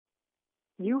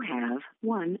You have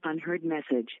one unheard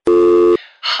message.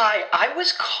 Hi, I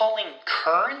was calling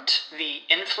Current, the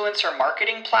influencer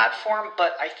marketing platform,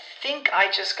 but I think I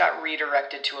just got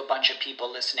redirected to a bunch of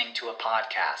people listening to a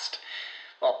podcast.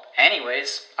 Well,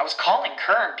 anyways, I was calling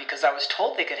Current because I was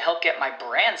told they could help get my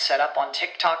brand set up on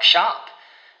TikTok Shop,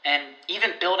 and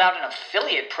even build out an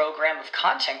affiliate program of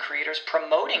content creators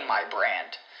promoting my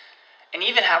brand, and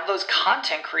even have those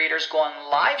content creators go on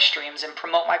live streams and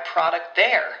promote my product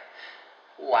there.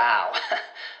 Wow,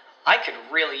 I could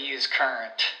really use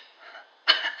Current.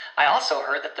 I also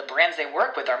heard that the brands they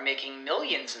work with are making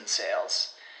millions in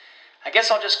sales. I guess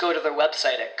I'll just go to their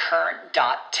website at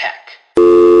current.tech.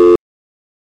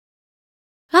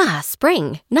 Ah,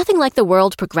 spring. Nothing like the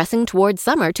world progressing towards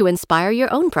summer to inspire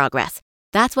your own progress.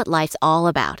 That's what life's all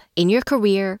about, in your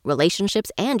career,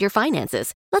 relationships, and your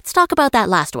finances. Let's talk about that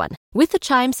last one. With the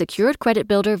Chime Secured Credit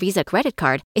Builder Visa Credit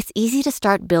Card, it's easy to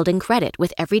start building credit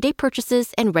with everyday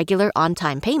purchases and regular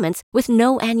on-time payments with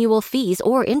no annual fees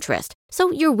or interest.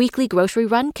 So your weekly grocery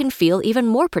run can feel even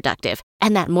more productive,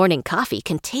 and that morning coffee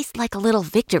can taste like a little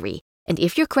victory. And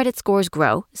if your credit scores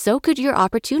grow, so could your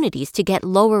opportunities to get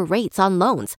lower rates on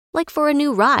loans, like for a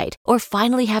new ride or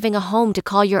finally having a home to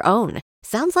call your own.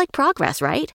 Sounds like progress,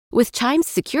 right? With Chime's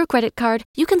Secure Credit Card,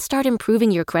 you can start improving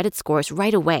your credit scores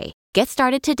right away. Get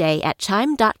started today at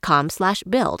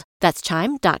chime.com/build. That's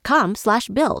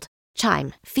chime.com/build.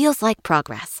 Chime feels like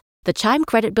progress. The Chime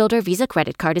Credit Builder Visa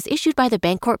Credit Card is issued by the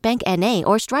Bancorp Bank N.A.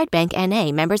 or Stride Bank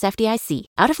N.A. members FDIC.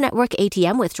 Out-of-network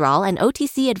ATM withdrawal and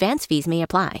OTC advance fees may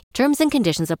apply. Terms and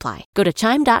conditions apply. Go to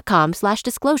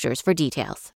chime.com/disclosures for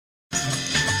details.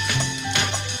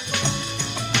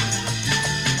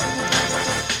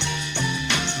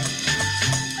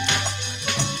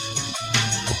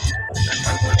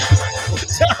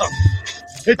 What's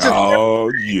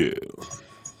up? Yeah.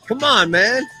 Come on,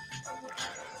 man.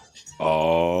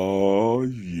 Oh,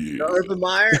 yeah. The Urban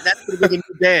Meyer, that's going to be the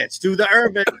new dance. Do the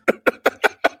Urban.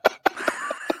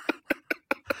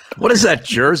 What is that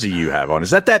jersey you have on?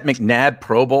 Is that McNabb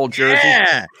Pro Bowl jersey?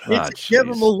 Yeah. Oh, give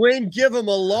him a win, give him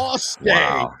a loss day.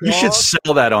 Wow. You should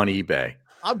sell that on eBay.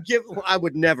 I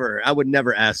would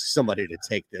never ask somebody to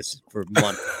take this for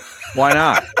money. Why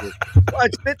not? Well,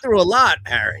 it's been through a lot,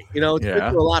 Harry. It's been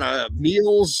through a lot of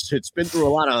meals. It's been through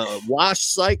a lot of wash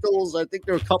cycles. I think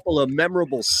there are a couple of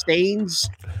memorable stains.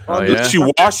 Did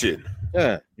you wash it?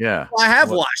 Yeah. Yeah. Well, I have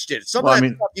washed it. Some of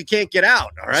that stuff you can't get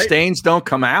out, all right? Stains don't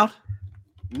come out?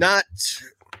 Not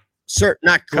grease.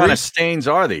 What kind of stains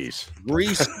are these?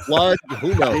 Grease, blood,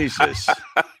 who knows? Jesus.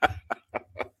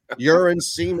 Urine,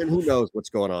 semen, who knows what's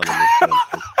going on in this thing.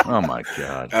 Oh, my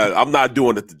God. I'm not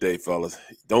doing it today, fellas.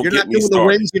 You're not doing the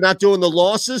wins. You're not doing the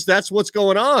losses. That's what's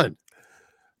going on.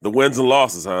 The wins and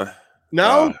losses, huh?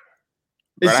 No.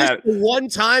 Is this the one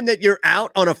time that you're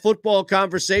out on a football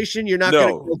conversation? You're not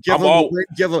going to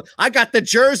give them. I got the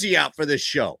jersey out for this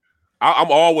show.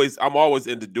 I'm always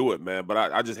in to do it, man. But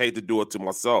I just hate to do it to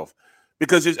myself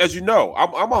because, as you know,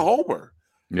 I'm a homer.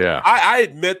 Yeah, I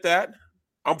admit that.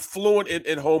 I'm fluent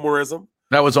in homerism.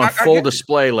 That was on full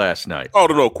display last night. Oh,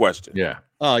 no question. Yeah.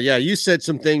 Oh, yeah. You said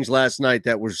some things last night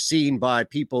that were seen by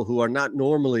people who are not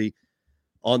normally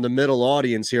on the middle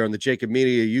audience here on the Jacob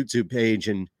Media YouTube page.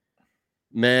 And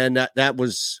man, that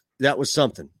was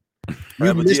something. You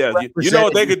know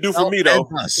what they could do for me, though.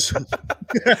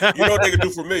 You know what they could do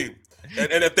for me.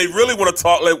 And if they really want to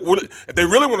talk, if they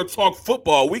really want to talk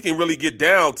football, we can really get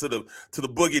down to the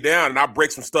boogie down, and I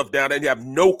break some stuff down, and you have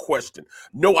no question,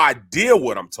 no idea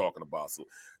what I'm talking about. So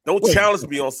don't challenge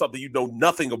me on something you know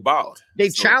nothing about. They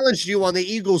challenged you on the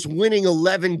Eagles winning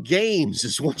 11 games.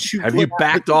 Is what you have you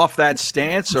backed off that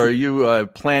stance, or are you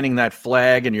planting that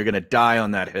flag and you're going to die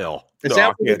on that hill? Is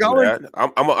that where you're going?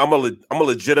 I'm a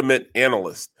legitimate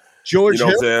analyst. George, you know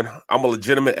what I'm saying? I'm a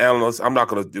legitimate analyst. I'm not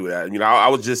going to do that. I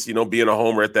was just, being a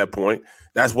homer at that point.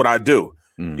 That's what I do.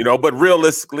 But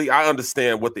realistically, I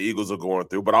understand what the Eagles are going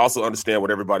through, but I also understand what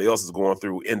everybody else is going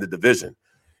through in the division.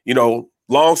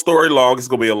 Long story long, it's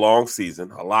going to be a long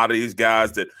season. A lot of these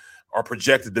guys that are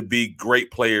projected to be great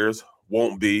players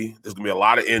won't be. There's going to be a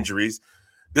lot of injuries.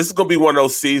 This is going to be one of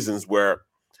those seasons where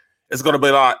it's going to be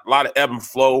a lot of ebb and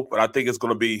flow, but I think it's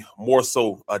going to be more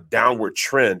so a downward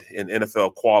trend in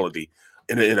NFL quality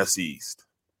in the NFC East.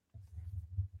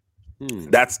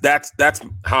 That's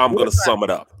how I'm going to sum it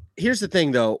up. Here's the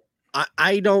thing, though.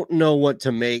 I don't know what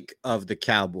to make of the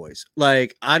Cowboys. I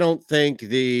don't think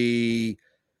the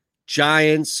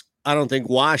Giants, I don't think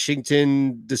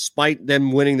Washington, despite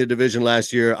them winning the division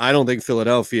last year, I don't think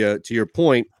Philadelphia, to your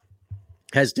point,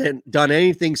 has done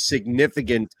anything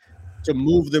significant to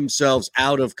move themselves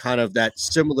out of kind of that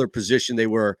similar position they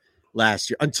were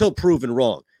last year until proven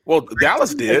wrong. Well,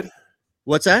 Dallas did.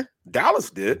 What's that? Dallas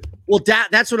did. Well,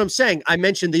 that's what I'm saying. I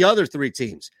mentioned the other 3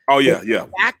 teams. Oh, yeah, yeah.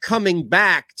 Dak coming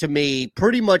back, to me,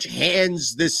 pretty much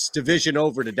hands this division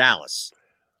over to Dallas.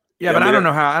 Yeah, but I don't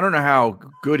know how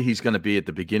good he's going to be at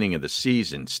the beginning of the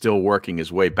season, still working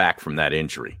his way back from that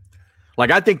injury. Like,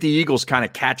 I think the Eagles kind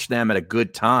of catch them at a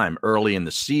good time early in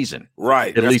the season.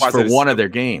 Right. At least for one of their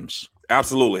games.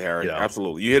 Absolutely, Harry. Yeah.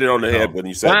 Absolutely. You hit it on the head when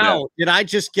you said that. Wow. Did I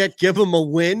just give them a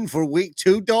win for week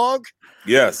 2, dog?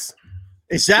 Yes.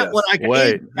 Is that what I can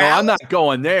wait? No, I'm not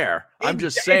going there. I'm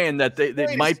just saying that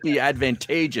they might be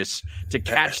advantageous to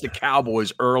catch the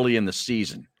Cowboys early in the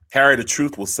season. Harry, the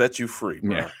truth will set you free.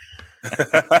 Bro. Yeah.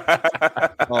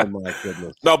 Oh my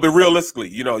goodness. No, but realistically,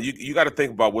 you got to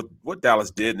think about what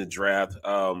Dallas did in the draft,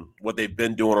 what they've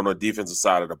been doing on the defensive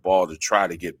side of the ball to try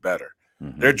to get better.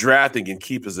 Mm-hmm. They're drafting in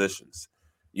key positions,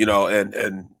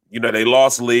 and they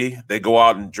lost Lee. They go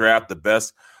out and draft the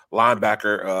best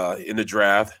linebacker in the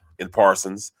draft in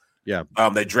Parsons. Yeah.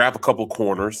 They draft a couple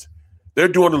corners. They're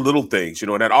doing the little things,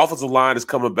 and that offensive line is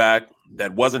coming back.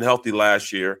 That wasn't healthy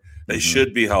last year. They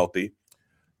should be healthy.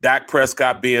 Dak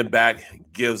Prescott being back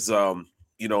gives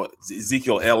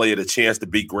Ezekiel Elliott a chance to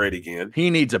be great again. He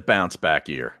needs a bounce back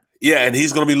year. Yeah, and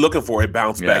he's going to be looking for a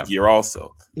bounce back year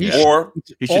also. He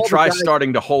should try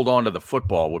starting to hold on to the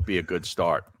football would be a good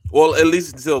start. Well, at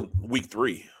least until week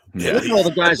 3. Yeah. Look at all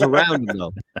the guys around him,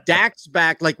 though. Dak's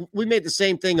back. Like, we made the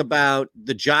same thing about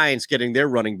the Giants getting their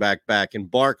running back in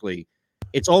Barkley.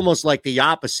 It's almost like the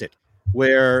opposite,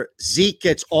 where Zeke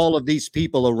gets all of these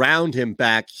people around him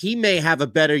back. He may have a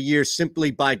better year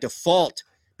simply by default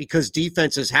because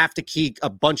defenses have to keep a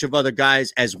bunch of other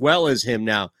guys as well as him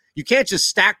now. You can't just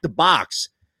stack the box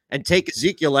and take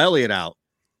Ezekiel Elliott out.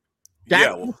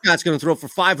 That's going to throw for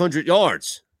 500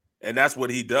 yards. And that's what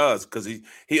he does because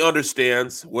he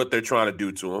understands what they're trying to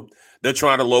do to him. They're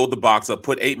trying to load the box up,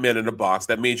 put 8 men in the box.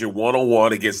 That means you're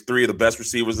one-on-one against 3 of the best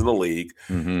receivers in the league.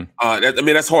 Mm-hmm.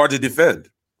 That's hard to defend.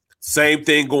 Same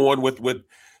thing going with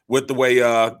the way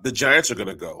the Giants are going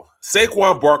to go.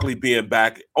 Saquon Barkley being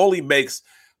back only makes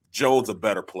Jones a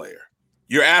better player.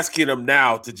 You're asking him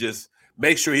now to just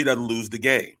make sure he doesn't lose the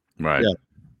game. Right. Yeah.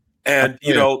 And,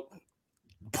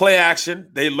 play action.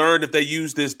 They learned if they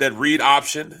use that read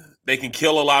option, they can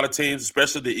kill a lot of teams,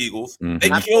 especially the Eagles. Mm-hmm.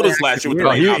 They killed us last year.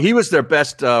 With he was their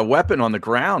best weapon on the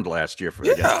ground last year for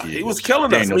the Eagles. He was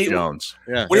killing us. Daniel Jones.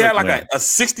 Yeah. We had like a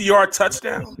 60-yard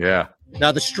touchdown. Yeah.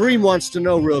 Now, the stream wants to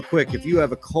know real quick if you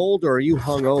have a cold or are you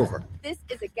hungover? This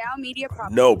is a Gal Media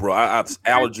property. No, bro. I have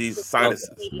allergies, sinuses.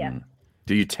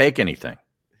 Do you take anything?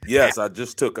 Yes, I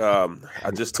just took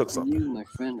something. You, my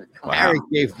friend, Harry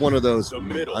gave one of those. I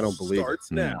don't believe it.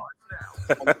 Now.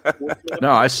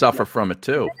 No, I suffer from it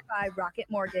too. By Rocket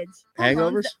Mortgage.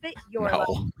 Hangovers?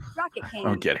 No, Rocket Cane. I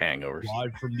don't get hangovers.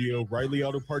 Live from the O'Reilly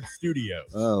Auto Parts Studios.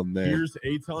 Oh man! Here's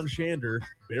Eytan Shander,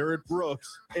 Barrett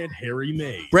Brooks, and Harry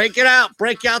May. Break it out!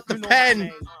 Break out the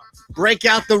pen! Break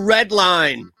out the red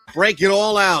line! Break it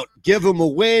all out! Give them a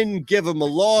win! Give them a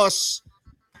loss!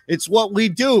 It's what we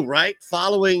do, right?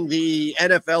 Following the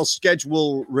NFL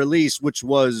schedule release, which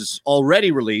was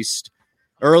already released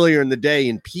earlier in the day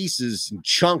in pieces and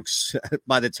chunks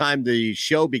by the time the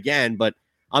show began. But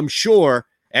I'm sure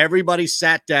everybody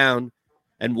sat down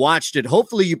and watched it.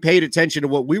 Hopefully you paid attention to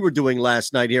what we were doing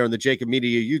last night here on the Jacob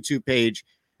Media YouTube page,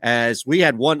 as we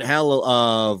had one hell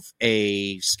of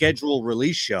a schedule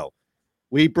release show.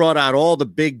 We brought out all the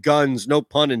big guns, no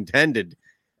pun intended,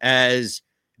 as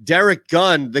Derek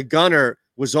Gunn, the gunner,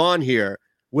 was on here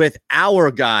with our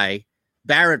guy,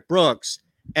 Barrett Brooks,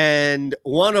 and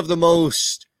one of the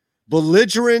most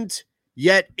belligerent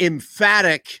yet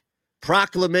emphatic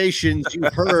proclamations you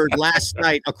heard last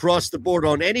night across the board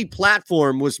on any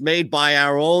platform was made by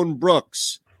our own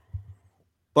Brooks.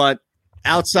 But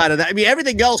outside of that, I mean,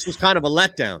 everything else was kind of a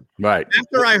letdown. Right.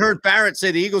 After I heard Barrett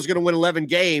say the Eagles are going to win 11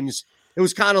 games, it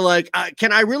was kind of like,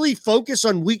 can I really focus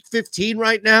on week 15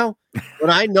 right now when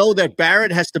I know that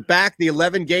Barrett has to back the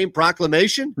 11-game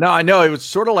proclamation? No, I know. It was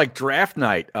sort of like draft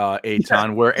night,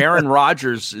 Eytan, where Aaron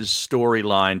Rodgers'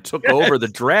 storyline took over the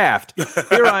draft.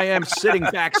 Here I am sitting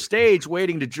backstage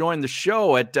waiting to join the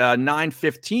show at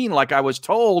 9:15 like I was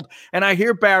told, and I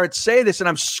hear Barrett say this, and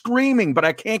I'm screaming, but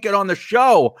I can't get on the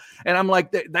show. And I'm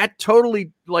like, that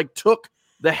totally took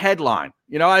the headline.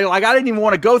 I didn't even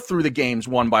want to go through the games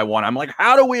one by one. I'm like,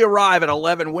 how do we arrive at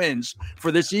 11 wins for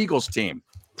this Eagles team?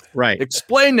 Right.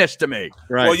 Explain this to me.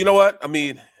 Right. Well, you know what? I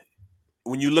mean,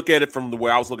 when you look at it from the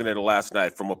way I was looking at it last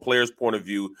night, from a player's point of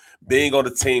view, being on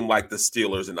a team like the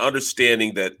Steelers and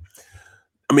understanding that,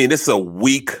 I mean, it's a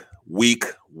week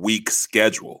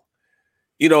schedule.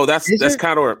 That's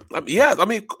kind of, yeah, I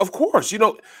mean, of course,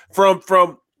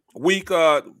 from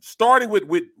starting with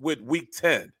week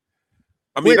 10.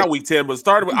 I mean, not week 10, but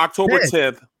starting with October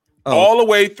 10th, all the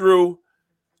way through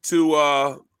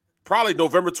to probably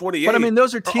November 28th. But I mean,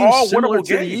 those are teams similar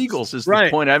to the Eagles. Is the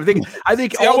point? I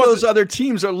think all those other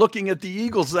teams are looking at the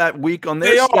Eagles that week on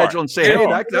their schedule and say,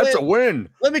 "Hey, that's a win.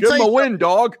 Let me give tell them you a win,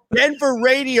 dog." Denver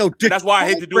radio. That's why I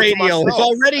hate to do it to myself. Has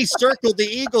already circled the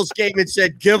Eagles game and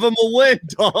said, "Give them a win,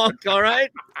 dog." All right.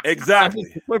 Exactly. I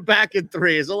mean, we're back in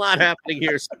 3. There's a lot happening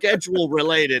here, schedule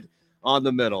related on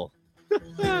the middle.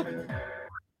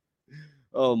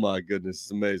 Oh my goodness,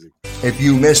 it's amazing. If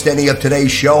you missed any of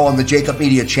today's show on the Jacob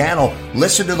Media channel,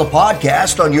 listen to the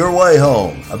podcast on your way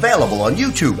home. Available on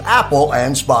YouTube, Apple,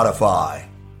 and Spotify.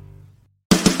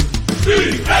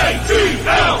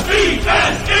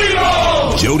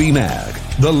 Jody Mack,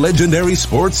 the legendary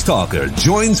sports talker,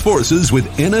 joins forces with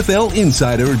NFL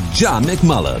insider John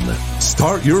McMullen.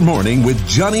 Start your morning with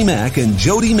Johnny Mack and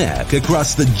Jody Mack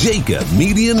across the Jacob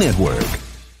Media Network.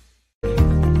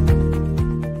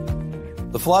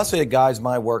 The philosophy that guides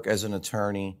my work as an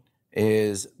attorney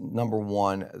is, number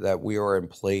one, that we are in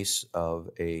place of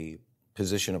a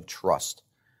position of trust.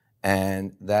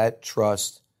 And that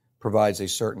trust provides a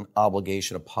certain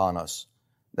obligation upon us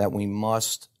that we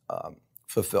must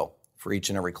fulfill for each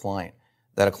and every client.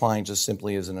 That a client just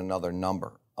simply isn't another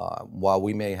number. While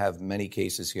we may have many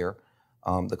cases here,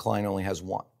 the client only has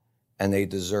one. And they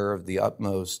deserve the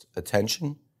utmost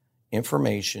attention,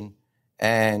 information,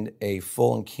 and a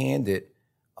full and candid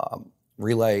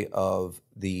relay of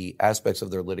the aspects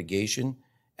of their litigation,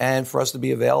 and for us to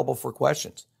be available for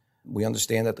questions. We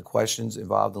understand that the questions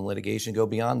involved in litigation go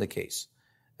beyond the case.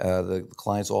 The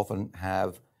clients often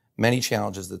have many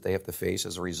challenges that they have to face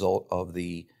as a result of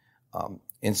the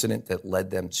incident that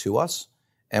led them to us,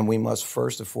 and we must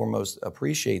first and foremost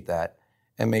appreciate that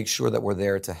and make sure that we're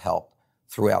there to help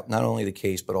throughout not only the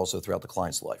case but also throughout the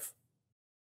client's life.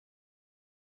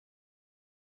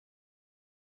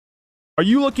 Are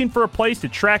you looking for a place to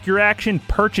track your action,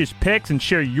 purchase picks, and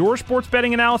share your sports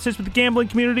betting analysis with the gambling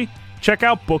community? Check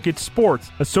out Book It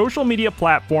Sports, a social media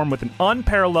platform with an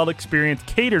unparalleled experience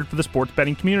catered for the sports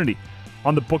betting community.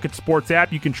 On the Book It Sports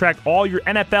app, you can track all your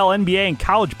NFL, NBA, and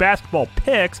college basketball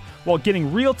picks while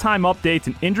getting real-time updates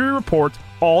and injury reports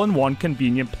all in one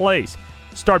convenient place.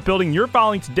 Start building your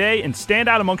following today and stand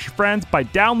out amongst your friends by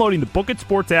downloading the Book It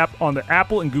Sports app on the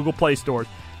Apple and Google Play stores.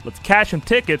 Let's cash some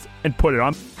tickets and put it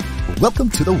on. Welcome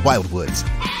to the Wildwoods,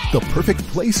 the perfect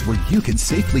place where you can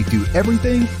safely do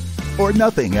everything or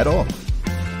nothing at all.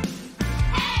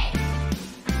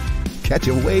 Catch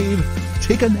a wave,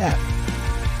 take a nap,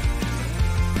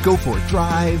 go for a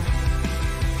drive,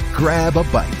 grab a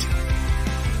bite.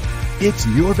 It's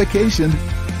your vacation,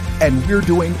 and we're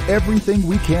doing everything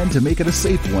we can to make it a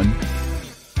safe one.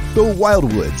 The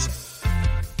Wildwoods.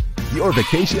 Your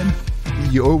vacation,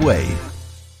 your way.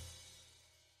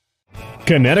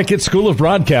 Connecticut School of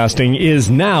Broadcasting is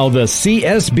now the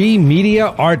CSB Media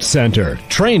Arts Center,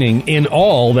 training in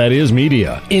all that is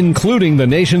media, including the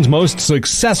nation's most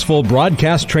successful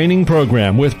broadcast training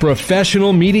program with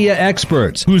professional media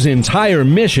experts whose entire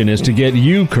mission is to get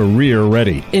you career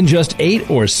ready in just 8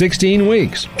 or 16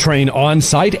 weeks. Train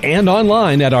on-site and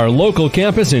online at our local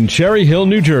campus in Cherry Hill,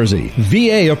 New Jersey.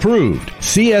 VA approved.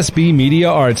 CSB Media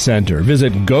Arts Center.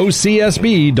 Visit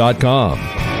gocsb.com.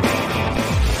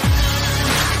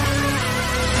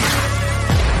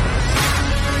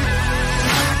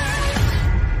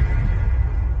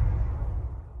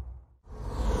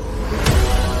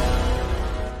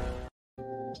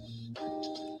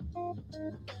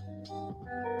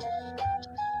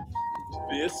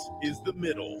 This is The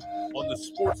Middle on the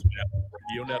Sports Map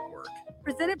Radio Network.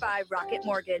 Presented by Rocket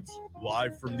Mortgage.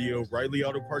 Live from the O'Reilly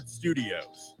Auto Parts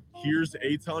Studios, here's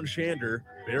Eytan Shander,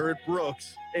 Barrett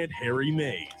Brooks, and Harry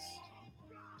Mays.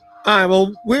 All right,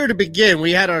 well, where to begin?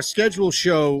 We had our scheduled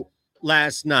show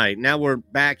last night. Now we're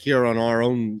back here on our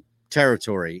own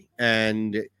territory.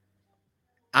 And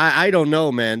I don't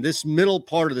know, man. This middle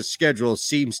part of the schedule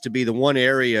seems to be the one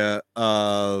area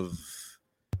of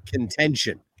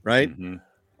contention, right? Mm-hmm.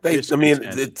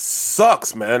 It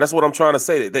sucks, man. That's what I'm trying to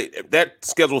say. That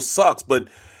schedule sucks, but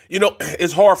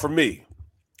it's hard for me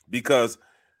because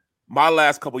my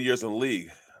last couple of years in the league,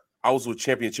 I was with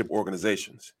championship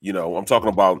organizations. I'm talking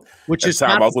about which is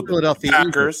time I was with Philadelphia the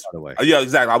Packers. Eagles, by the way. Yeah,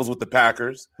 exactly. I was with the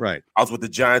Packers. Right. I was with the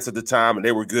Giants at the time, and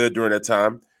they were good during that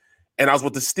time. And I was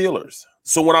with the Steelers.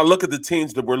 So when I look at the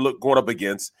teams that we're going up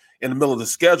against in the middle of the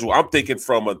schedule, I'm thinking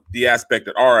from the aspect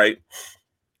that, all right,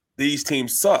 these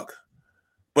teams suck.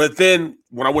 But then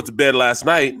when I went to bed last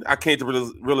night, I came to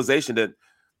the realization that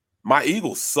my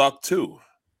Eagles suck too.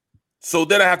 So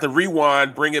then I have to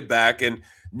rewind, bring it back, and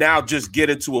now just get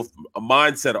into a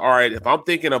mindset. All right, if I'm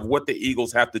thinking of what the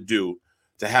Eagles have to do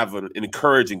to have an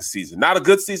encouraging season, not a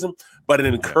good season, but an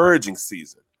encouraging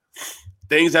season,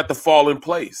 things have to fall in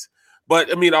place.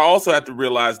 But I mean, I also have to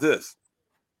realize this.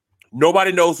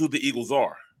 Nobody knows who the Eagles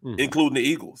are, including the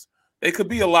Eagles. They could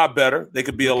be a lot better. They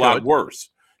could be a lot worse,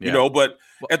 you know, but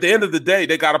at the end of the day,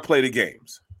 they got to play the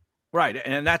games. Right.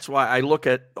 And that's why I look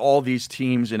at all these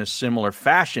teams in a similar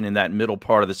fashion in that middle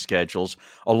part of the schedules,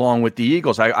 along with the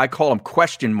Eagles. I call them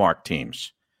question mark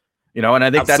teams, you know, and I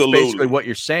think that's basically what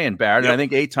you're saying, Barrett. And I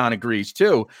think Eytan agrees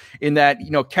too, in that,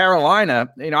 you know, Carolina,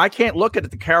 you know, I can't look at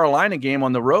the Carolina game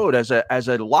on the road as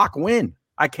a lock win.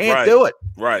 I can't do it.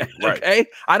 Right. Okay.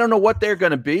 I don't know what they're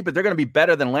going to be, but they're going to be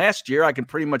better than last year. I can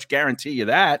pretty much guarantee you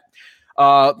that.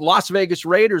 Las Vegas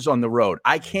Raiders on the road.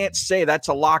 I can't say that's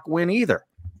a lock win either.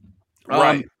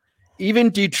 Right. Even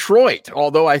Detroit,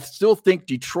 although I still think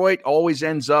Detroit always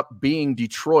ends up being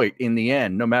Detroit in the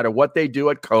end, no matter what they do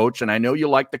at coach. And I know you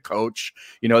like the coach.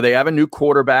 You know, they have a new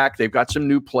quarterback. They've got some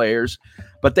new players,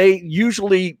 but they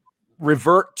usually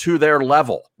revert to their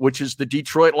level, which is the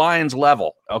Detroit Lions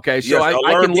level. Okay. So I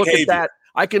can look at that.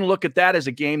 I can look at that as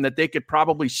a game that they could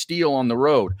probably steal on the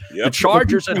road. The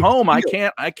Chargers at home, I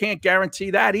can't guarantee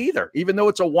that either, even though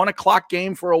it's a 1:00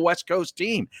 game for a West Coast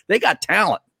team. They got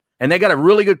talent. And they got a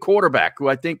really good quarterback who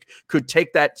I think could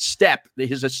take that step.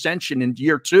 His ascension in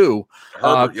year 2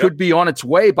 could be on its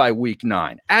way by week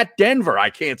 9. At Denver, I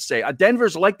can't say.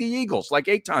 Denver's like the Eagles, like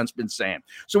Eytan's been saying.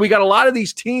 So we got a lot of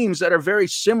these teams that are very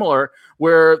similar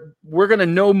where we're going to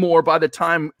know more by the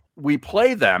time we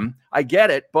play them. I get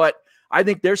it, but I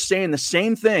think they're saying the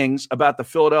same things about the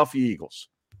Philadelphia Eagles.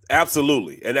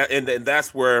 Absolutely. And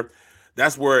that's where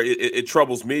it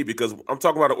troubles me, because I'm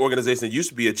talking about an organization that used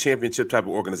to be a championship type of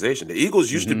organization. The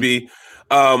Eagles used to be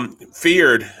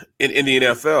feared in the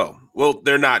NFL. Well,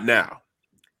 they're not now.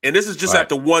 And this is just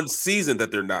after one season that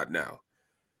they're not now.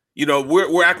 You know,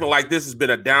 we're acting like this has been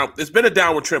it's been a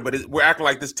downward trend, but we're acting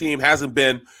like this team hasn't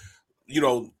been, you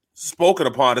know, spoken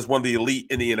upon as one of the elite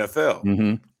in the NFL.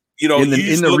 You know, in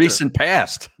the recent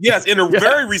past. Yes, in the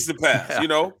very recent past, you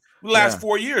know. The last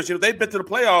 4 years, you know, they've been to the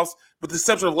playoffs, with the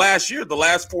exception of last year, the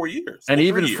last 4 years. And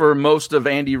even for most of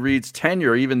Andy Reid's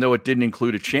tenure, even though it didn't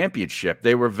include a championship,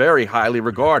 they were very highly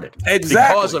regarded.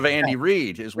 Exactly. Because of Andy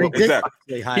Reid is what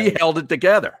he held it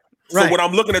together. So when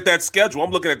I'm looking at that schedule,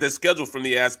 I'm looking at that schedule from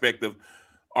the aspect of,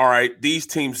 all right, these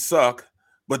teams suck,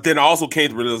 but then I also came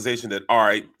to the realization that, all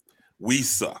right, we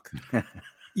suck.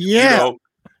 You know?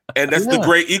 And that's the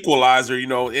great equalizer, you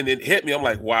know, and it hit me. I'm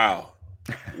like, wow.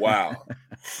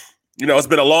 You know, it's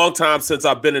been a long time since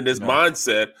I've been in this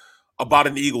mindset about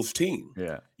an Eagles team.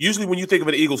 Usually when you think of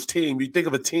an Eagles team, you think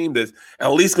of a team that's at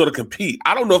least going to compete.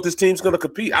 I don't know if this team's going to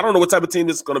compete. I don't know what type of team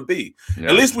this is going to be.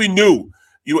 At least we knew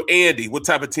Andy, what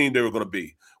type of team they were going to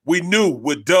be. We knew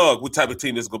with Doug what type of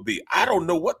team this is going to be. I don't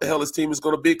know what the hell this team is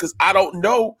going to be, because I don't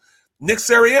know Nick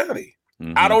Sirianni.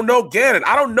 I don't know Gannon.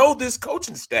 I don't know this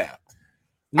coaching staff.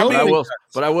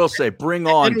 But I will say, bring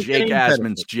on Jake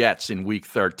Asman's Jets in week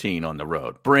 13 on the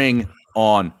road. Bring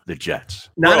on the Jets.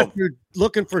 Not if you're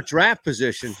looking for draft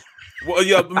position. Well,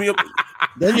 yeah, I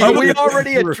mean, are we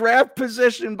already at draft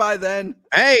position by then?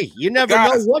 Hey, you never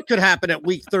know what could happen at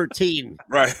week 13.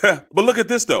 Right. But look at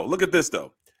this,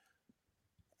 though.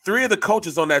 3 of the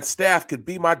coaches on that staff could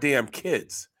be my damn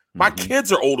kids. My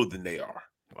kids are older than they are.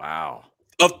 Wow.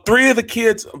 Of 3 of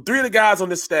the guys on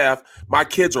this staff, my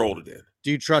kids are older than. Do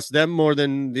you trust them more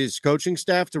than this coaching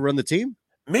staff to run the team?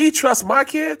 Me trust my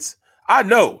kids? I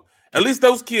know. At least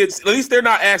those kids, at least they're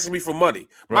not asking me for money.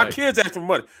 My kids ask for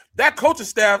money. That coaching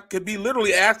staff could be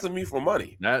literally asking me for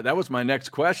money. That was my next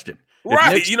question.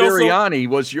 If Nick Sirianni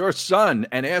was your son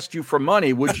and asked you for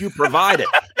money, would you provide it?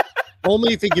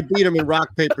 Only if you could beat him in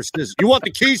rock, paper, scissors. You want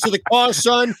the keys to the car,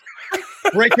 son?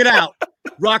 Break it out.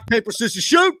 Rock, paper, scissors,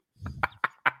 shoot.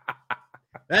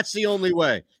 That's the only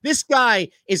way. This guy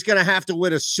is going to have to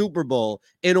win a Super Bowl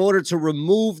in order to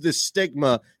remove the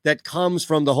stigma that comes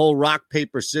from the whole rock,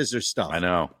 paper, scissors stuff. I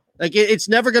know. Like, it's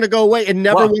never going to go away. It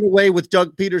never went away with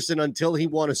Doug Peterson until he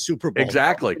won a Super Bowl.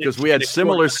 Exactly, because we had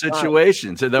similar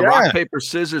situations. And the rock, paper,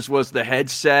 scissors was the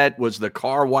headset, was the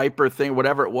car wiper thing,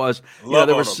 whatever it was.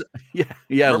 Loving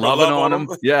on them.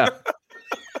 Yeah.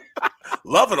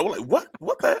 Loving them. Like,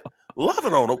 what the?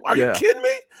 Loving on them. Are you kidding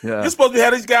me? You're supposed to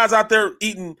have these guys out there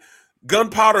eating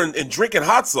gunpowder and drinking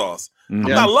hot sauce. I'm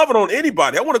not loving on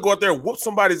anybody. I want to go out there and whoop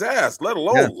somebody's ass, let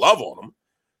alone love on them.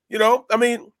 You know, I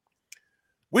mean,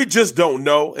 we just don't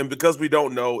know. And because we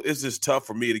don't know, it's just tough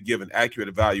for me to give an accurate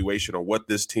evaluation on what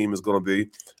this team is going to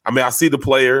be. I mean, I see the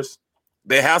players.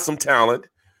 They have some talent.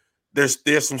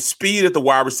 There's some speed at the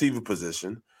wide receiver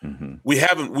position.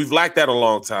 We've lacked that a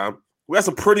long time. We have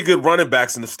some pretty good running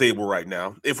backs in the stable right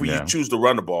now if we choose to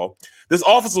run the ball. This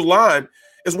offensive line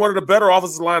is one of the better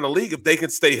offensive line in the league if they can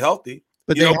stay healthy.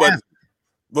 But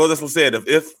well, that's what I'm saying.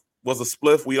 If was a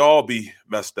spliff, we all be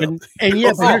messed up. And but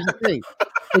here's the thing.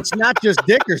 It's not just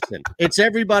Dickerson. It's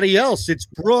everybody else. It's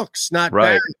Brooks, not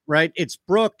Barrett, right? It's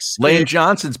Brooks. Lane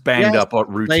Johnson's banged up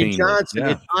routinely. Lane Johnson.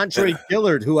 It's Andre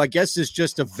Dillard, who I guess is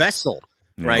just a vessel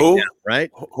right now,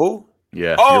 right? Who?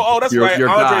 Yeah. That's right.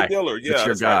 Andre Dillard. Yeah, that's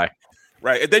your guy.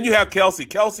 Right. And then you have Kelsey.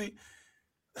 Kelsey,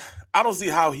 I don't see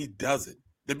how he does it.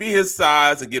 To be his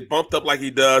size and get bumped up like he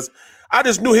does, I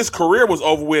just knew his career was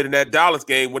over with in that Dallas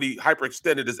game when he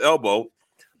hyperextended his elbow.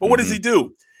 But what does he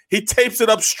do? He tapes it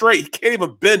up straight. He can't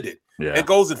even bend it and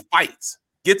goes and fights.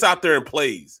 Gets out there and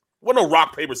plays. Wasn't no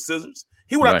rock, paper, scissors.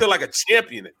 He went out there like a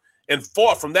champion and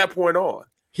fought from that point on.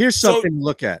 Here's something to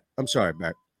look at. I'm sorry,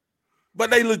 Barrett.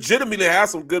 But they legitimately have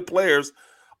some good players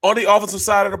on the offensive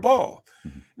side of the ball.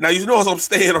 Now, you know I'm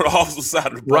staying on the offensive side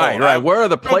of the ball. Right. Where are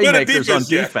the playmakers on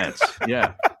defense?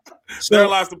 Yeah. So there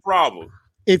lies the problem.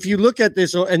 If you look at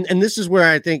this, and this is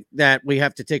where I think that we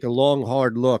have to take a long,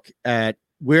 hard look at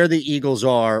where the Eagles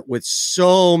are with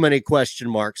so many question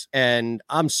marks. And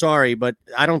I'm sorry, but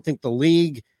I don't think the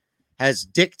league has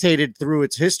dictated through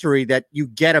its history that you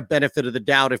get a benefit of the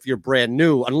doubt if you're brand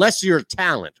new, unless you're a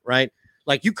talent, right?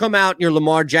 Like you come out, you're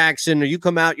Lamar Jackson, or you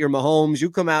come out, you're Mahomes, you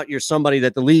come out, you're somebody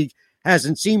that the league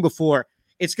hasn't seen before.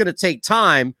 It's going to take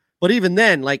time. But even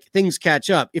then, like things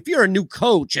catch up. If you're a new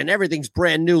coach and everything's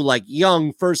brand new, like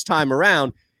young, first time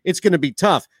around, it's going to be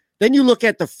tough. Then you look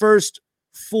at the first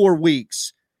 4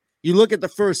 weeks. You look at the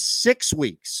first 6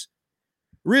 weeks.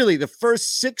 Really, the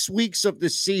first 6 weeks of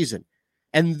this season.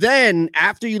 And then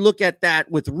after you look at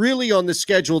that with really on the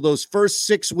schedule, those first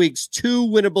 6 weeks, 2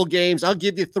 winnable games. I'll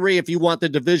give you 3 if you want the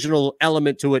divisional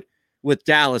element to it with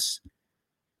Dallas.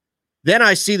 Then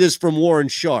I see this from Warren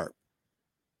Sharp.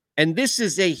 And this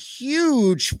is a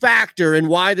huge factor in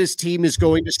why this team is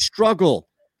going to struggle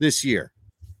this year.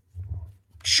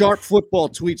 Sharp Football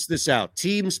tweets this out.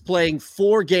 Teams playing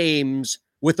 4 games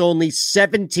with only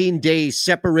 17 days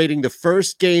separating the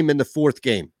first game and the fourth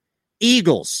game.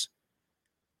 Eagles.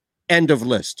 End of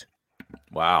list.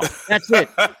 Wow. That's it.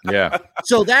 Yeah.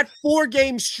 So that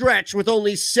 4-game stretch with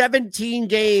only 17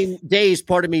 days,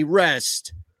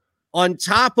 rest, on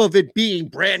top of it being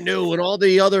brand new and all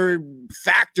the other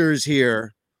factors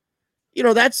here, you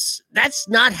know, that's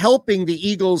not helping the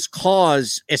Eagles'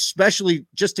 cause, especially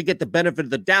just to get the benefit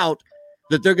of the doubt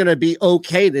that they're going to be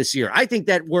okay this year. I think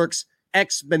that works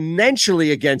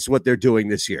exponentially against what they're doing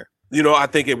this year. You know, I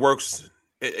think it works.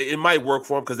 It might work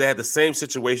for them because they had the same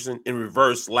situation in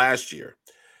reverse last year.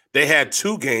 They had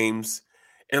 2 games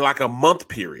in like a month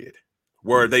period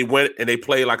where they went and they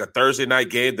played like a Thursday night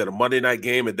game, then a Monday night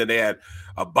game, and then they had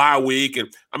a bye week.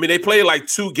 And I mean, they played like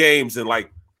 2 games in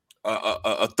like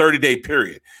a 30-day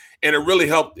period. And it really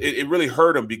helped. It really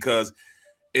hurt them because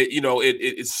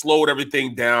it slowed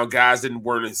everything down. Guys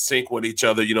weren't in sync with each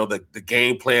other. You know, the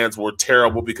game plans were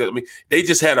terrible because, I mean, they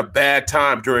just had a bad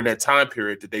time during that time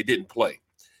period that they didn't play.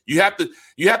 You have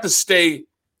to stay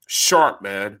sharp,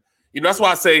 man. You know, that's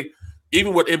why I say,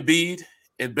 even with Embiid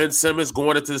and Ben Simmons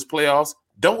going into this playoffs,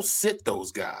 don't sit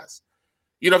those guys.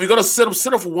 You know, if you're going to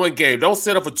sit them for 1 game. Don't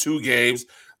sit them for 2 games.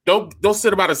 Don't sit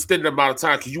them out an extended amount of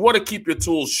time because you want to keep your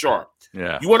tools sharp.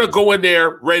 Yeah. You want to go in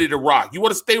there ready to rock. You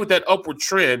want to stay with that upward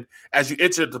trend as you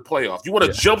enter the playoffs. You want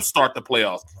to jumpstart the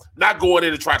playoffs, not go in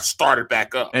and try to start it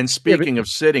back up. And speaking of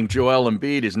sitting, Joel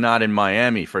Embiid is not in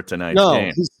Miami for tonight's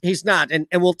game. No, he's not. And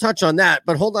we'll touch on that.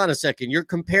 But hold on a second. You're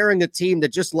comparing a team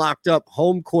that just locked up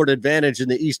home court advantage in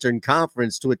the Eastern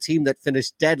Conference to a team that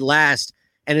finished dead last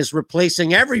and is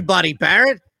replacing everybody,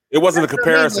 Barrett. It wasn't a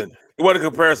comparison. It wasn't a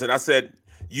comparison. I said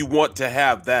you want to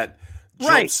have that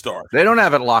jumpstart. They don't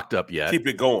have it locked up yet. Keep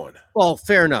it going. Well,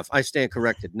 fair enough. I stand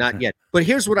corrected. Not yet. But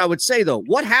here's what I would say, though.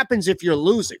 What happens if you're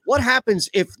losing? What happens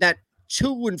if that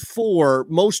 2-4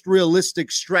 most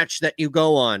realistic stretch that you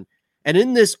go on, and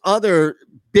in this other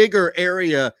bigger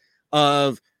area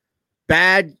of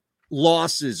bad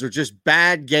losses or just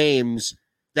bad games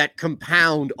that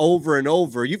compound over and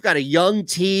over, you've got a young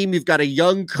team, you've got a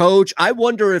young coach. I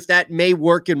wonder if that may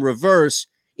work in reverse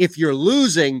if you're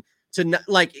losing.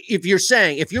 Like if you're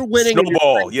saying, if you're winning,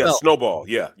 snowball, snowball,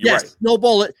 you're right.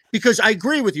 Snowball it, because I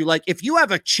agree with you. Like if you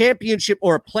have a championship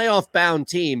or a playoff bound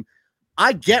team,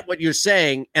 I get what you're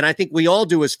saying, and I think we all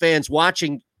do as fans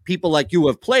watching people like you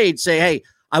have played say, "Hey,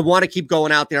 I want to keep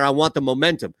going out there. I want the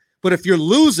momentum." But if you're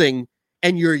losing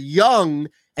and you're young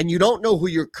and you don't know who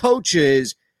your coach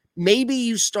is, maybe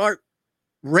you start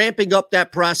ramping up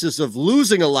that process of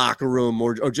losing a locker room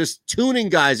or just tuning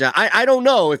guys out. I don't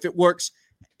know if it works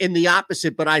in the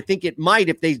opposite, but I think it might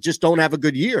if they just don't have a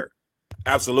good year.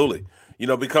 Absolutely.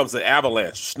 It becomes an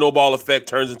avalanche. Snowball effect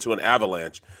turns into an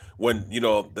avalanche when,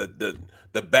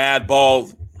 the bad ball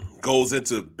goes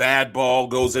into bad ball,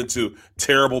 goes into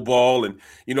terrible ball. And,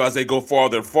 as they go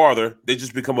farther and farther, they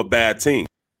just become a bad team.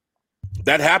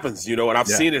 That happens, and I've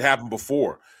seen it happen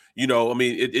before.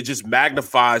 It just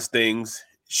magnifies things,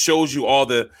 shows you all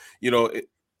the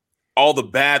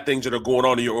bad things that are going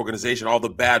on in your organization, all the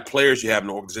bad players you have in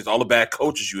the organization, all the bad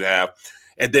coaches you have.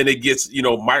 And then it gets,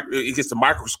 it gets the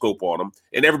microscope on them,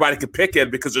 and everybody can pick at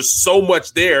it because there's so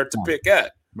much there to pick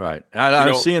at. Right.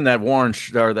 I'm seeing that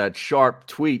that sharp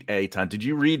tweet, Eytan. Did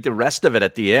you read the rest of it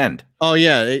at the end? Oh,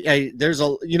 yeah. There's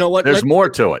more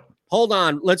to it. Hold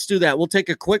on. Let's do that. We'll take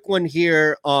a quick one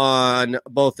here on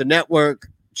both the network,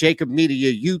 Jacob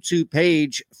Media YouTube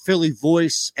page, Philly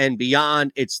Voice, and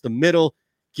beyond. It's the middle.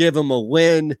 Give them a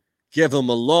win. Give them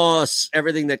a loss.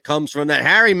 Everything that comes from that.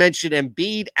 Harry mentioned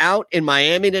Embiid out in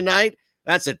Miami tonight.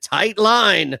 That's a tight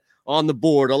line on the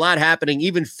board. A lot happening.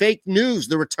 Even fake news,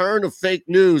 the return of fake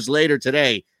news later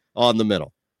today on the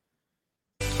middle.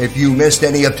 If you missed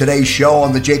any of today's show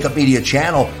on the Jacob Media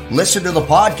channel, listen to the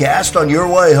podcast on your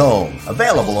way home.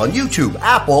 Available on YouTube,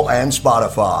 Apple, and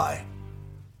Spotify.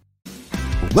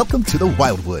 Welcome to the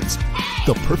Wildwoods,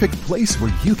 the perfect place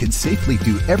where you can safely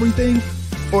do everything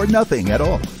or nothing at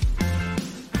all.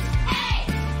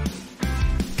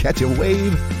 Catch a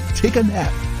wave, take a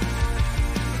nap,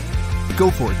 go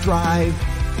for a drive,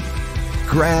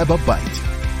 grab a bite.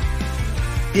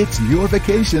 It's your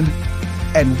vacation,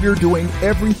 and we're doing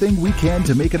everything we can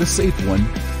to make it a safe one.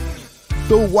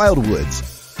 The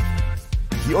Wildwoods.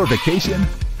 Your vacation,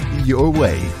 your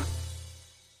way.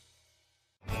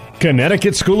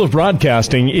 Connecticut School of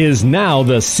Broadcasting is now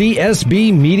the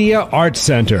CSB Media Arts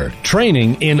Center,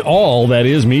 training in all that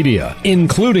is media,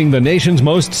 including the nation's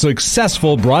most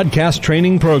successful broadcast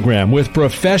training program with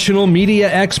professional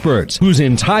media experts whose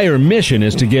entire mission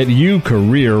is to get you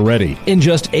career ready. In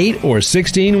just 8 or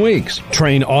 16 weeks,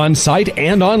 train on-site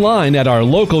and online at our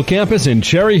local campus in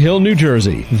Cherry Hill, New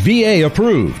Jersey. VA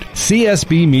approved.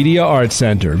 CSB Media Arts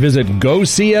Center. Visit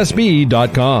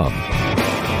gocsb.com.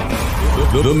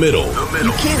 The middle.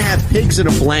 You can't have pigs in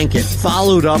a blanket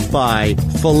followed up by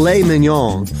filet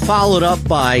mignon, followed up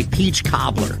by peach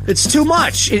cobbler. It's too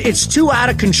much. It's too out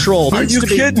of control. Are you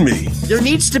kidding me? There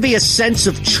needs to be a sense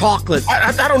of chocolate.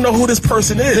 I don't know who this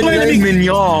person is. Filet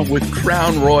mignon with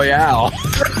Crown Royale.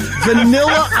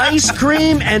 Vanilla ice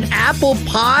cream and apple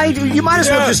pie? You might as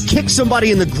well just kick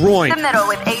somebody in the groin. The Middle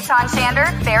with Eytan,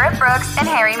 Shander, Barrett Brooks, and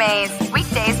Harry Mays.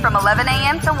 Weekdays from 11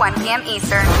 a.m. to 1 p.m.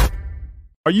 Eastern.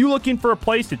 Are you looking for a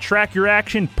place to track your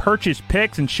action, purchase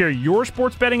picks, and share your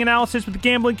sports betting analysis with the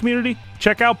gambling community?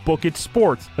 Check out Book It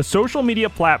Sports, a social media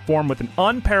platform with an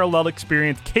unparalleled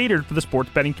experience catered for the sports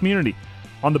betting community.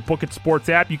 On the Book It Sports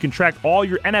app, you can track all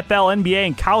your NFL, NBA,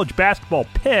 and college basketball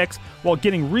picks while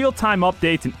getting real-time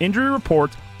updates and injury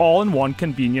reports all in one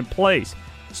convenient place.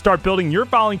 Start building your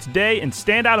following today and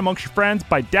stand out amongst your friends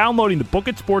by downloading the Book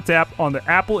It Sports app on the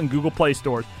Apple and Google Play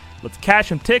stores. Let's cash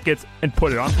some tickets and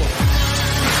put it on play.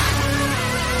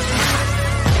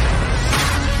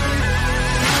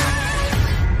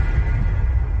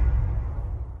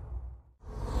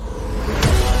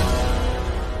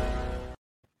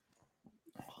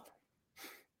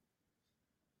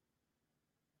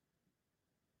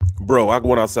 Bro, I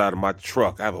went outside of my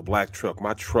truck. I have a black truck.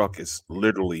 My truck is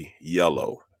literally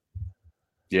yellow.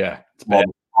 Yeah. It's all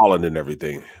the pollen and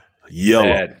everything. Yellow.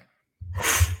 Bad.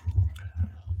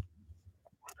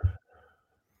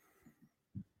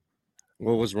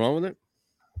 What was wrong with it?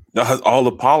 No, all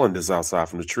the pollen is outside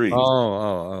from the trees.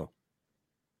 Oh.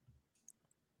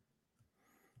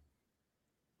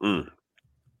 Hold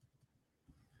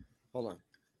on.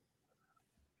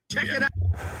 Check it out.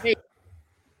 Hey.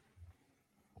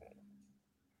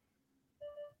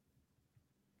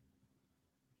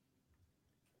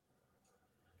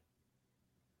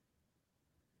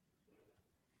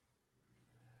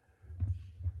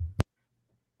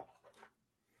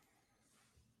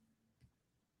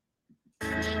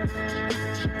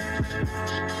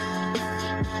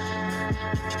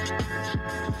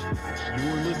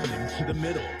 You're listening to The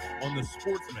Middle on the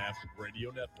SportsMap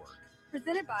Radio Network.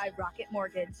 Presented by Rocket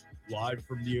Mortgage. Live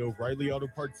from the O'Reilly Auto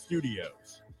Parts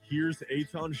Studios, here's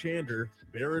Eytan Shander,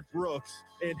 Barrett Brooks,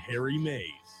 and Harry Mays.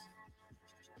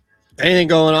 Anything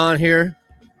going on here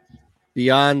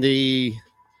beyond we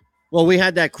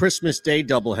had that Christmas Day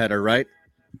doubleheader, right?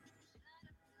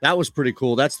 That was pretty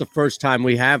cool. That's the first time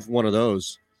we have one of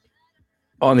those.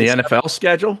 On the NFL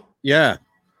schedule? Yeah.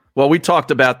 Well, we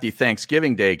talked about the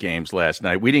Thanksgiving Day games last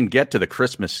night. We didn't get to the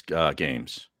Christmas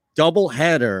games.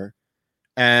 Doubleheader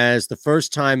as the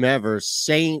first time ever.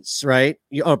 Saints, right?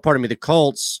 The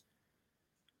Colts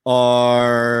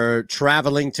are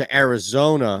traveling to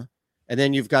Arizona, and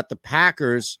then you've got the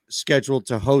Packers scheduled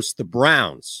to host the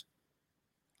Browns.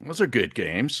 Those are good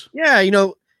games. Yeah,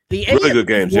 the really AFC good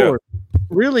games. North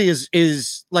really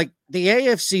is like the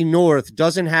AFC North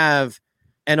doesn't have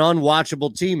an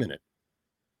unwatchable team in it.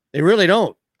 They really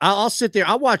don't. I'll sit there.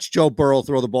 I'll watch Joe Burrow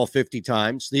throw the ball 50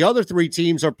 times. The other three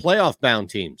teams are playoff-bound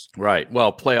teams. Right.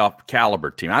 Well, playoff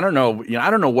caliber team. I don't know. I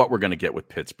don't know what we're going to get with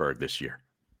Pittsburgh this year.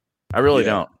 I really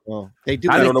don't. Well, they do.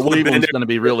 I think Cleveland's going to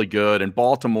be really good, and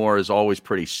Baltimore is always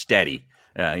pretty steady.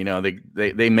 They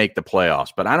make the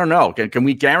playoffs, but I don't know. Can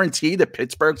we guarantee that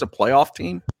Pittsburgh's a playoff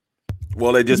team?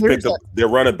 Well, they just picked up their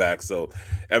running back, so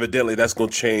evidently that's going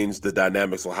to change the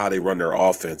dynamics of how they run their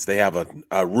offense. They have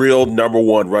a real number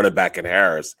one running back in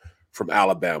Harris from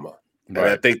Alabama. Right.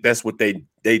 And I think that's what they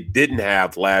didn't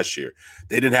have last year.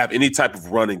 They didn't have any type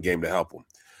of running game to help them.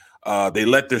 They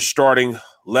let their starting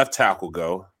left tackle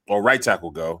go or right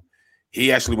tackle go.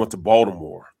 He actually went to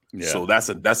Baltimore, so that's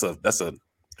a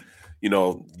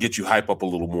get you hype up a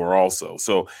little more also.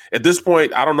 So at this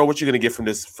point, I don't know what you're going to get from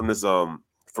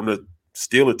the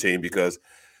Steeler team, because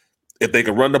if they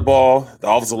can run the ball, the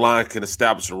offensive line can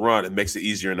establish the run. It makes it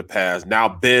easier in the pass. Now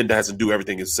Ben has to do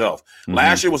everything himself. Mm-hmm.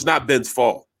 Last year was not Ben's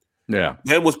fault. Yeah,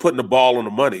 Ben was putting the ball on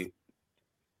the money.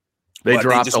 They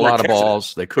dropped a lot of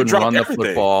balls. They couldn't run the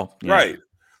football. Yeah. Right.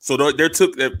 So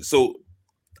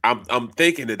I'm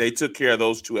thinking that they took care of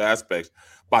those two aspects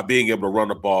by being able to run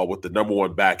the ball with the number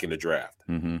one back in the draft.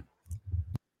 Mm-hmm.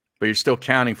 But you're still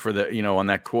counting for on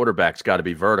that quarterback's got to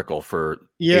be vertical for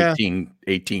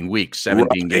 18 weeks,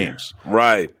 17 games.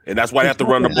 Right. And that's why you have to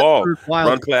run the ball.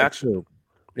 Run play action.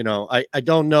 I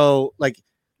don't know. Like,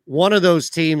 one of those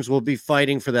teams will be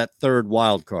fighting for that third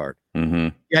wild card.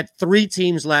 Mm-hmm. You had three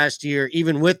teams last year,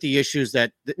 even with the issues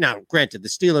now, granted, the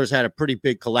Steelers had a pretty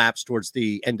big collapse towards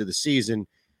the end of the season,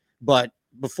 but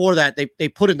before that, they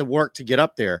put in the work to get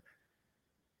up there.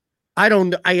 I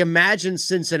imagine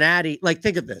Cincinnati,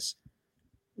 think of this.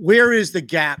 Where is the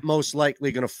gap most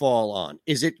likely going to fall on?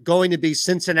 Is it going to be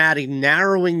Cincinnati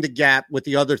narrowing the gap with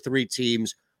the other three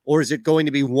teams, or is it going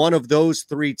to be one of those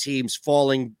three teams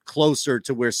falling closer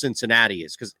to where Cincinnati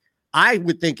is? Because I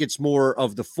would think it's more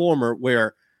of the former,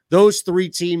 where those three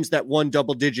teams that won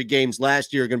double-digit games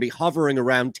last year are going to be hovering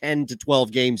around 10 to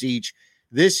 12 games each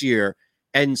this year.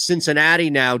 And Cincinnati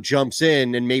now jumps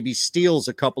in and maybe steals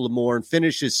a couple of more and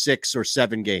finishes 6 or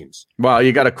 7 games. Well,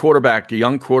 you got a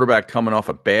young quarterback coming off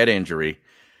a bad injury,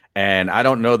 and I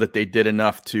don't know that they did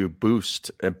enough to boost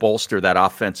and bolster that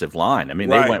offensive line. I mean,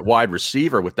 They went wide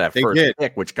receiver with that first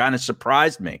pick, which kind of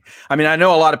surprised me. I mean, I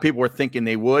know a lot of people were thinking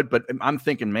they would, but I'm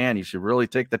thinking, man, you should really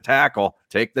take the tackle.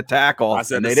 I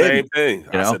said the same thing.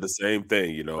 I said the same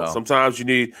thing. Sometimes you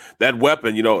need that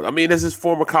weapon. I mean, as his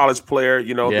former college player,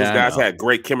 those guys had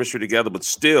great chemistry together, but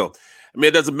still, I mean,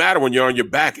 it doesn't matter when you're on your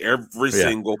back every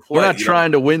single play. We're not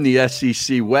trying to win the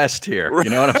SEC West here. You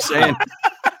know what I'm saying?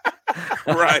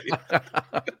 Right.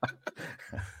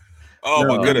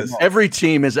 My goodness. Every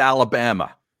team is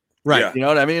Alabama. Right. Yeah. You know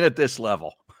what I mean? At this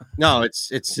level. No,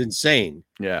 it's insane.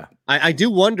 Yeah. I do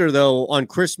wonder, though, on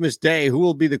Christmas Day, who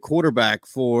will be the quarterback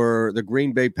for the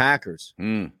Green Bay Packers?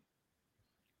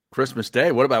 Christmas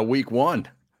Day? What about week 1?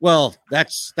 Well,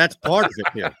 that's part of it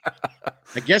here.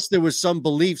 I guess there was some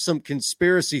belief, some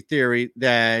conspiracy theory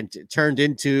that turned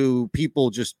into people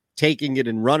just taking it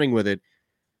and running with it.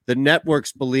 The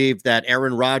networks believe that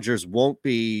Aaron Rodgers won't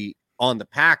be on the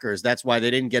Packers. That's why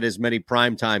they didn't get as many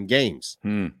primetime games.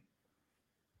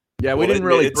 Yeah, we didn't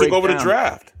really took over the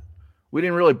draft. We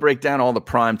didn't really break down all the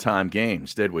primetime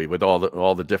games, did we? With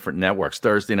all the different networks: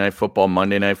 Thursday Night Football,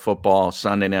 Monday Night Football,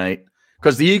 Sunday night.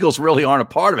 Because the Eagles really aren't a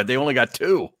part of it. They only got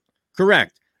 2.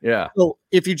 Correct. Yeah. So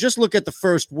if you just look at the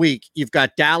first week, you've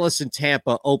got Dallas and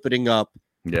Tampa opening up.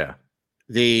 Yeah.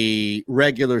 The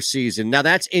regular season. Now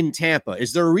that's in Tampa.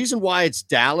 Is there a reason why it's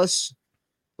Dallas?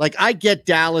 I get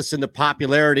Dallas and the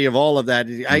popularity of all of that.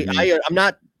 I'm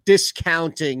not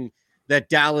discounting that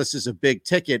Dallas is a big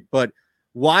ticket, but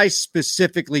why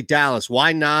specifically Dallas?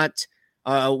 Why not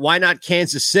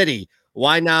Kansas City?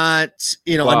 Why not,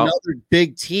 another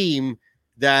big team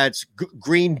that's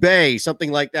Green Bay,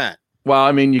 something like that? Well,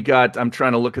 I mean, I'm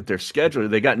trying to look at their schedule.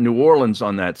 They got New Orleans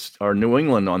on that, or New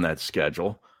England on that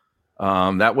schedule.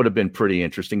 That would have been pretty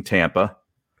interesting. Tampa.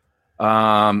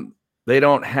 They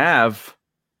don't have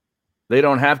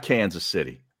Kansas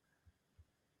City.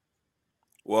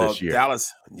 Well, this year.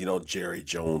 Dallas, Jerry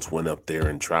Jones went up there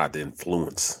and tried to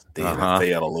influence the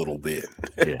NFL a little bit.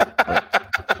 Yeah.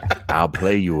 I'll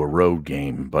play you a road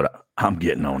game, but I'm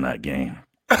getting on that game.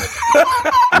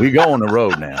 We go on the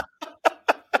road now.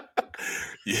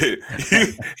 Yeah,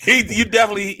 he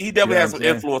definitely has some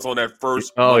influence on that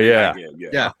first. Monday night game.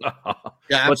 Yeah.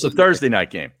 What's the Thursday night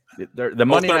game? The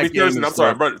Monday night game is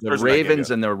the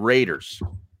Ravens and the Raiders.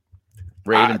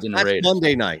 Ravens and the Raiders.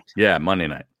 Monday night. Yeah, Monday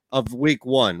night of week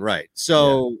 1, right?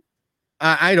 So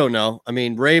I don't know. I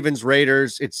mean, Ravens,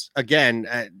 Raiders. It's again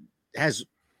has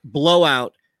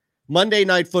blowout. Monday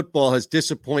Night Football has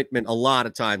disappointment a lot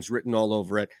of times written all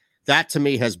over it. That to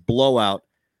me has blowout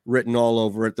written all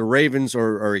over it. The Ravens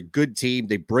are a good team.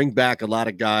 They bring back a lot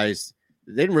of guys.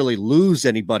 They didn't really lose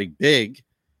anybody big.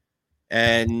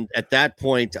 And at that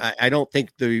point, I don't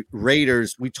think the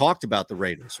Raiders, we talked about the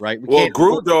Raiders, right?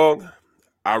 Groove Dog,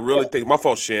 I really think, my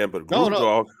fault, Shan, but Groove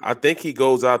Dog, I think he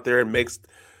goes out there and makes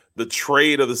the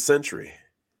trade of the century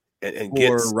and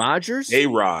gets Rodgers?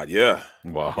 A-Rod, yeah.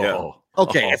 Wow. Yeah.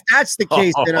 Okay, if that's the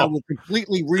case, then I will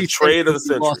completely trade of the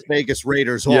century. Las Vegas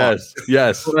Raiders.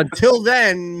 Yes. But until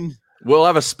then, we'll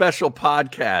have a special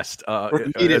podcast.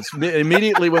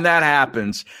 Immediately when that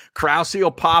happens, Krause will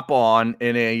pop on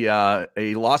in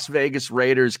a Las Vegas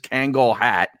Raiders Kangol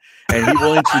hat, and he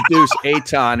will introduce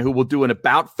Eytan, who will do an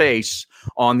about face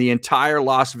on the entire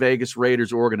Las Vegas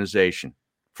Raiders organization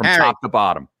from top to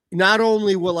bottom. Not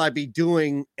only will I be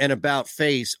doing an about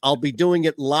face, I'll be doing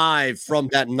it live from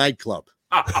that nightclub.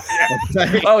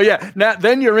 Oh yeah. Now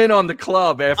then you're in on the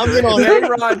club after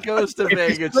A-Rod goes to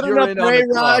Vegas. You're in on the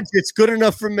club. It's good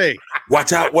enough for me.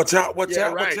 Watch out. Right.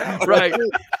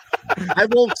 I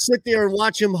won't sit there and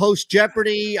watch him host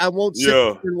Jeopardy. I won't sit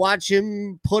there and watch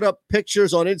him put up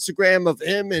pictures on Instagram of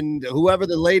him and whoever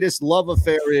the latest love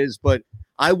affair is, but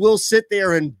I will sit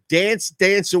there and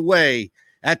dance away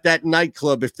at that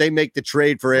nightclub if they make the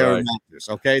trade for Aaron Rodgers.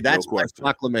 Okay, that's my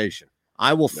proclamation.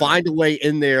 I will find a way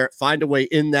in there, find a way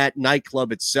in that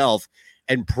nightclub itself,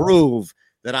 and prove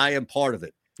that I am part of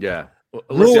it. Yeah.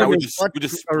 I'm just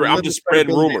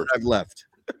spreading rumors. I've left.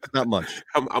 Not much.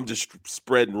 I'm just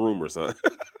spreading rumors, huh?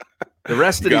 The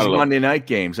rest of these Monday night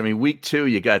games. I mean, week 2,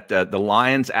 you got the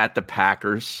Lions at the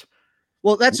Packers.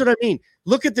 Well, that's what I mean.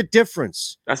 Look at the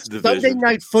difference. That's the division. Sunday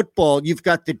Night Football, you've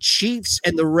got the Chiefs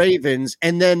and the Ravens,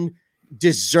 and then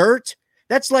dessert.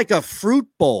 That's like a fruit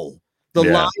bowl. The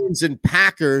Lions and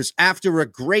Packers, after a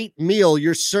great meal,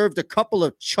 you're served a couple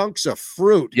of chunks of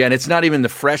fruit. Yeah, and it's not even the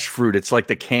fresh fruit. It's like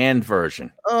the canned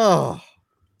version. Oh,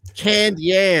 canned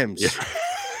yams. Yeah.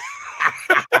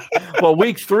 Well,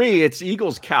 week 3, it's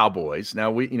Eagles Cowboys.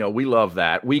 Now we love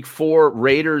that. Week 4,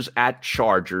 Raiders at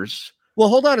Chargers. Well,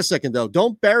 hold on a second though.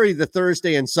 Don't bury the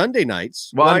Thursday and Sunday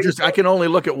nights. Well, I can only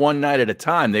look at one night at a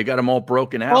time. They got them all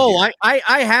broken out. Oh,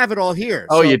 I have it all here.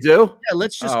 Oh, so, you do? Yeah,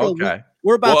 let's just go. Okay.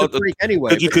 We're about to break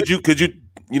anyway.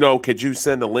 Could you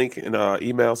send a link in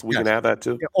email so we can have that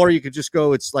too? Yeah, or you could just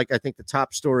go. It's like I think the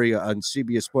top story on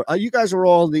CBS Sports. You guys are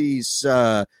all these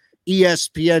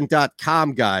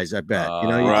ESPN.com guys. I bet you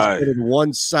just put in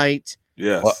one site.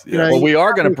 Yes. Well, we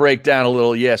are going to break down a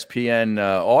little ESPN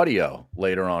audio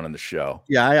later on in the show.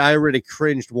 Yeah, I already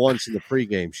cringed once in the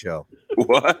pregame show.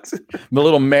 What? The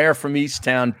little mayor from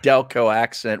Easttown, Delco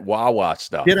accent, Wawa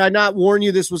stuff. Did I not warn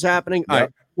you this was happening? All right,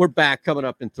 we're back coming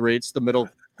up in 3. It's the middle.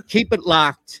 Keep it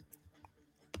locked.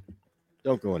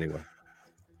 Don't go anywhere.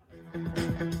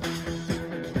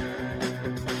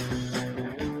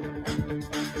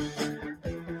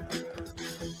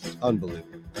 Unbelievable.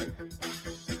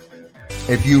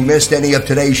 If you missed any of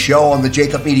today's show on the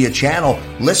Jacob Media channel,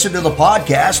 listen to the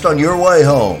podcast on your way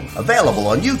home. Available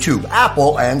on YouTube,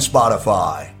 Apple, and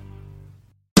Spotify.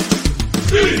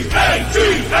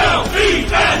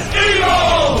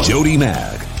 Jody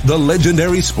Mack, the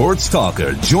legendary sports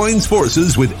talker, joins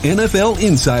forces with NFL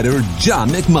insider John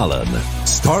McMullen.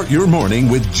 Start your morning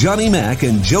with Johnny Mack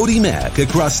and Jody Mack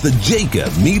across the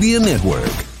Jacob Media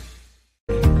Network.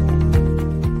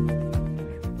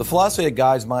 The philosophy that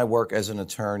guides my work as an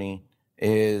attorney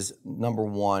is, number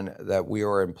one, that we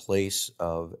are in place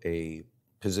of a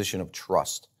position of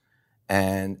trust.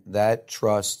 And that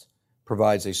trust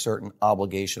provides a certain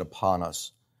obligation upon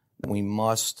us that we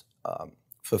must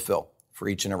fulfill for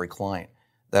each and every client.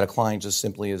 That a client just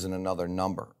simply isn't another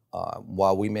number.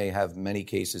 While we may have many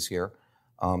cases here,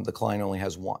 the client only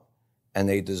has one. And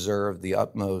they deserve the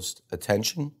utmost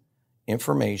attention,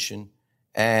 information,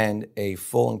 and a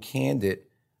full and candid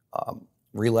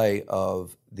relay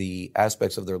of the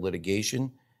aspects of their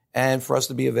litigation, and for us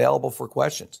to be available for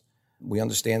questions. We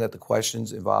understand that the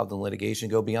questions involved in litigation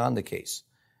go beyond the case.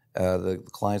 The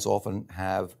clients often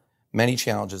have many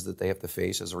challenges that they have to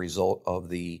face as a result of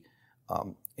the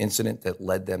incident that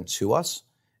led them to us.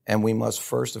 And we must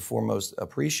first and foremost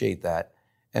appreciate that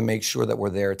and make sure that we're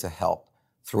there to help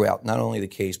throughout not only the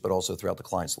case, but also throughout the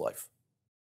client's life.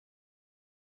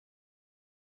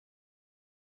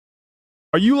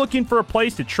 Are you looking for a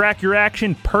place to track your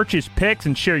action, purchase picks,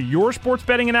 and share your sports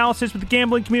betting analysis with the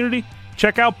gambling community?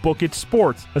 Check out Book It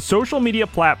Sports, a social media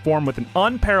platform with an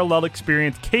unparalleled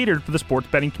experience catered for the sports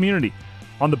betting community.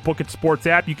 On the Book It Sports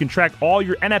app, you can track all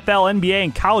your NFL, NBA,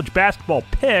 and college basketball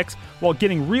picks while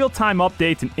getting real-time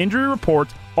updates and injury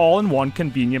reports all in one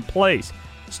convenient place.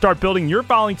 Start building your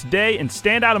following today and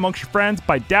stand out amongst your friends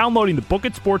by downloading the Book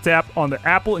It Sports app on the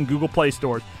Apple and Google Play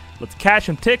stores. Let's cash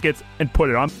some tickets and put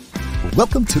it on.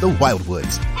 Welcome to the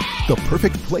Wildwoods, the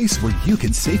perfect place where you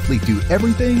can safely do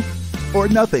everything or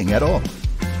nothing at all.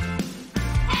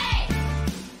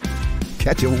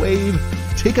 Catch a wave,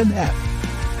 take a nap,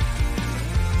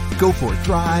 go for a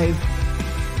drive,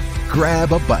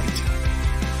 grab a bite.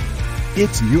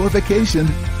 It's your vacation,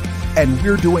 and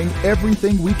we're doing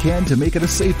everything we can to make it a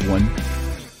safe one.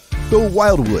 The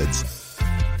Wildwoods.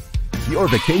 Your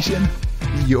vacation,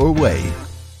 your way.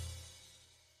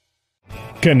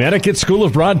 Connecticut School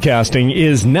of Broadcasting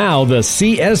is now the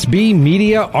CSB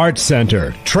Media Arts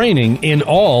Center, training in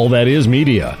all that is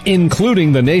media,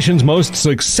 including the nation's most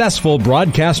successful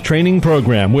broadcast training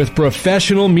program with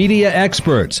professional media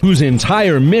experts whose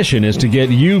entire mission is to get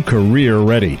you career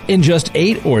ready. In just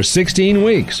 8 or 16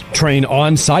 weeks, train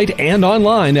on-site and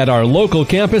online at our local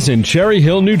campus in Cherry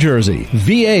Hill, New Jersey.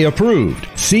 VA approved.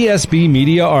 CSB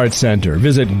Media Arts Center.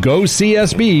 Visit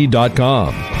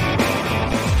gocsb.com.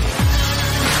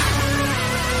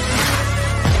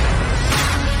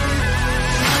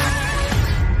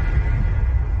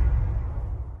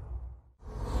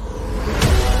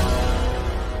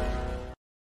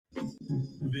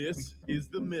 This is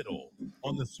The Middle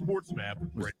on the Sports Map.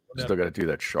 Still got to do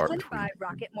that sharp tweet.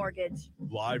 Rocket Mortgage.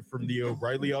 Live from the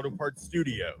O'Reilly Auto Parts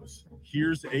Studios,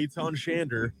 here's Eytan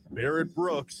Shander, Barrett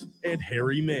Brooks, and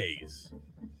Harry Mays.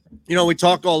 You know, we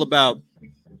talked all about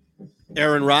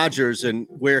Aaron Rodgers and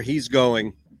where he's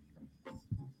going.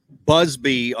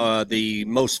 Busby, the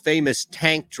most famous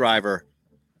tank driver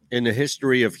in the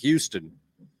history of Houston,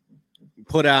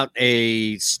 put out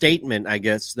a statement, I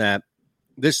guess, that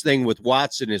this thing with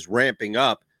Watson is ramping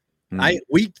up.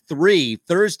 Week 3,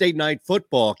 Thursday night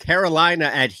football, Carolina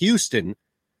at Houston.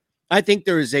 I think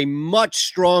there is a much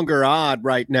stronger odd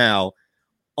right now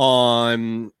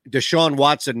on Deshaun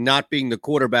Watson not being the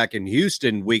quarterback in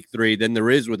Houston week 3 than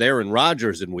there is with Aaron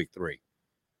Rodgers in week 3.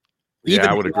 Yeah,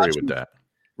 I would agree with that.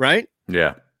 Right?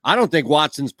 Yeah. I don't think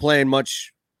Watson's playing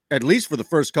much, at least for the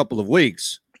first couple of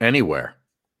weeks. Anywhere.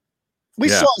 We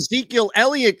saw Ezekiel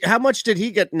Elliott. How much did he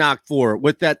get knocked for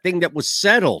with that thing that was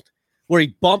settled where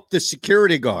he bumped the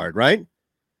security guard, right?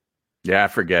 Yeah, I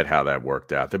forget how that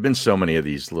worked out. There have been so many of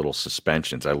these little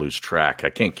suspensions. I lose track. I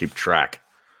can't keep track.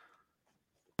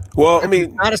 Well, I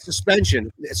mean, not a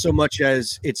suspension so much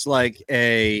as it's like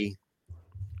a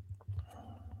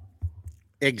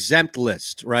exempt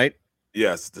list, right?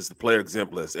 Yes, this is the player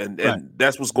exempt list. And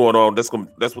that's what's going on. That's what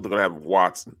they're going to have with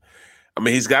Watson. I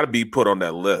mean, he's got to be put on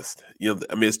that list. You know,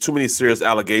 I mean, it's too many serious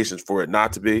allegations for it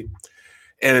not to be.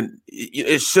 And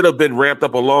it should have been ramped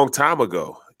up a long time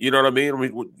ago. You know what I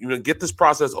mean? Get this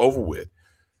process over with.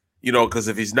 You know, because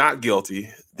if he's not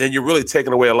guilty, then you're really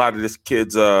taking away a lot of this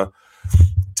kid's time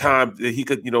that he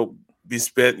could, be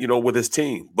spent, with his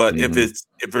team. But if it's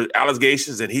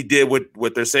allegations and he did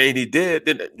what they're saying he did,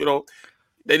 then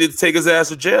they need to take his ass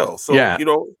to jail. So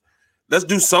let's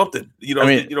do something.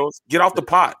 Get off the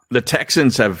pot. The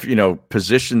Texans have,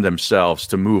 positioned themselves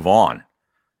to move on.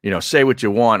 Say what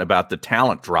you want about the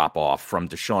talent drop off from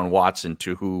Deshaun Watson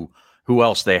to who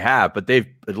else they have, but they've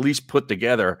at least put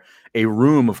together a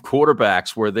room of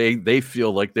quarterbacks where they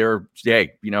feel like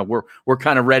we're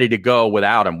kind of ready to go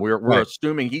without him. We're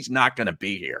assuming he's not going to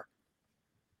be here.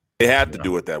 They had to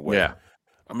do it that way. Yeah.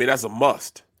 I mean, that's a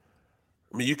must.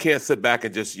 I mean, you can't sit back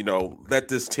and just, let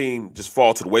this team just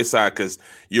fall to the wayside because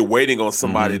you're waiting on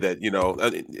somebody that,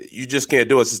 you just can't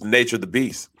do it. It's just the nature of the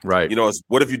beast. Right. It's,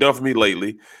 what have you done for me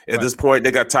lately? At this point,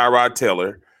 they got Tyrod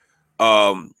Taylor.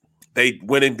 They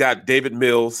went and got David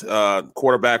Mills,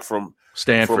 quarterback from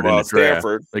Stanford.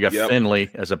 Stanford. They got Finley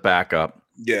as a backup.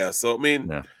 Yeah. So, I mean,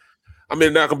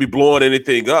 they're not going to be blowing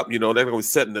anything up. They're going to be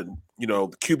setting the,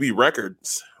 QB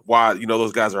records while,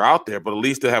 those guys are out there, but at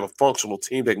least they have a functional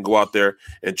team that can go out there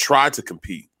and try to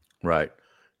compete. Right.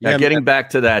 Now, getting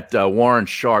back to that Warren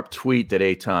Sharp tweet that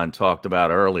Eytan talked about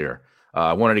earlier,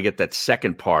 I wanted to get that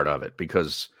second part of it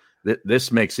because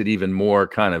this makes it even more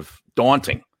kind of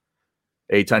daunting.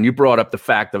 Eytan, you brought up the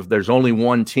fact of there's only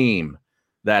one team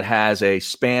that has a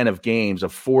span of games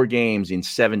of 4 games in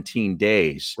 17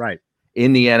 days, right,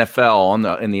 in the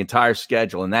NFL in the entire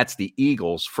schedule, and that's the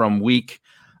Eagles from week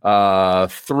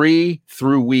 3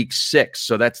 through week 6.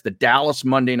 So that's the Dallas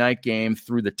Monday night game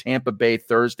through the Tampa Bay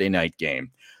Thursday night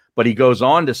game. But he goes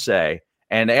on to say,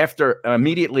 and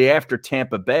immediately after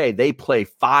Tampa Bay, they play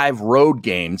 5 road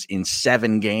games in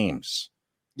 7 games.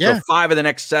 Yeah. So 5 of the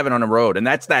next 7 on the road. And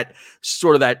that's that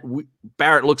sort of that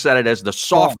Barrett looks at it as the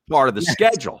soft part of the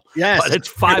schedule. Yes. But it's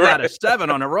 5 out of 7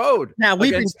 on the road. Now,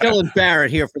 we've been killing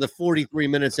Barrett here for the 43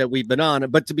 minutes that we've been on.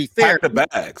 But to be fair,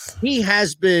 he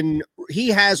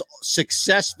has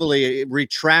successfully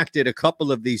retracted a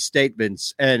couple of these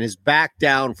statements and is backed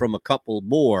down from a couple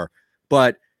more.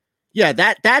 But yeah,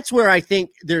 that's where I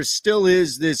think there still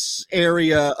is this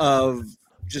area of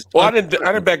just. Well, I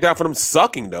didn't back down for them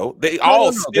sucking though. They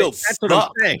still that's suck. what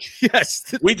I'm saying.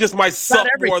 Yes, we just might suck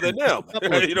more than them.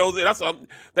 Them.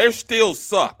 They still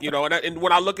suck. And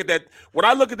when I look at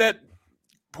that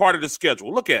part of the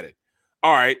schedule, look at it.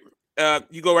 All right,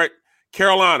 you go right.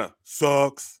 Carolina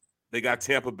sucks. They got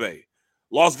Tampa Bay.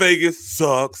 Las Vegas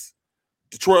sucks.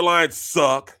 Detroit Lions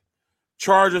suck.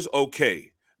 Chargers okay.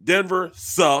 Denver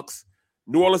sucks.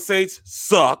 New Orleans Saints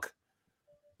suck.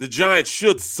 The Giants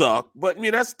should suck, but I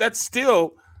mean that's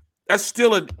still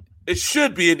it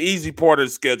should be an easy part of the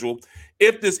schedule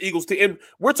if this Eagles team, and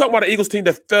we're talking about an Eagles team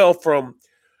that fell from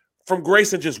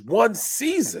grace in just one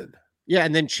season. Yeah,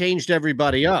 and then changed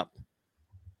everybody up.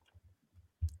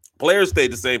 Players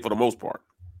stayed the same for the most part.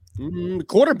 The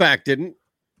quarterback didn't.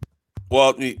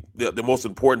 Well, the most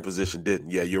important position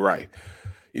didn't. Yeah, you're right.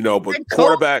 But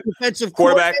quarterback,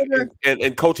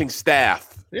 and coaching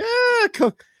staff. Yeah.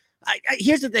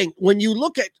 Here's the thing. When you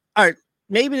look at, all right,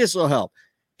 maybe this will help.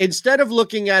 Instead of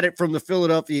looking at it from the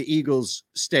Philadelphia Eagles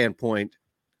standpoint,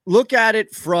 look at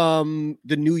it from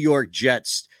the New York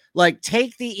Jets. Like,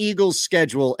 take the Eagles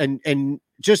schedule and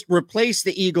just replace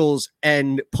the Eagles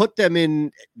and put them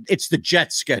in. It's the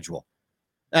Jets schedule.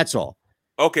 That's all.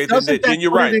 Okay, then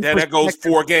you're right. Then that goes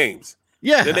 4 games.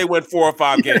 Yeah. Then they win 4 or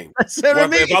 5 games. That's what I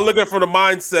mean. If I look at it from the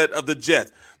mindset of the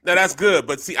Jets, now that's good.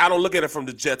 But see, I don't look at it from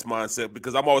the Jets mindset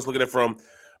because I'm always looking at it from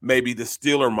maybe the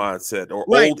Steeler mindset or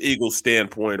old Eagles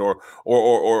standpoint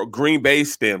or Green Bay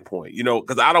standpoint,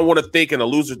 because I don't want to think in a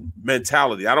loser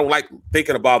mentality. I don't like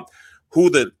thinking about who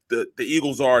the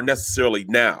Eagles are necessarily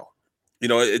now.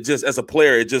 It just, as a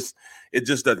player, it just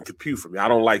doesn't compute for me. I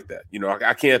don't like that.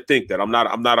 I can't think that. I'm not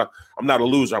a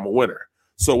loser. I'm a winner.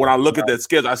 So when I look at that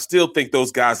schedule, I still think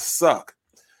those guys suck.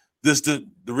 The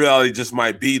reality just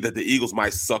might be that the Eagles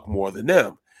might suck more than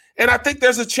them. And I think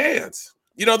there's a chance.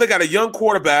 They got a young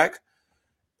quarterback,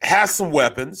 has some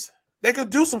weapons. They could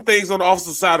do some things on the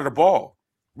offensive side of the ball.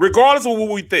 Regardless of what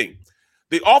we think,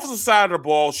 the offensive side of the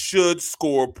ball should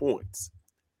score points.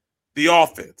 The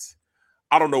offense.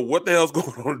 I don't know what the hell's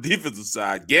going on the defensive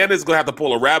side. Gannon's going to have to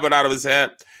pull a rabbit out of his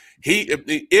hat.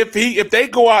 If they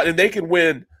go out and they can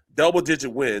win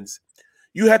double-digit wins,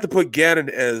 you have to put Gannon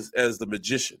as the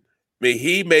magician. I mean,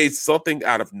 he made something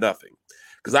out of nothing.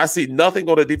 Because I see nothing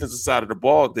on the defensive side of the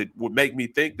ball that would make me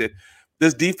think that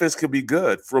this defense could be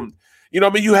good.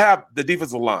 You have the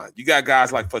defensive line. You got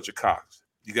guys like Fletcher Cox.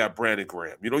 You got Brandon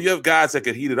Graham. You have guys that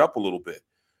can heat it up a little bit.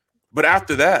 But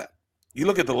after that, you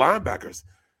look at the linebackers.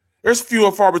 There's few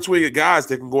and far between guys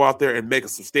that can go out there and make a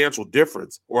substantial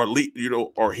difference or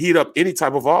heat up any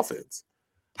type of offense.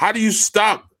 How do you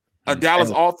stop a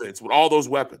Dallas offense with all those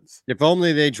weapons? If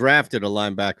only they drafted a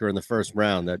linebacker in the first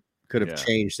round that could have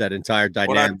changed that entire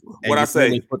dynamic. What I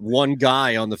say, put one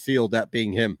guy on the field, that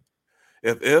being him.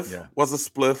 If was a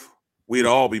spliff, we'd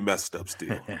all be messed up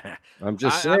still. I'm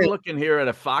just saying. I'm looking here at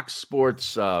a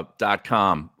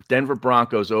FoxSports.com. Denver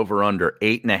Broncos over under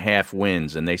 8.5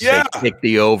 wins, and they say take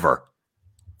the over.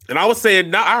 And I was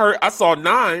saying, I saw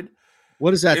 9.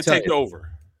 What does that tell you? Take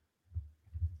over.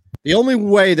 The only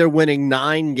way they're winning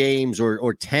 9 games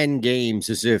or 10 games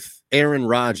is if Aaron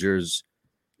Rodgers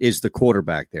is the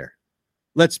quarterback there.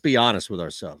 Let's be honest with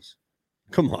ourselves.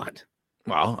 Come on.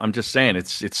 Well, I'm just saying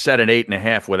it's set at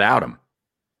 8.5 without him.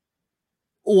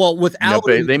 Well, without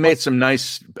they made some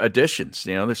nice additions.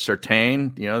 There's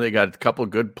Surtain. They got a couple of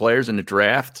good players in the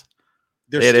draft.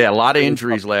 They had a lot of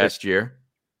injuries last year.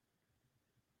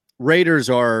 Raiders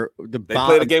are they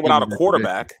played a game without a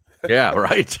quarterback. Yeah,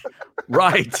 right.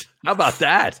 Right. How about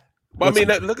that? Well,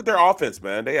 look at their offense,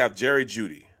 man. They have Jerry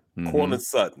Jeudy, Cortland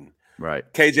Sutton, right?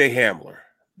 KJ Hamler.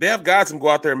 They have guys who can go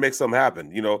out there and make something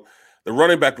happen. The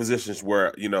running back positions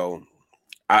where,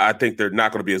 I think they're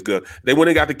not going to be as good. They went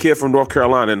and got the kid from North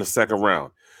Carolina in the second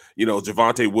round,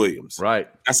 Javonte Williams. Right.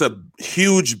 That's a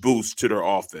huge boost to their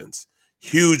offense.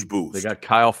 Huge boost. They got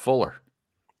Kyle Fuller.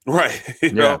 Right.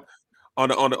 You know, on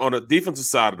the defensive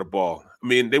side of the ball, I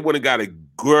mean, they would have got a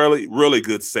really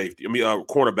good safety. I mean,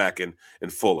 cornerback in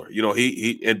Fuller. You know,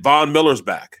 he and Von Miller's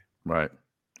back. Right.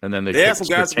 And then they had picked some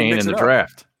guys Sertain in the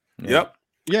draft. Yep.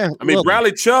 Yeah. I mean,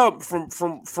 Bradley Chubb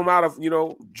from out of,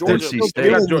 Georgia.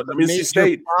 NC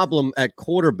State. Problem at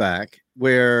quarterback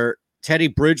where Teddy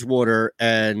Bridgewater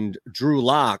and Drew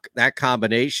Lock, that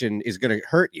combination is going to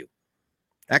hurt you.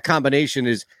 That combination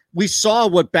is. We saw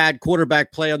what bad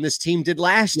quarterback play on this team did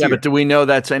last year. Yeah, but do we know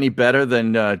that's any better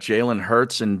than Jalen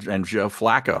Hurts and Joe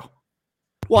Flacco?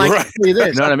 Well, I can tell you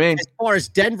this. You know what I mean? As far as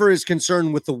Denver is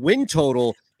concerned with the win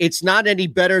total, it's not any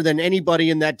better than anybody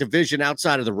in that division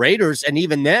outside of the Raiders. And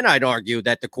even then, I'd argue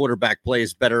that the quarterback play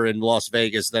is better in Las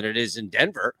Vegas than it is in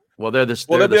Denver. Well, they'll be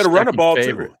able to run the ball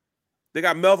too. They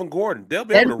got Melvin Gordon. They'll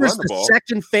be able to run the ball.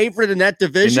 Second favorite in that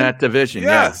division.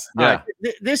 Yes. Yeah.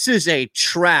 This is a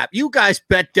trap. You guys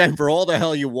bet Denver all the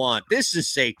hell you want. This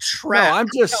is a trap. No, I'm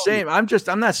just saying. I'm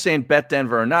not saying bet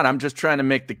Denver or not. I'm just trying to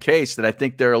make the case that I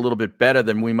think they're a little bit better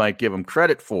than we might give them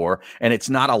credit for, and it's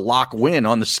not a lock win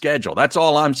on the schedule. That's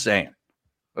all I'm saying.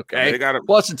 Okay.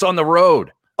 Plus, it's on the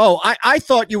road. Oh, I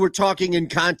thought you were talking in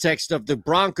context of the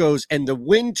Broncos and the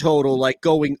win total, like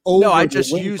going over. No, I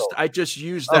just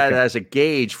used that as a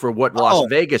gauge for what Las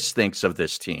Vegas thinks of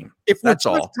this team. If that's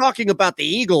we're all. Talking about the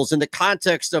Eagles in the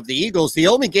context of the Eagles, the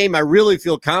only game I really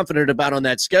feel confident about on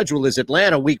that schedule is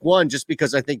Atlanta Week 1, just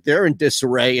because I think they're in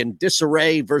disarray, and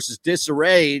disarray versus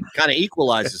disarray kind of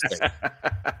equalizes things.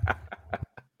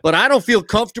 But I don't feel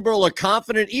comfortable or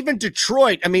confident. Even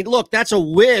Detroit, I mean, look, that's a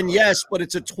win, yes, but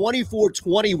it's a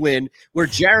 24-20 win where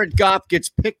Jared Goff gets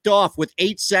picked off with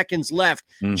 8 seconds left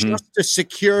just to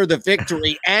secure the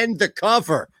victory and the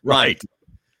cover. Right.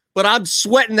 But I'm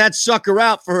sweating that sucker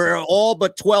out for all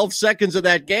but 12 seconds of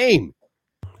that game.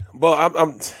 Well,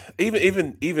 I'm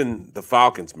even the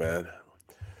Falcons, man.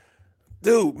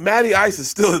 Dude, Matty Ice is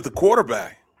still at the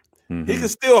quarterback. He can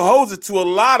still hose it to a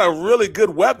lot of really good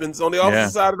weapons on the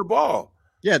offensive side of the ball.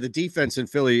 Yeah, the defense in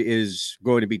Philly is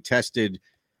going to be tested.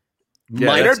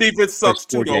 Yeah, their defense sucks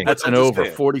too. That's an over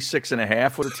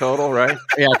 46.5 with a total, right?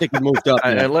 Yeah, I think it moved up.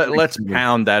 Let's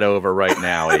pound that over right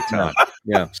now, Eytan.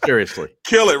 Yeah, seriously,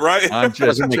 kill it, right?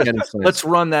 Let's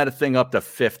run that thing up to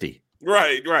 50.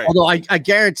 Right. Although I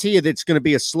guarantee you that it's going to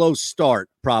be a slow start,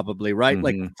 probably, right?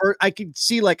 Like I could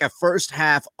see like a first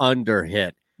half under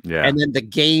hit. Yeah. And then the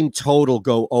game total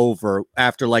go over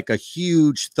after like a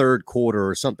huge third quarter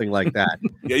or something like that.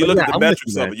 Yeah, you look at the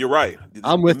metrics of it. You're right.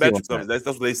 I'm with you. Metrics of it. That's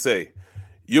what they say.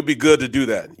 You'll be good to do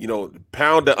that.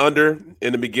 Pound the under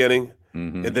in the beginning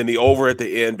and then the over at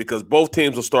the end, because both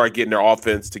teams will start getting their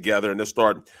offense together and they'll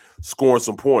start scoring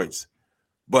some points.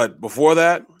 But before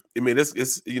that, I mean,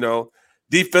 it's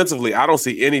defensively, I don't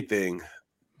see anything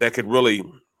that could really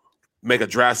make a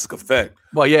drastic effect.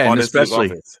 Well, yeah, and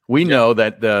especially we know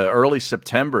that the early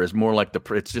September is more like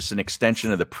it's just an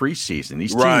extension of the preseason.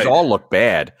 These teams all look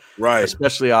bad, right?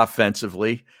 Especially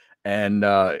offensively, and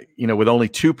with only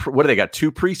two. What do they got?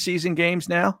 2 preseason games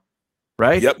now,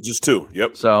 right? Yep, just 2.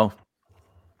 Yep. So,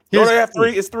 no, they have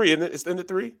 3. It's 3, isn't it? It's in the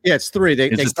 3. Yeah, it's 3.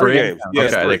 They cut 3 games. Yeah,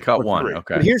 okay, they cut 1. 3.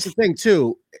 Okay. But here's the thing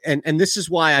too, and this is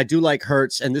why I do like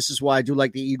Hurts, and this is why I do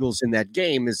like the Eagles in that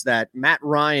game, is that Matt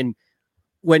Ryan,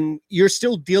 when you're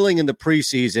still dealing in the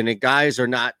preseason and guys are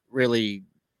not really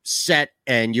set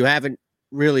and you haven't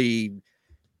really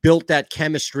built that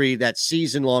chemistry, that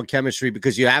season-long chemistry,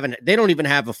 because they don't even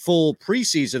have a full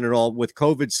preseason at all with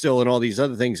COVID still and all these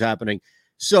other things happening.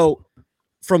 So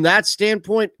from that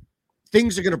standpoint,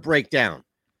 things are going to break down.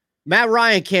 Matt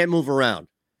Ryan can't move around.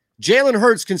 Jalen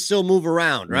Hurts can still move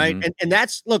around, right? And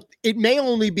that's, look, it may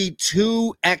only be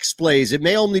 2 X plays. It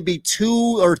may only be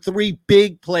 2 or 3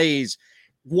 big plays,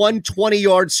 1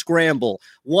 20-yard scramble,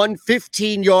 1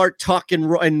 15-yard tuck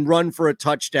and run for a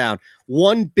touchdown,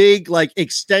 1 big, like,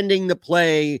 extending the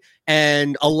play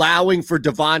and allowing for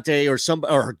Devontae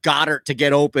or Goddard to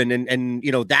get open and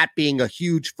that being a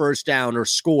huge first down or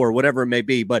score, whatever it may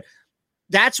be. But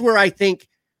that's where I think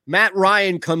Matt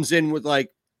Ryan comes in with like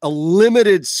a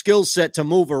limited skill set to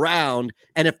move around.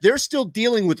 And if they're still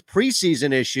dealing with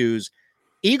preseason issues,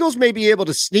 Eagles may be able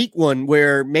to sneak one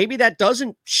where maybe that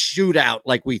doesn't shoot out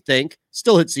like we think.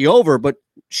 Still hits the over, but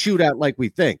shoot out like we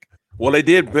think. Well, they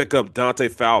did pick up Dante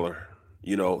Fowler.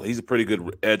 He's a pretty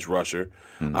good edge rusher.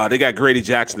 They got Grady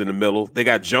Jackson in the middle. They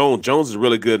got Jones. Jones is a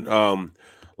really good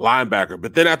linebacker.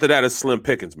 But then after that, it's Slim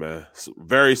Pickens, man.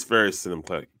 Very, very Slim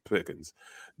Pickens.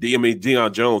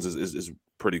 Deion Jones is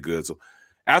pretty good. So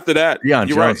after that, Deion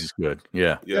Jones is good.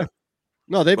 Yeah.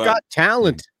 No, they've got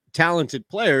talented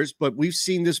players, but we've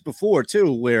seen this before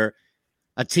too, where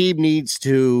a team needs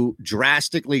to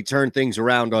drastically turn things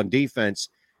around on defense.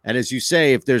 And as you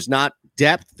say, if there's not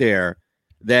depth there,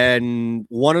 then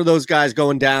one of those guys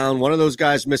going down, one of those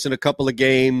guys missing a couple of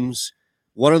games,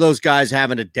 one of those guys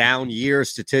having a down year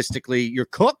statistically, you're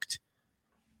cooked.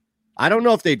 I don't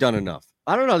know if they've done enough.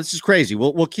 I don't know. This is crazy.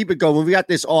 We'll keep it going. We got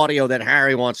this audio that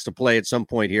Harry wants to play at some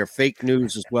point here. Fake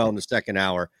news as well in the second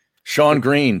hour. Sean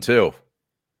Green, too,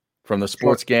 from the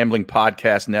Sports Gambling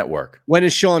Podcast Network. When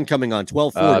is Sean coming on?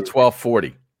 12:40?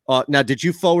 12:40. Now, did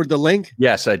you forward the link?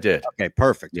 Yes, I did. Okay,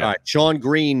 perfect. Yeah. All right. Sean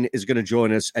Green is going to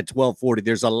join us at 12:40.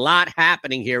 There's a lot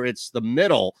happening here. It's the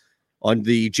middle on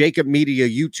the Jacob Media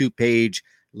YouTube page.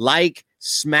 Like,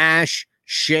 smash,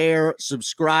 share,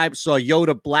 subscribe. Saw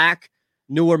Yoda Black,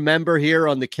 newer member here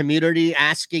on the community,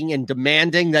 asking and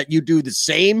demanding that you do the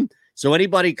same. So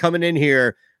anybody coming in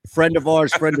here, friend of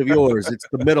ours, friend of yours, it's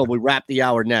the middle. We wrap the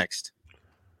hour next.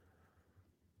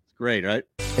 It's great, right?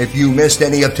 If you missed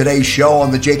any of today's show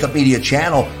on the Jacob Media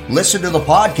channel, listen to the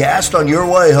podcast on your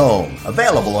way home.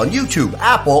 Available on YouTube,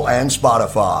 Apple, and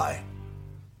Spotify.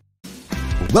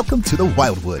 Welcome to the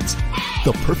Wildwoods,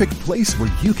 the perfect place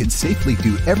where you can safely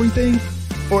do everything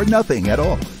or nothing at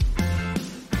all.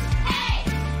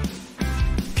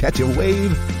 Catch a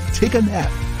wave, take a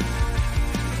nap,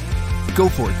 go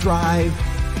for a drive,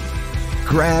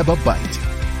 grab a bite.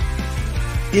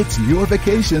 It's your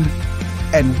vacation,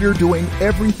 and we're doing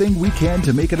everything we can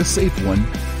to make it a safe one.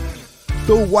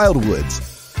 The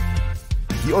Wildwoods.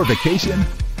 Your vacation,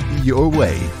 your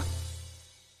way.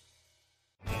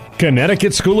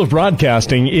 Connecticut School of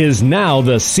Broadcasting is now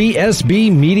the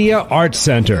CSB Media Arts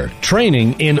Center,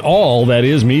 training in all that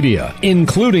is media,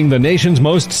 including the nation's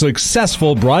most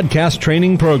successful broadcast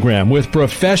training program with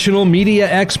professional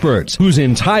media experts whose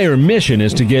entire mission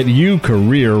is to get you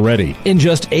career ready in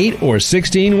just 8 or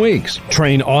 16 weeks.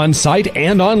 Train on-site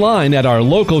and online at our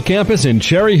local campus in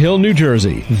Cherry Hill, New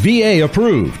Jersey. VA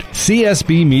approved.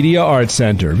 CSB Media Arts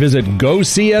Center. Visit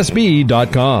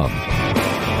gocsb.com.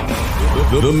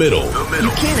 The middle. You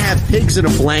can't have pigs in a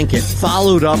blanket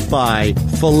followed up by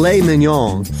filet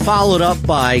mignon, followed up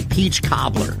by peach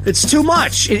cobbler. It's too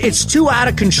much. It's too out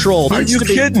of control. Are you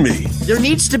kidding me? There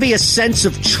needs to be a sense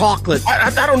of chocolate.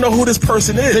 I don't know who this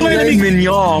person is. Filet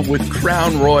mignon with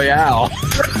Crown Royale.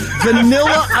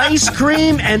 Vanilla ice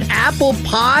cream and apple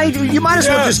pie? You might as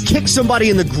well just kick somebody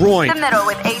in the groin. The Middle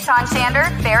with Eytan,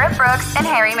 Shander, Barrett Brooks, and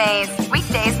Harry Mays.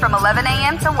 Weekdays from 11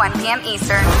 a.m. to 1 p.m.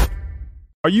 Eastern.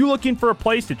 Are you looking for a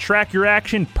place to track your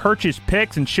action, purchase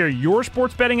picks, and share your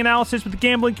sports betting analysis with the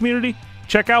gambling community?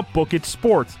 Check out Book It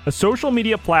Sports, a social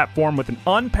media platform with an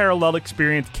unparalleled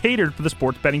experience catered for the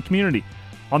sports betting community.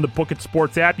 On the Book It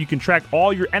Sports app, you can track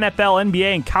all your NFL,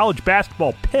 NBA, and college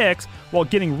basketball picks while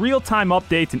getting real-time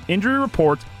updates and injury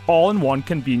reports all in one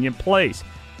convenient place.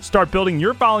 Start building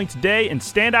your following today and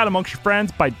stand out amongst your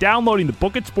friends by downloading the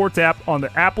Book It Sports app on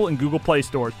the Apple and Google Play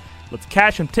stores. Let's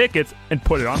cash some tickets and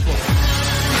put it on floor.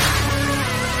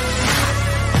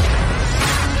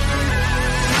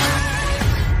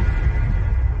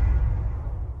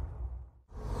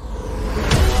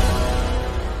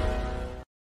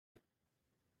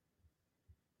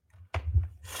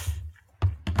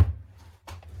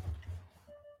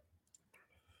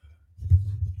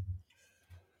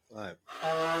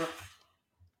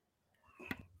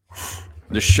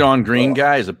 The Sean Green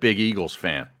guy is a big Eagles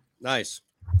fan. Nice.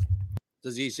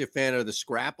 Does he a fan of the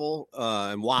Scrapple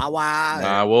and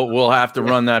Wawa? We'll have to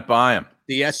run that by him.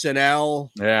 The SNL.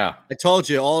 Yeah. I told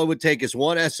you all it would take is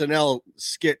one SNL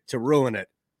skit to ruin it.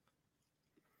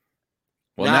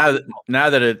 Well, now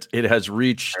that it has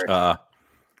reached the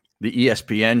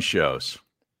ESPN shows,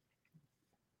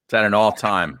 it's at an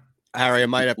all-time Harry, I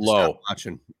might have to low. stop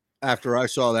watching after I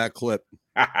saw that clip.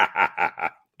 I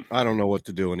don't know what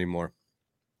to do anymore.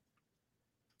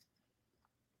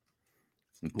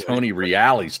 Tony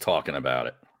Reali's talking about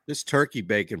it. This turkey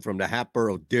bacon from the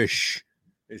Hatboro dish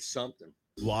is something.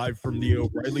 Live from the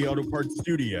O'Reilly Auto Parts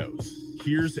Studios,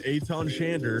 here's Eytan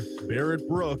Shander, Barrett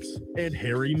Brooks, and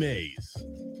Harry Mays.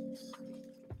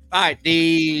 All right,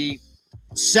 the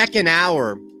second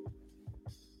hour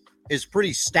is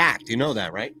pretty stacked. You know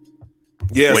that, right?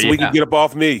 Yeah, so we can get up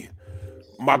off me.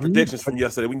 My predictions from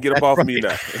yesterday, we can get up off me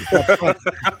now.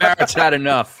 Barrett's had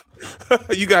enough.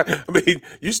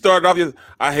 You started off,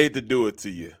 I hate to do it to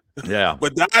you. Yeah.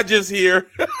 But I just hear.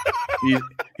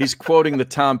 He's quoting the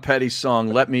Tom Petty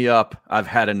song, Let Me Up, I've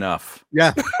Had Enough.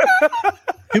 Yeah.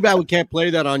 Too bad we can't play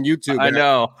that on YouTube. I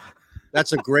know.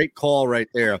 That's a great call right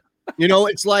there. You know,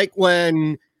 it's like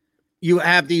when you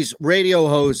have these radio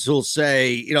hosts who'll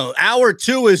say, hour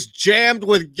 2 is jammed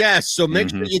with guests, so make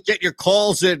sure you get your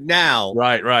calls in now.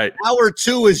 Right. Hour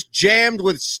 2 is jammed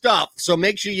with stuff, so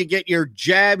make sure you get your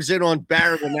jabs in on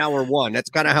Barrett in hour 1. That's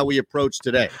kind of how we approach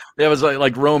today. Yeah, it was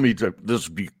like Romy, this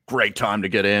would be a great time to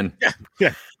get in.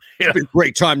 Yeah. It's been a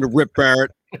great time to rip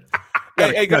Barrett.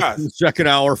 Hey guys. Second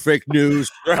hour, fake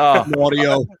news,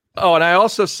 audio. Oh, and I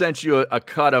also sent you a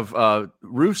cut of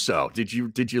Russo. Did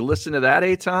you listen to that,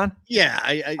 Eytan? Yeah,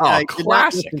 I did classic.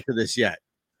 not listen to this yet.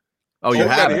 Oh, you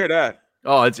haven't? Hear that?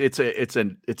 Oh, it's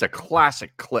a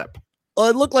classic clip. Well,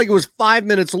 it looked like it was 5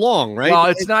 minutes long, right? Well,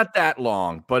 it's not that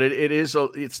long, but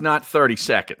it's not 30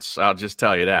 seconds. I'll just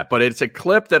tell you that. But it's a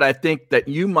clip that I think that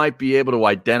you might be able to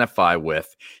identify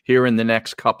with here in the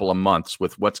next couple of months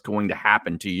with what's going to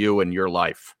happen to you and your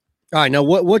life. All right, now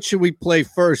what should we play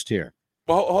first here?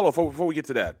 Well, hold on before we get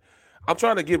to that. I'm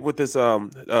trying to get with this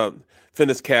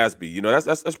Finis Casby.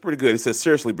 That's pretty good. It says,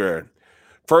 seriously, Barrett.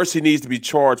 First, he needs to be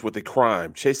charged with a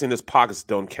crime. Chasing his pockets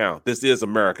don't count. This is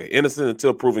America. Innocent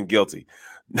until proven guilty.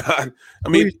 What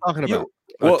are you talking about?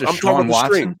 Well, I'm talking about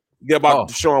the stream. Yeah, about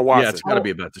Deshaun Watson. Yeah, it's got to be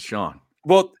about Deshaun.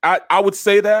 Well, I would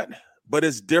say that, but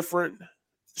it's different,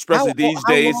 especially these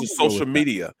days of social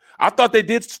media. I thought they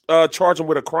did charge him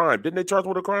with a crime. Didn't they charge him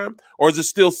with a crime? Or is it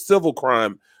still civil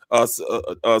crime?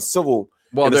 Civil.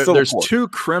 Well, there's 2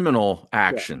 criminal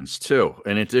actions too,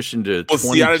 in addition to. Well,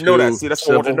 see, I didn't know that. See, that's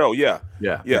what I want to know. Yeah.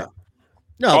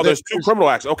 No, there's 2 criminal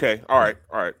actions. Okay, all right.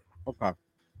 Okay,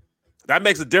 that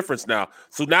makes a difference now.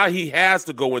 So now he has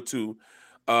to go into,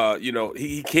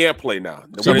 he can't play now.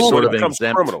 Some sort of becomes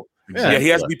exempt. criminal. Yeah, he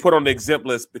has to be put on the exempt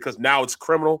list because now it's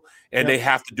criminal, and they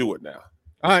have to do it now.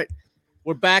 All right,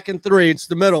 we're back in 3. It's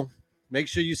the middle. Make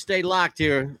sure you stay locked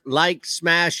here. Like,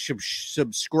 smash,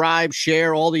 subscribe,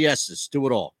 share, all the S's. Do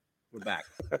it all. We're back.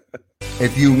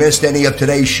 If you missed any of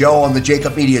today's show on the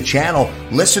Jacob Media channel,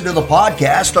 listen to the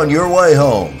podcast on your way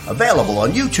home. Available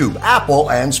on YouTube, Apple,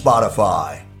 and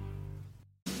Spotify.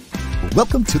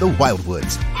 Welcome to the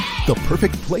Wildwoods, the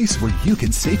perfect place where you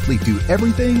can safely do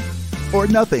everything or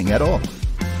nothing at all.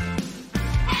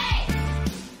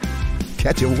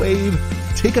 Catch a wave,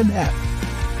 take a nap,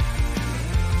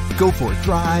 go for a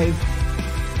drive,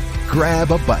 grab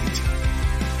a bite.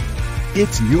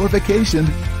 It's your vacation,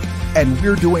 and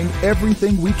we're doing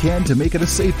everything we can to make it a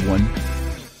safe one.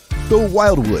 The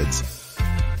Wildwoods.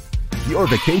 Your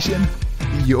vacation,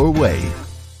 your way.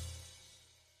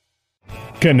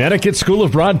 Connecticut School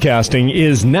of Broadcasting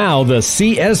is now the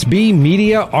CSB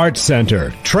Media Arts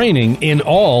Center, training in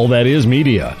all that is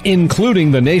media,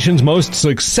 including the nation's most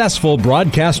successful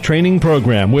broadcast training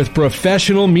program with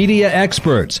professional media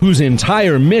experts whose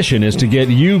entire mission is to get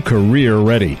you career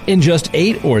ready. In just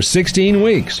 8 or 16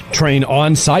 weeks, train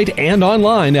on-site and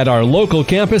online at our local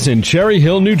campus in Cherry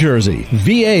Hill, New Jersey.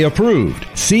 VA approved.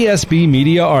 CSB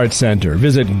Media Arts Center.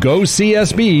 Visit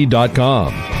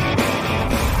gocsb.com.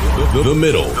 The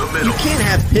middle. You can't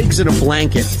have pigs in a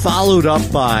blanket followed up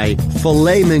by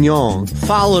filet mignon,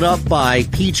 followed up by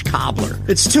peach cobbler.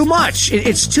 It's too much.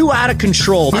 It's too out of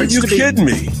control. Are you kidding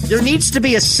me? There needs to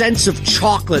be a sense of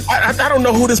chocolate. I don't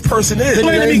know who this person is.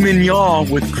 Filet mignon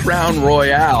with Crown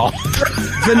Royale.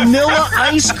 Vanilla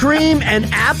ice cream and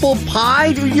apple pie?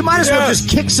 You might as well just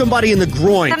kick somebody in the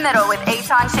groin. The Middle with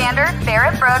Eytan Shander,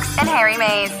 Barrett Brooks, and Harry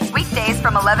Mays. Weekdays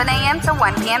from 11 a.m. to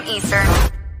 1 p.m. Eastern.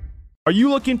 Are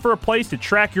you looking for a place to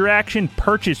track your action,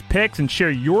 purchase picks, and share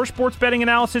your sports betting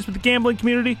analysis with the gambling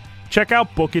community? Check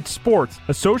out Book It Sports,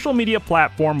 a social media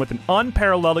platform with an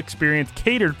unparalleled experience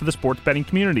catered for the sports betting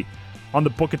community. On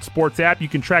the Book It Sports app, you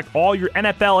can track all your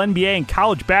NFL, NBA, and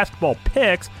college basketball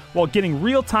picks while getting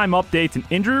real-time updates and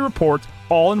injury reports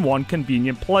all in one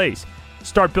convenient place.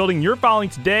 Start building your following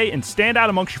today and stand out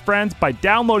amongst your friends by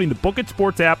downloading the Book It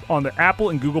Sports app on the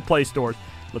Apple and Google Play stores.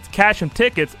 Let's cash some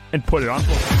tickets and put it on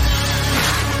hold.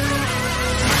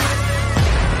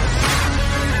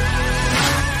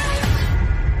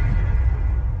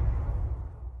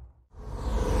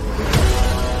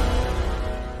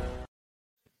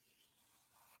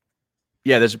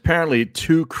 Yeah, there's apparently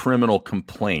 2 criminal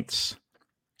complaints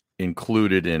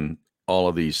included in all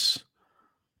of these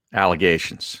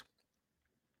allegations.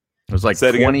 There's like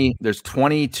 20. There's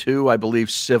 22, I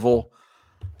believe, civil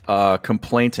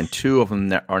complaints, and 2 of them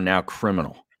that are now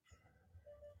criminal.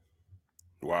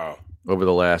 Wow! Over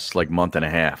the last month and a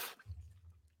half.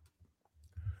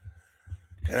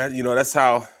 And that's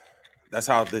how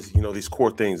this these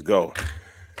court things go.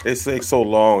 They take so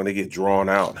long and they get drawn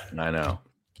out. I know.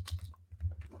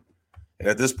 And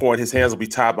at this point, his hands will be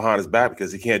tied behind his back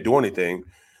because he can't do anything.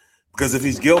 Because if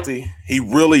he's guilty, he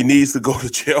really needs to go to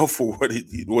jail for what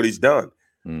he's done.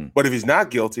 But if he's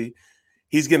not guilty,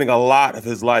 he's getting a lot of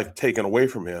his life taken away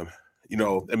from him. You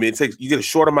know, I mean, you get a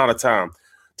short amount of time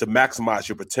to maximize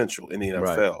your potential in the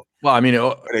NFL. Right. Well, I mean,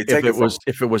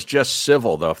 if it was just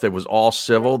civil, though, if it was all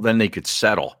civil, then they could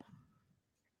settle.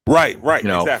 Right. You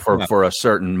know, exactly. for a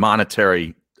certain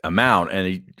monetary amount,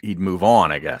 and he'd move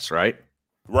on, I guess, right?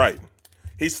 Right.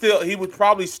 He would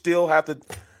probably still have to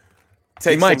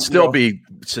take. He might still be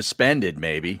suspended,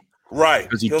 maybe. Right.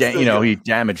 Because he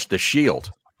damaged the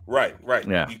shield. Right.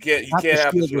 Yeah. You can't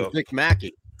have the shield with Vic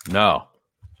Mackey. No.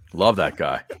 Love that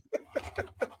guy.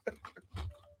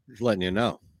 Just letting you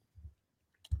know.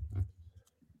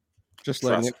 Just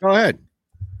letting you. Go ahead.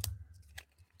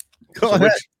 Go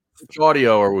ahead. Which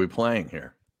audio are we playing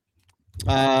here?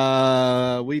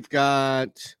 We've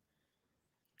got.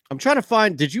 I'm trying to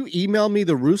find. Did you email me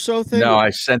the Russo thing? No, I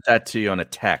sent that to you on a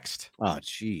text. Oh,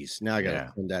 geez. Now I got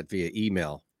to send that via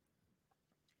email.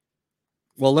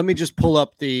 Well, let me just pull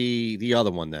up the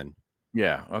other one then.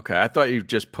 Yeah. Okay. I thought you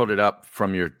just put it up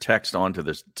from your text onto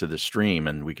this to the stream,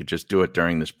 and we could just do it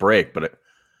during this break, but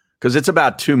because it's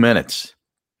about 2 minutes.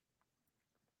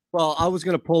 Well, I was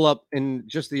going to pull up in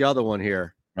just the other one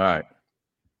here. All right.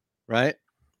 Right.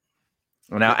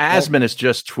 Well, now Asman has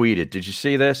just tweeted. Did you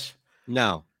see this?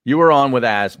 No. You were on with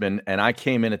Asman, and I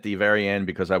came in at the very end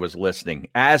because I was listening.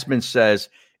 Asman says,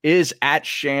 "Is at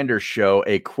Shander show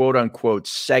a quote unquote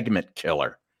segment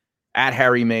killer?" At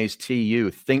Harry Mays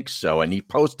TU thinks so, and he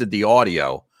posted the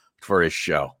audio for his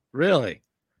show. Really?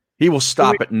 He will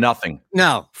stop at nothing.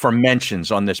 No. For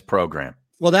mentions on this program.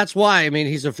 Well, that's why. I mean,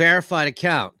 he's a verified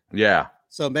account. Yeah.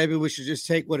 So maybe we should just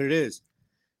take what it is.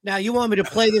 Now, you want me to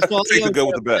play this audio? Take the good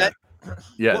with the bad.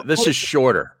 Yeah, this is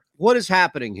shorter. What is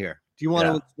happening here? Do you want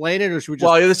to explain it, or should we just?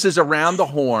 Well, this is around the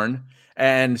horn,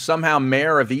 and somehow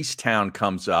Mayor of Easttown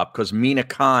comes up because Mina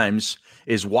Kimes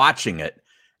is watching it.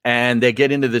 And they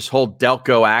get into this whole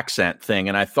Delco accent thing,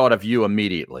 and I thought of you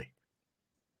immediately.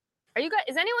 Are you guys?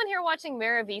 Is anyone here watching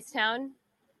Mayor of Easttown?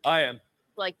 I am.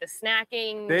 Like the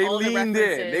snacking. They all leaned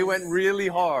the in. They went really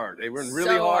hard. They went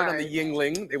really hard on the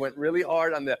Yingling. They went really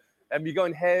hard on the. And you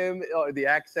going ham? The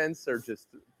accents are just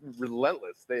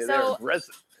relentless. They're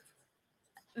aggressive.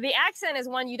 The accent is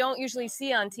one you don't usually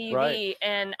see on TV, right.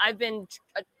 And I've been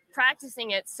practicing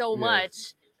it so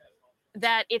much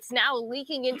that it's now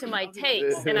leaking into my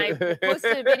takes. And I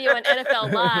posted a video on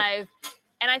NFL Live,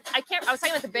 and I was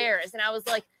talking about the Bears, and I was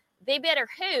like, they better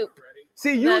hoop.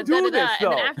 See, you do this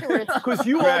though, because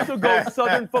you also go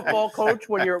Southern football coach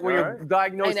when you're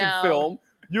diagnosing film.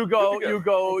 You go,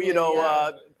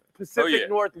 Pacific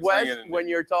Northwest when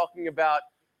you're talking about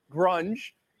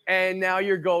grunge, and now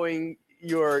you're going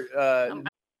You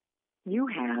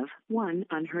have one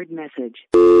unheard message.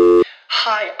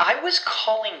 Hi, I was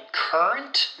calling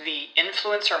Current, the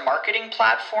influencer marketing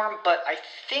platform, but I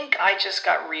think I just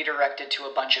got redirected to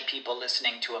a bunch of people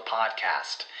listening to a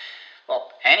podcast.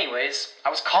 Well, anyways,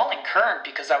 I was calling Current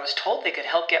because I was told they could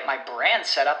help get my brand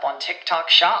set up on TikTok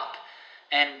Shop,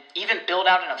 and even build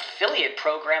out an affiliate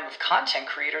program of content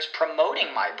creators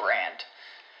promoting my brand,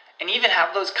 and even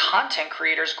have those content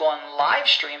creators go on live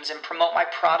streams and promote my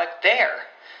product there.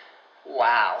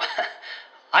 Wow.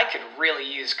 I could really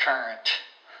use Current.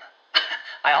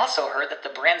 I also heard that the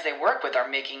brands they work with are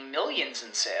making millions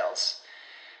in sales.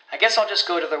 I guess I'll just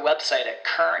go to their website at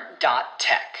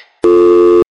current.tech.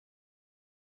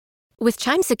 With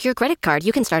Chime's secure credit card,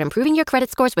 you can start improving your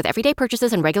credit scores with everyday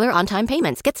purchases and regular on-time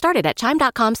payments. Get started at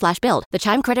Chime.com/build. The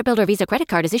Chime Credit Builder Visa Credit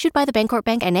Card is issued by the Bancorp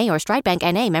Bank N.A. or Stride Bank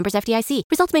N.A. members FDIC.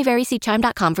 Results may vary. See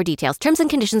Chime.com for details. Terms and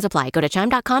conditions apply. Go to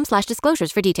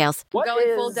Chime.com/disclosures for details.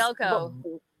 Going full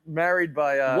Delco. Married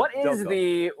by what is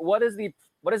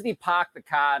Delco. the Pak, the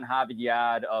Ka, and Habib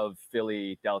Yad of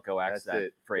Philly Delco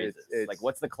accent phrases? It's like,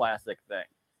 what's the classic thing?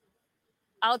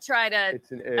 I'll try to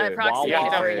approximate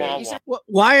it for you.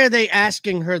 Why are they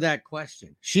asking her that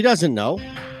question? She doesn't know,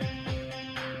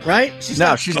 right? She's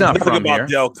not from here.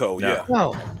 Delco, yeah.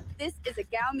 No. This is a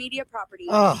Gal Media property.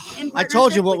 Oh, I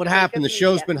told you what would happen. The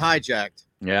show's been hijacked.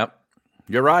 Yep,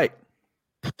 you're right.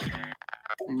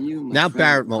 Now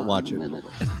Barrett won't watch it.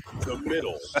 The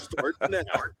Middle starts now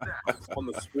on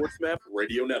the SportsMap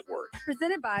Radio Network.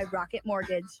 Presented by Rocket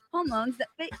Mortgage. Home loans that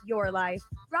fit your life.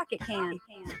 Rocket can.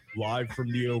 Live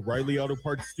from the O'Reilly Auto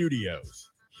Parts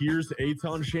Studios, here's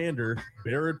Eytan Shander,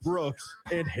 Barrett Brooks,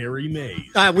 and Harry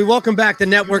Mays. All right, we welcome back the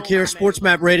network here,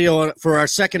 SportsMap Radio, for our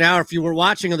second hour. If you were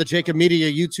watching on the Jacob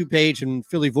Media YouTube page and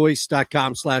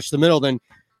phillyvoice.com/the middle, then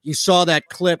you saw that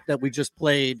clip that we just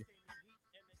played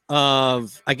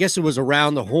of, I guess it was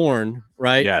Around the Horn,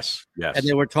 right? Yes. And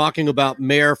they were talking about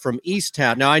Mayor from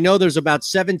Easttown. Now, I know there's about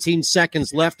 17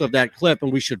 seconds left of that clip,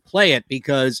 and we should play it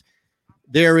because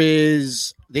there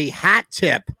is the hat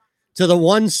tip to the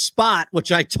one spot,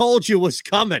 which I told you was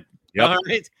coming. Yep. All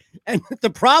right. And the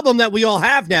problem that we all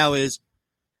have now is,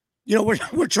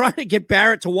 we're trying to get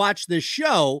Barrett to watch this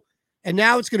show, and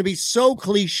now it's going to be so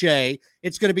cliche,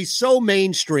 it's going to be so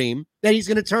mainstream that he's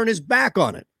going to turn his back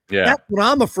on it. Yeah. That's what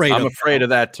I'm afraid of. I'm afraid of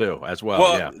that too, as well.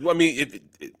 Well, I mean,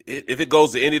 if it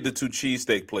goes to any of the two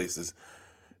cheesesteak places,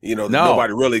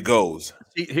 nobody really goes.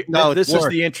 This is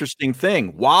the interesting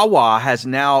thing. Wawa has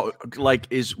now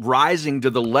is rising to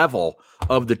the level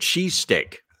of the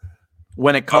cheesesteak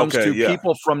when it comes to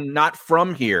people not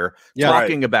from here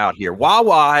talking about here.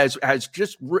 Wawa has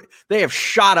just they have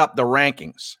shot up the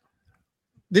rankings.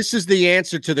 This is the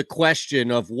answer to the question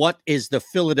of what is the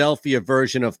Philadelphia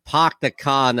version of Pak the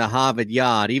Ka Nahavad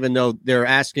Yad, even though they're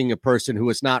asking a person who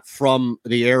is not from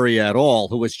the area at all,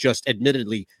 who has just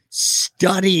admittedly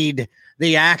studied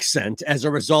the accent as a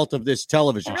result of this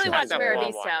television I really show. watched Barrett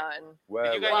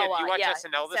Did you watch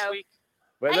SNL this week?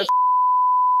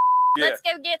 Let's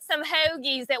go get some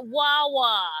hoagies at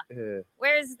Wawa.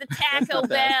 Where's the Taco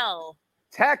Bell?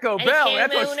 Taco Bell?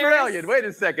 That's Australian. Wait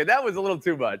a second. That was a little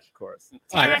too much, of course.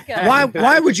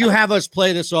 Why would you have us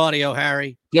play this audio,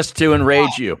 Harry? Just to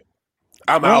enrage you.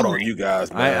 I'm out on you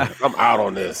guys, man. I'm out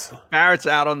on this. Barrett's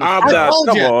out on this. I'm not.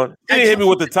 Come on. She didn't hit me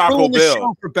with the Taco Ruined the Bell.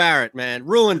 show for Barrett, man.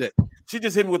 Ruined it. She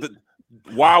just hit me with the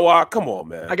Wawa. Come on,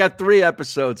 man. I got 3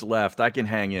 episodes left. I can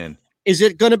hang in. Is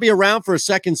it going to be around for a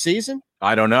second season?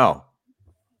 I don't know.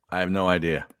 I have no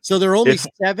idea. So there are only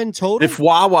 7 total? If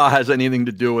Wawa has anything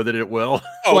to do with it, it will.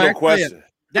 Oh, no question.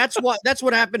 That's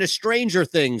what happened to Stranger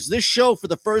Things. This show for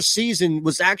the first season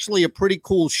was actually a pretty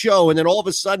cool show, and then all of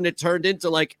a sudden it turned into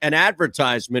like an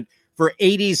advertisement for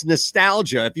 80s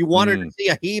nostalgia. If you wanted to see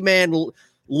a He-Man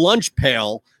lunch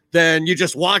pail, then you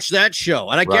just watch that show.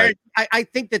 And I guarantee, I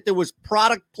think that there was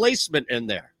product placement in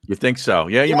there. You think so?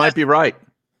 Yeah, you might be right.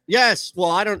 Yes. Well,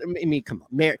 I mean, come on,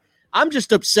 Mary. I'm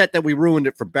just upset that we ruined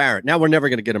it for Barrett. Now we're never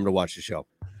going to get him to watch the show.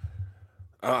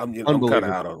 I'm kind of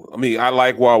out on. I mean, I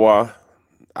like Wawa.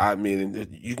 I mean,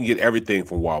 you can get everything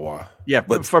from Wawa. Yeah,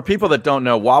 but for people that don't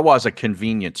know, Wawa is a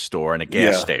convenience store and a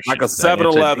gas station, like a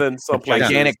 7-Eleven, someplace.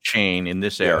 Gigantic chain in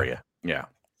this area. Yeah.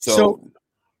 So,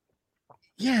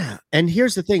 yeah, and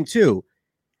here's the thing too.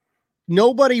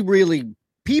 Nobody really.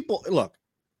 Look.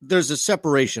 There's a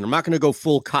separation. I'm not going to go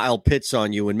full Kyle Pitts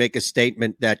on you and make a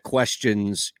statement that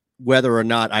questions whether or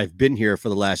not I've been here for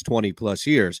the last 20 plus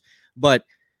years, but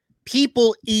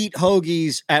people eat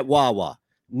hoagies at Wawa.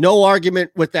 No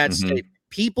argument with that statement.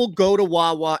 People go to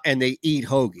Wawa and they eat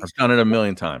hoagies. I've done it a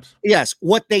million times. Yes.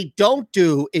 What they don't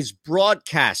do is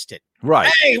broadcast it.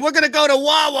 Right. Hey, we're going to go to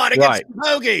Wawa to get some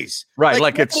hoagies. Right.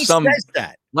 Like it's some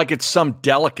that. Like it's some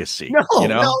delicacy. No.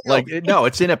 No,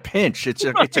 it's in a pinch. It's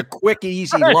a quick,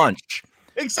 easy lunch.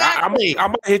 Exactly. I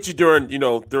might hit you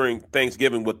during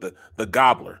Thanksgiving with the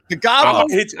gobbler. The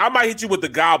gobbler. I might hit you with the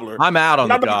gobbler. I'm out on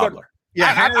the gobbler.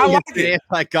 I like it.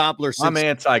 Anti-gobbler. I'm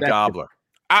anti-gobbler.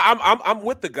 I'm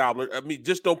with the gobbler. I mean,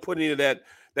 just don't put any of that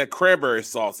cranberry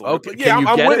sauce on it. Okay, can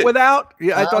you get it without?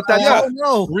 Yeah, I thought that's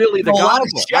really the gobbler.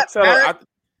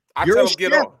 I tell him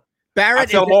get off. Barrett,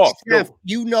 chef,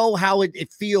 you know how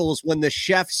it feels when the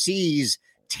chef sees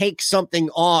take something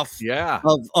off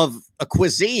of a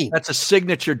cuisine. That's a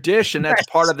signature dish, and that's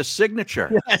part of the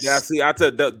signature. Yes. Yeah, see,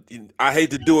 I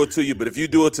hate to do it to you, but if you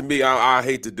do it to me, I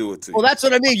hate to do it to you. Well, that's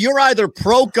what I mean. You're either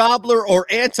pro-gobbler or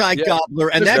anti-gobbler,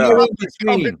 and then you're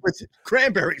coming with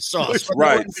cranberry sauce.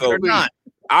 Right. So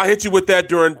I'll hit you with that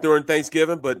during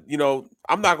Thanksgiving, but,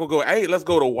 I'm not going to go, hey, let's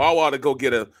go to Wawa to go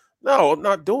get a – no, I'm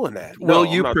not doing that. Will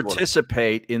you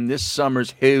participate in this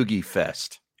summer's Hoagie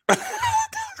Fest?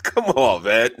 Come on,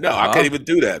 man. No, I can't even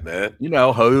do that, man.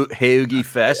 Hoagie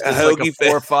Fest is like a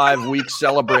 4 or 5 week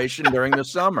celebration during the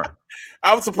summer.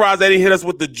 I'm surprised they didn't hit us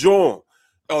with the joint.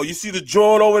 Oh, you see the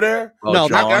joint over there? No,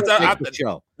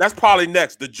 that's probably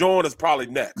next. The joint is probably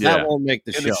next. That won't make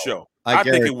the show. I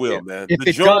think it will, man. If the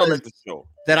it joint will does, make the show.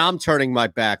 Then I'm turning my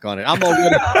back on it. I'm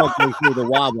already talking through the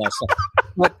Wawa stuff.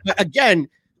 But again,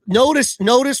 notice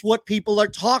what people are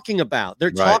talking about.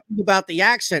 They're talking about the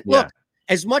accent. Yeah. Look,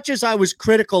 as much as I was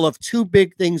critical of 2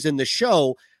 big things in the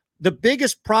show, the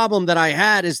biggest problem that I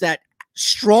had is that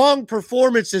strong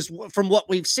performances from what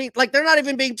we've seen, like they're not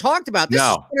even being talked about. This is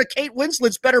one of Kate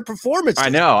Winslet's better performances. I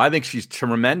know. I think she's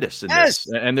tremendous in this.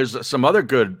 And there's some other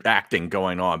good acting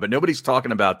going on, but nobody's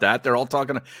talking about that. They're all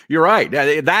talking. You're right.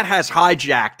 That has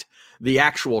hijacked the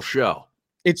actual show.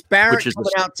 It's Barrett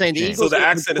coming out saying the Eagles. So the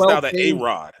accent is now the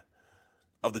A-Rod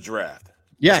of the draft.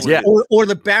 Yes. Yeah. Or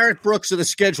the Barrett Brooks of the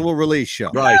schedule release show.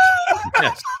 Right.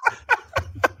 Yes.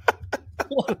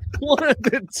 One of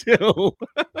the two.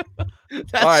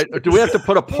 All right. Do we have to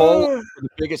put a poll for the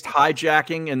biggest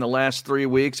hijacking in the last 3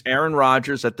 weeks? Aaron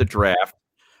Rodgers at the draft,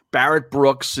 Barrett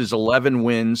Brooks' 11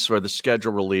 wins for the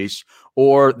schedule release,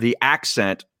 or the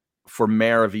accent for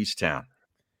mayor of Easttown?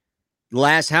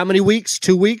 Last how many weeks?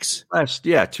 2 weeks?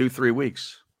 2-3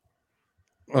 weeks.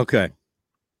 Okay.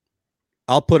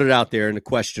 I'll put it out there in a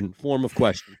form of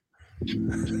question.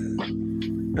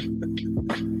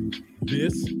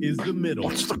 This is the middle.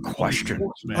 What's the question?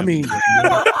 I mean,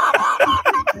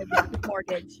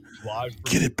 Mortgage.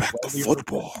 Get it back to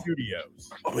football. Studios.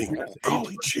 I mean,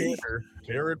 golly gee.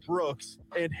 Barrett Brooks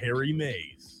and Harry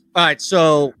Mays. All right,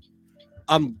 so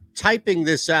I'm typing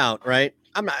this out, right?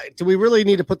 Do we really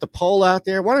need to put the poll out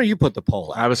there? Why don't you put the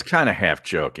poll out? I was kind of half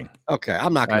joking. Okay,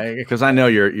 I'm not going to, because I know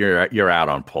you're out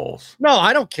on polls. No,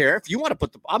 I don't care if you want to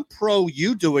put I'm pro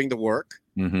you doing the work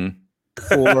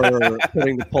for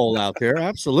putting the poll out there.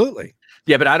 Absolutely.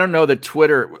 Yeah, but I don't know that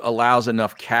Twitter allows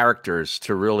enough characters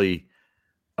to really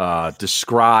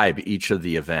describe each of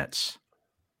the events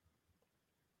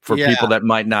for people that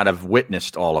might not have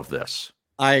witnessed all of this.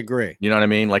 I agree. You know what I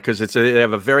mean? Like, because they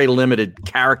have a very limited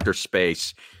character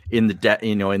space in the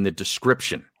in the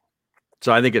description.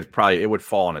 So I think it would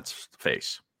fall on its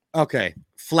face. Okay,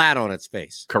 flat on its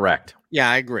face. Correct. Yeah,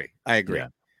 I agree.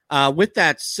 Yeah. With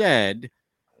that said,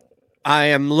 I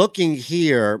am looking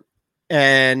here,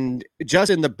 and just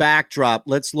in the backdrop,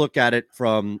 let's look at it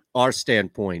from our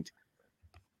standpoint.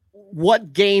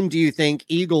 What game do you think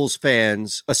Eagles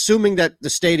fans, assuming that the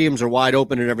stadiums are wide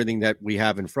open and everything that we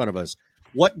have in front of us,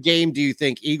 what game do you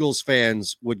think Eagles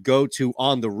fans would go to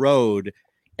on the road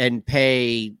and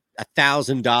pay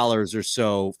 $1,000 or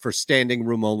so for standing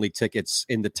room only tickets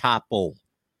in the top bowl?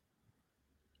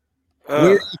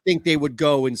 Where do you think they would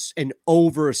go and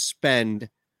overspend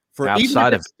for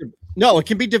outside of? No, it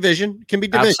can be division. It can be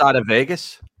division outside of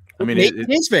Vegas. I mean, it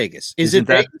is Vegas. Isn't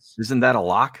Vegas? Isn't that a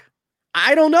lock?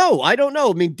 I don't know.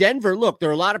 I mean, Denver, look, there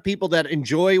are a lot of people that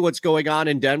enjoy what's going on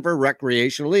in Denver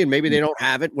recreationally, and maybe they don't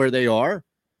have it where they are.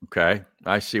 Okay.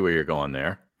 I see where you're going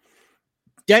there.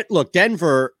 Look,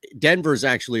 Denver's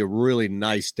actually a really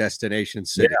nice destination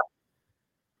city. Yeah.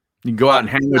 You can go out and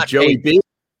hang with Joey B.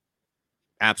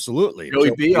 Absolutely.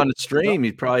 Joey B on the stream.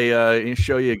 He'd probably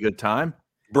show you a good time.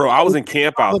 Bro, I was in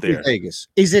camp out there. Vegas.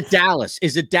 Is it Dallas?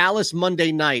 Is it Dallas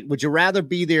Monday night? Would you rather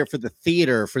be there for the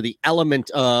theater, for the element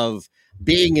of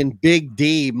being in Big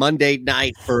D Monday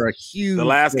night for a huge the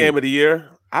last game of the year?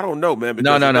 I don't know, man.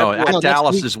 No. At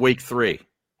Dallas is week 3.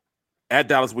 At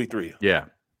Dallas week 3. Yeah.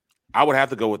 I would have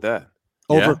to go with that.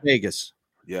 Over Vegas.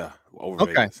 Yeah. Over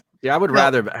Vegas. Yeah, I would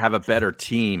rather have a better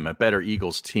team, a better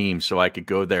Eagles team, so I could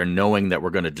go there knowing that we're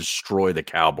going to destroy the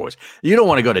Cowboys. You don't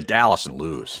want to go to Dallas and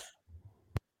lose.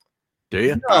 Do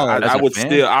you? No,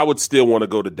 I would still want to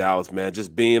go to Dallas, man.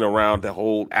 Just being around the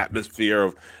whole atmosphere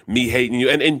of me hating you,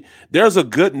 and there's a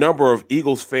good number of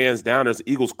Eagles fans down there. There's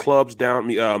Eagles clubs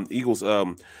down, Eagles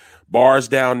bars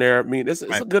down there. I mean, it's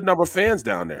a good number of fans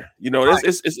down there. You know,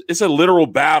 it's a literal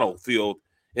battlefield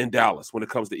in Dallas when it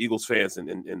comes to Eagles fans.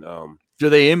 And do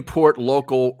they import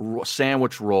local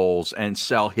sandwich rolls and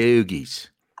sell hoagies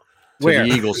to the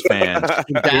Eagles fans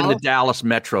in the Dallas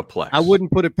Metroplex? I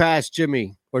wouldn't put it past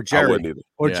Jimmy or Jerry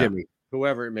or Yeah. Jimmy,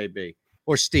 whoever it may be,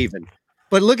 or Steven.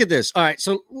 But look at this. All right,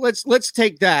 so let's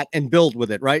take that and build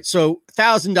with it, right? So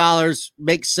 $1,000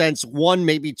 makes sense. 1,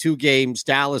 maybe 2 games,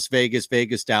 Dallas, Vegas,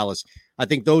 Vegas, Dallas. I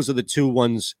think those are the 2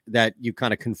 ones that you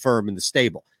kind of confirm in the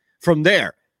stable. From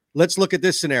there, let's look at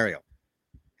this scenario.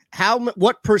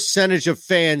 What percentage of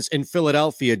fans in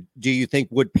Philadelphia do you think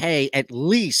would pay at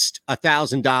least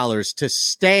 $1,000 to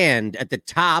stand at the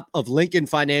top of Lincoln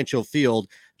Financial Field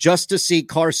just to see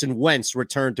Carson Wentz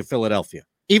return to Philadelphia?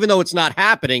 Even though it's not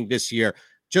happening this year,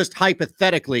 just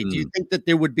hypothetically, do you think that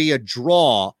there would be a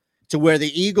draw to where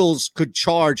the Eagles could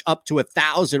charge up to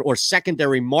 $1,000 or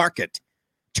secondary market,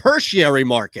 tertiary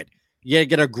market? You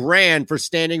get $1,000 for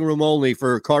standing room only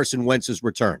for Carson Wentz's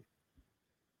return.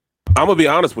 I'm gonna be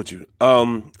honest with you.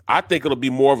 I think it'll be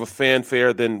more of a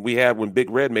fanfare than we had when Big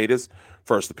Red made his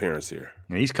first appearance here.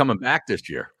 And he's coming back this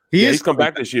year. He's come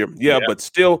back this year. Yeah, but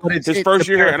still, his first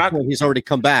year here, and he's already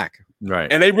come back.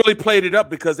 Right. And they really played it up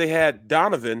because they had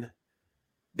Donovan.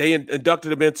 They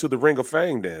inducted him into the Ring of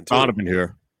Fame. Then too. Donovan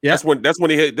here. Yeah, that's when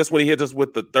he hit us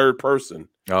with the third person.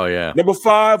 Oh yeah, number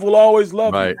 5 will always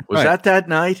love you. Was that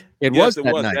night? It was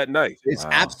that night. It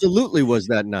absolutely was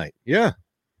that night. Yeah.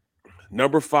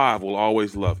 Number 5 will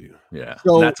always love you. Yeah,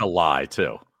 So, that's a lie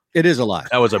too. It is a lie.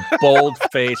 That was a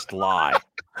bold-faced lie.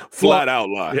 Flat out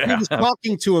lie. He was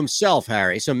talking to himself,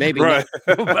 Harry. So maybe not.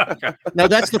 Now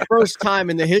that's the first time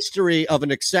in the history of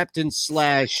an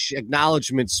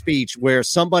acceptance/acknowledgement speech where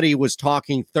somebody was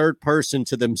talking third person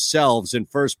to themselves in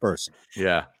first person.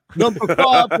 Yeah. Number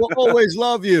 5 will always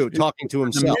love you. Talking to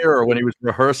himself. The mirror when he was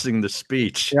rehearsing the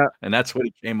speech. Yeah. And that's what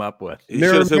he came up with. He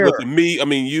should have said with the me. I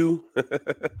mean, you.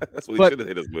 That's what he should have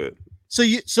hit us with.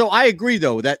 So I agree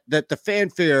though that the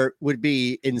fanfare would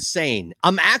be insane.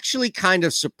 I'm actually kind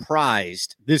of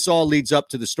surprised. This all leads up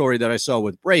to the story that I saw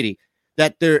with Brady.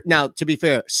 That they're now, to be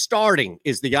fair, starting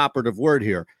is the operative word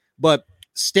here, but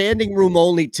standing room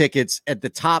only tickets at the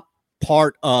top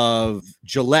part of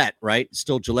Gillette, right?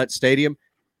 Still Gillette Stadium,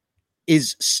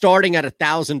 is starting at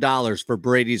 $1,000 for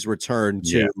Brady's return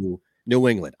to New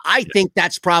England. I think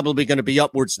that's probably going to be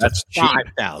upwards to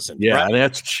 5,000. Yeah, right?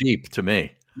 That's cheap to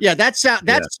me. Yeah, that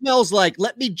smells like,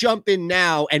 let me jump in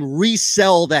now and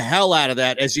resell the hell out of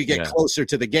that as you get closer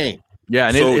to the game. Yeah,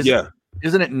 and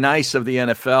isn't it nice of the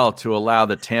NFL to allow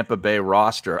the Tampa Bay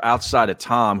roster, outside of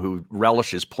Tom, who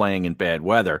relishes playing in bad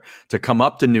weather, to come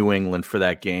up to New England for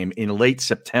that game in late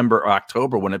September or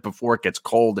October before it gets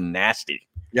cold and nasty?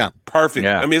 Yeah. Perfect.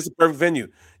 Yeah. I mean, it's a perfect venue.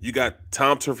 You got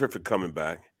Tom Terrific coming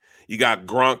back. You got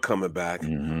Gronk coming back.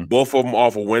 Mm-hmm. Both of them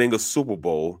off of winning a Super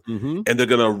Bowl. Mm-hmm. And they're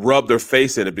going to rub their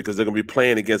face in it because they're going to be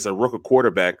playing against a rookie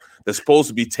quarterback that's supposed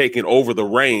to be taking over the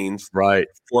reins for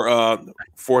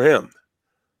him.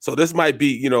 So this might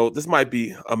be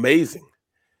amazing.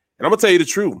 And I'm going to tell you the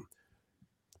truth.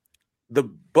 The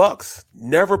Bucs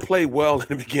never played well in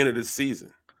the beginning of the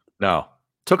season. No.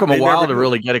 Took them a while to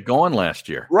really get it going last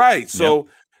year. Right. So,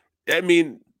 I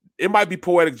mean, it might be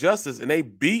poetic justice, and they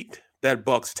beat that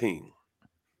Bucs team.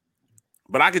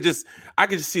 But I could just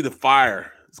see the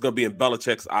fire. It's going to be in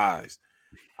Belichick's eyes.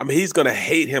 I mean, he's going to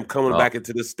hate him coming back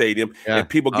into the stadium, and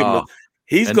people give him.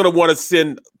 He's going to want to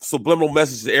send subliminal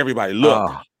messages to everybody.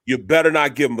 Look, you better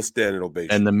not give him a standing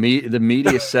ovation. And the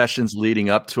media sessions leading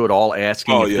up to it, all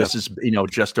asking if this is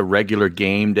just a regular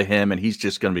game to him, and he's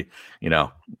just going to be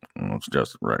it's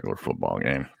just a regular football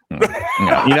game. You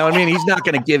know what I mean? He's not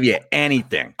going to give you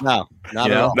anything. No,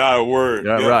 not at all. Not a word.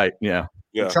 Yeah, right. Yeah.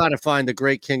 I'm trying to find the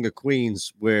great King of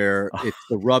Queens where it's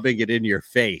the rubbing it in your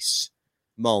face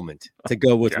moment to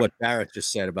go with what Barrett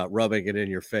just said about rubbing it in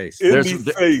your face. There's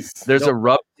a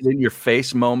rub it in your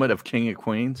face moment of King of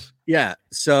Queens. Yeah.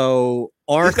 So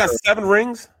Arthur, he's got 7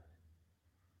 rings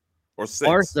or 6.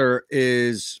 Arthur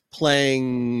is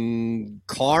playing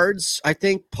cards, I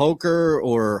think, poker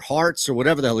or hearts or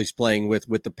whatever the hell he's playing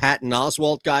with the Patton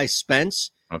Oswalt guy, Spence.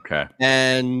 Okay.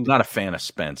 And not a fan of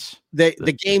Spence.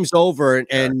 The game's over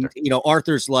and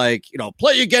Arthur's like,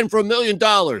 play again for $1 million.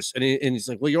 And he's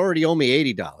like, well, you already owe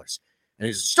me $80. And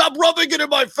he's stop rubbing it in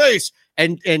my face.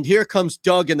 And here comes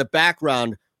Doug in the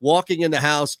background, walking in the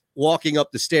house, walking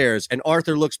up the stairs. And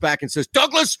Arthur looks back and says,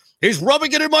 Douglas, he's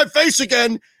rubbing it in my face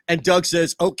again. And Doug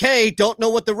says, okay, don't know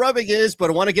what the rubbing is, but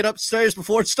I want to get upstairs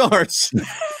before it starts.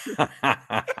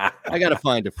 I got to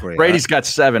find it for you. Brady's got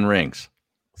 7 rings.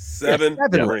 7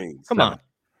 rings. Come on.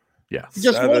 Yeah. He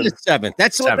just won his 7th.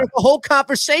 That's what the whole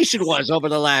conversation was over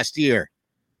the last year.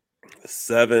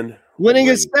 7. Winning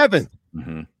his 7th.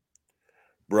 Mm-hmm.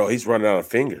 Bro, he's running out of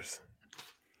fingers.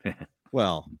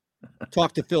 Well,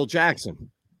 talk to Phil Jackson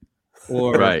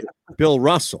or Bill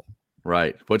Russell.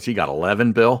 Right. What's he got,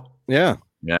 11, Bill? Yeah.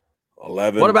 Yeah.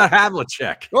 11. What about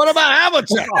Havlicek? We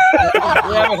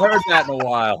haven't heard that in a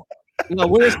while. No,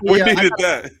 where's the, we needed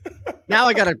that. Now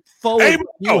I got to forward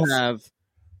what you have.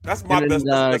 That's my best.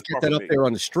 Get that up there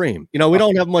on the stream. We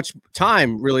don't have much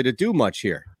time really to do much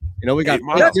here. We got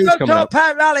let's go to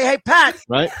Pat Riley. Hey, Pat.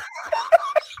 Right.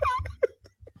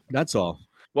 That's all.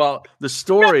 Well, the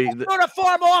story.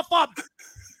 Uniform off up.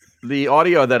 The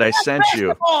audio that I sent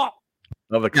you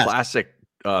of the classic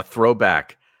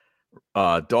throwback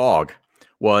dog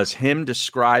was him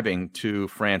describing to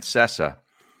Francesa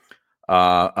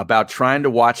about trying to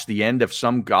watch the end of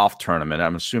some golf tournament.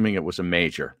 I'm assuming it was a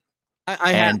major.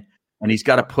 And he's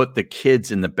got to put the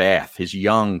kids in the bath, his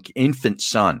young infant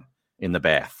son in the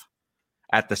bath.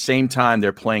 At the same time,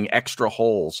 they're playing extra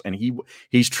holes, and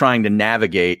he's trying to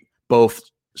navigate both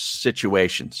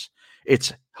situations.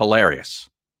 It's hilarious.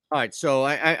 All right, so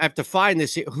I have to find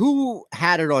this. Who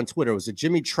had it on Twitter? Was it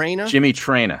Jimmy Traina? Jimmy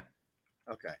Traina.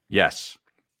 Okay. Yes.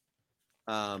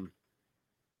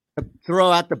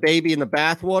 Throw out the baby in the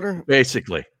bathwater?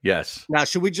 Basically, yes. Now,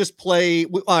 should we just play?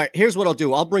 All right, here's what I'll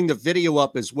do. I'll bring the video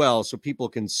up as well so people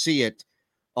can see it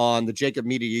on the Jacob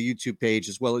Media YouTube page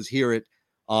as well as hear it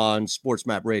on Sports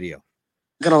Map Radio.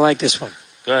 I'm going to like this one.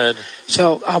 Good.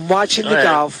 So I'm watching the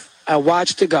golf. I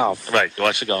watched the golf. Right, you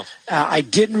watched the golf. I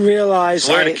didn't realize.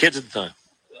 Where are the kids at the time?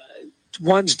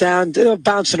 One's down,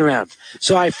 bouncing around.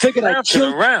 So I figured I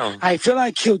feel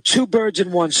I killed two birds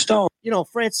in one stone. You know,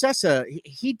 Francesa,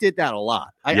 he did that a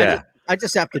lot. I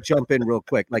just have to jump in real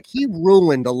quick. Like, he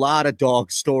ruined a lot of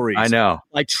dog stories. I know.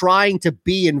 Like, trying to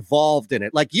be involved in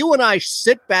it. Like, you and I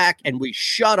sit back and we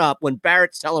shut up when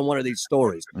Barrett's telling one of these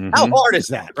stories. How hard is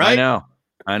that, right?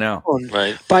 I know.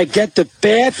 Right. But I get the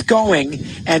bath going,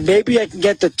 and maybe I can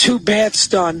get the 2 baths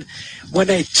done when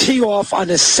they tee off on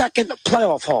the second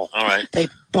playoff hole. All right. They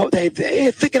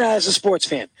think of that as a sports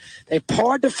fan. They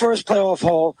parred the first playoff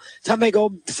hole. Time they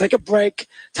go take a break.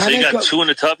 So you got 2 in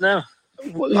the tub now?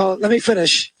 Well, let me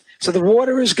finish. So the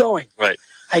water is going. Right.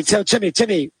 I tell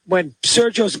Timmy, when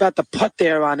Sergio's about to putt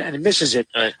there on and misses it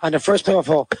on the first playoff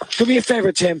hole, do me a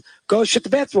favor, Tim. Go shut the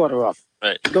bathwater off.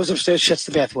 Right. He goes upstairs, shuts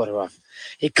the bathwater off.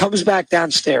 He comes back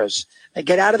downstairs. They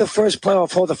get out of the first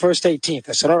playoff hole, the first 18th.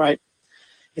 I said, all right,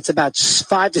 it's about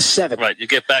 5 to 7. Right. You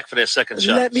get back for their second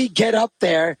shot. Let me get up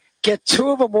there, get 2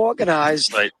 of them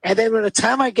organized, and then by the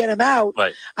time I get them out,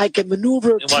 I can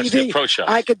maneuver and watch the approach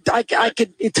shots. I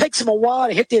could. It takes them a while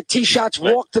to hit their tee shots,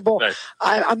 walk the ball. Right.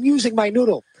 I'm using my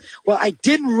noodle. Well, I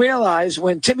didn't realize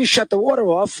when Timmy shut the water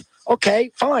off.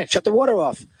 Okay, fine, shut the water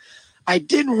off. I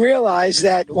didn't realize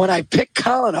that when I picked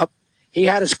Colin up, he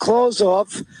had his clothes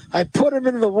off. I put him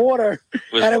in the water,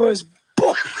 and it was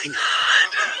boiling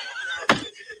hot.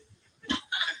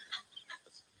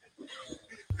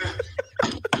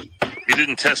 You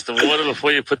didn't test the water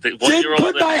before you put the 1-year-old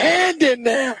Didn't put my hand in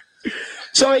there.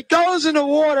 So he goes in the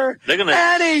water,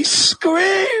 and he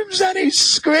screams, and he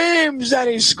screams, and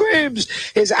he screams.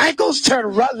 His ankles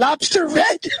turn lobster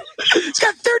red. He's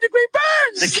got 3rd-degree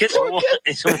burns. The kid's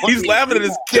He's laughing at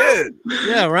his kid.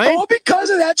 Yeah, right? All because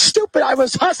of that stupid. I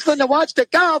was hustling to watch the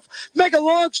golf. Make a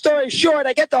long story short,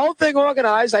 I get the whole thing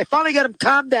organized. I finally get him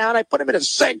calmed down. I put him in a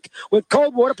sink with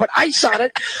cold water, put ice on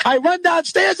it. I run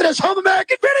downstairs, and there's Home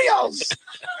American Videos.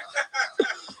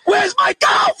 Where's my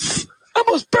golf?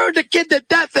 Almost burned a kid to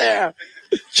death there.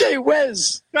 Gee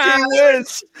whiz. Gee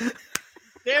whiz.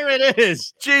 There it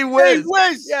is. Gee whiz. Gee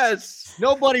whiz. Yes.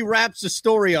 Nobody wraps a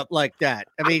story up like that.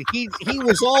 I mean, he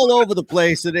was all over the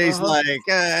place, and he's like,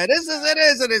 this is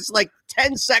it, and it's like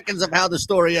 10 seconds of how the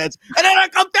story ends. And then I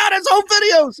come down as home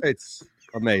videos. It's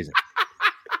amazing.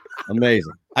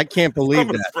 Amazing. I can't believe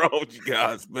that. What's wrong with you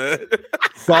guys, man?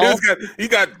 Golf? He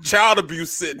got child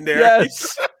abuse sitting there.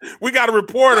 Yes. We got to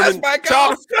report him. That's my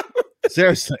golf.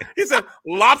 Seriously. He said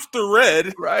lobster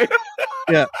red. Right.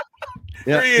 Yeah.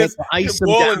 Here he is. Ice him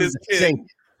boiling down his the kid. sink.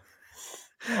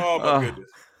 Oh, my goodness.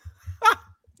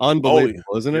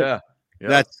 Unbelievable, isn't it?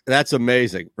 Yeah. That's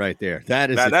amazing right there. That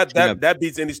is that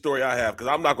beats any story I have, because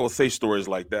I'm not going to say stories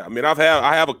like that. I mean, I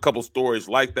have a couple stories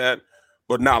like that,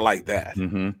 but not like that.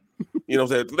 Mm-hmm. You know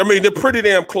what I'm saying? I mean, they're pretty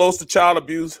damn close to child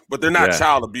abuse, but they're not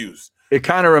child abuse. It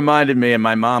kind of reminded me, and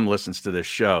my mom listens to this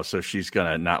show, so she's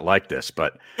gonna not like this.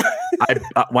 But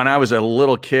when I was a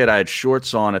little kid, I had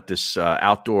shorts on at this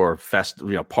outdoor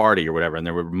party or whatever, and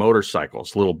there were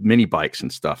motorcycles, little mini bikes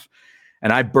and stuff.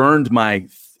 And I burned my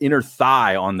inner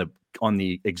thigh on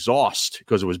the exhaust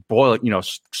because it was boiling,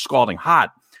 scalding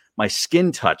hot. My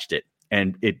skin touched it,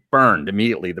 and it burned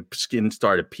immediately. The skin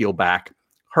started to peel back,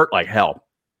 hurt like hell.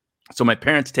 So my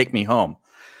parents take me home.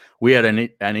 We had an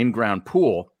in-ground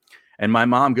pool, and my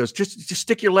mom goes, just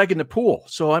stick your leg in the pool.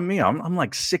 So I'm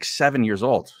like 6, 7 years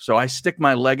old. So I stick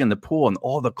my leg in the pool, and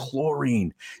all the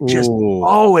chlorine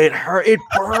it hurt. It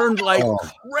burned like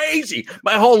crazy.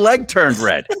 My whole leg turned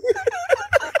red.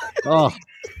 Oh,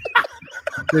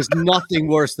 there's nothing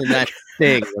worse than that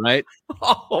thing, right?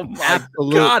 Oh my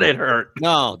God, it hurt.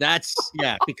 No,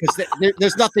 because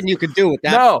there's nothing you can do with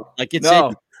that. No, like it's no.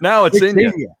 in, now it's in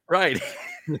you. you. Right.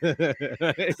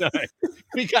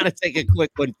 We got to take a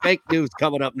quick one. Fake news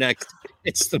coming up next.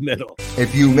 It's the middle.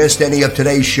 If you missed any of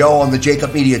today's show on the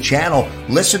Jacob Media channel,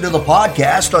 listen to the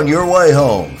podcast on your way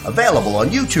home. Available on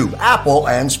YouTube, Apple,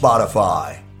 and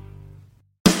Spotify.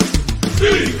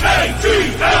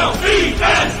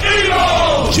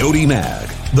 Jody Mack,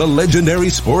 the legendary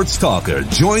sports talker,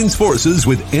 joins forces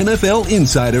with NFL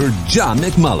insider John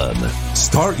McMullen.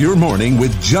 Start your morning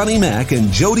with Johnny Mack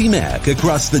and Jody Mack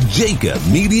across the Jacob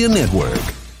Media Network.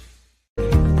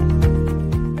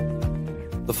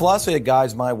 The philosophy that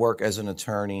guides my work as an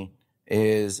attorney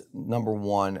is, number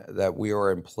one, that we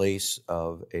are in place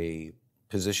of a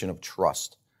position of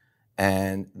trust.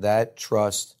 And that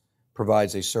trust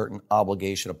provides a certain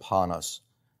obligation upon us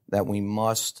that we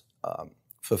must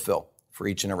fulfill for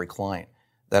each and every client.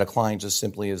 That a client just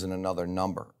simply isn't another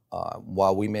number.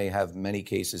 While we may have many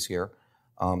cases here,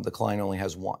 the client only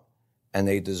has one. and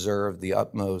they deserve the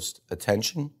utmost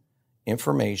attention,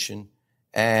 information,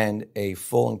 and a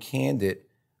full and candid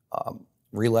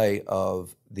relay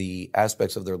of the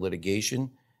aspects of their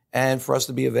litigation, and for us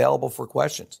to be available for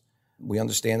questions. We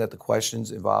understand that the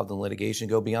questions involved in litigation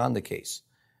go beyond the case.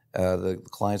 The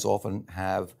clients often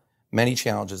have many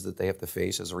challenges that they have to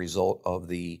face as a result of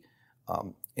the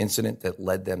incident that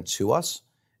led them to us,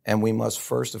 and we must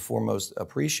first and foremost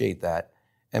appreciate that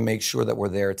and make sure that we're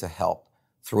there to help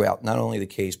throughout not only the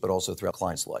case, but also throughout the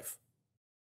client's life.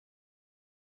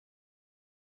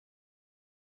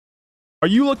 Are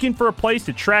you looking for a place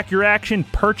to track your action,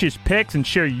 purchase picks, and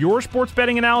share your sports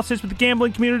betting analysis with the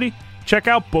gambling community? Check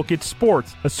out Book It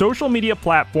Sports, a social media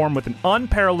platform with an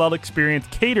unparalleled experience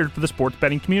catered for the sports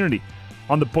betting community.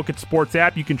 On the Book It Sports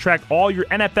app, you can track all your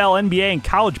NFL, NBA, and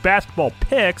college basketball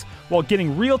picks while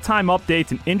getting real-time updates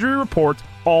and injury reports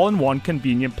all in one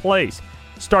convenient place.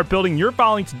 Start building your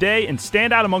following today and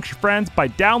stand out amongst your friends by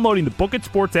downloading the Book It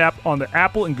Sports app on the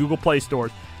Apple and Google Play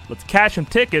stores. Let's cash some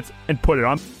tickets and put it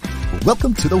on.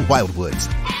 Welcome to the Wildwoods,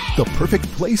 the perfect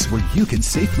place where you can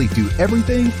safely do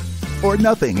everything or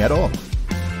nothing at all.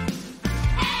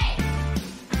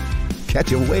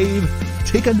 Catch a wave,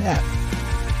 take a nap,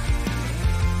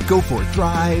 go for a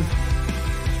drive,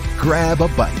 grab a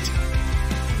bite.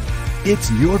 It's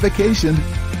your vacation,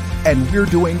 and we're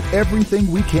doing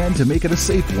everything we can to make it a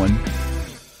safe one.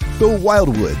 The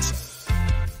Wildwoods,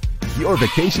 your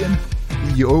vacation,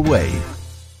 your way.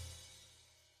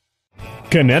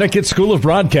 Connecticut School of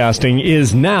Broadcasting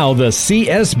is now the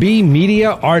CSB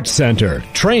Media Arts Center,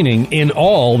 training in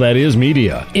all that is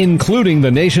media, including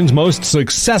the nation's most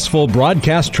successful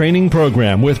broadcast training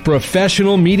program with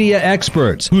professional media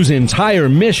experts whose entire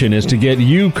mission is to get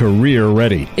you career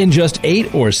ready. In just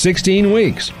 8 or 16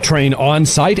 weeks, train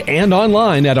on-site and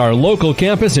online at our local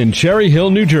campus in Cherry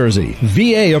Hill, New Jersey.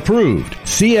 VA approved.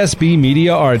 CSB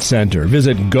Media Arts Center.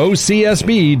 Visit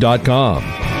gocsb.com.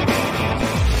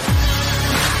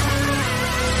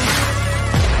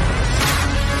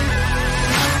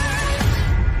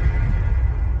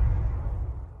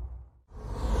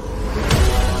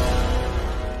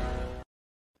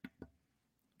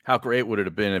 How great would it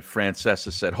have been if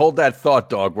Francesa said, "Hold that thought,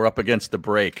 dog. We're up against the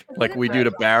break," like we do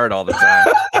to Barrett all the time.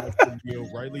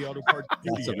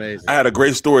 That's amazing. I had a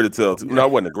great story to tell. No,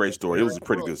 it wasn't a great story. It was a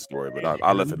pretty good story, but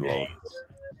I left it alone.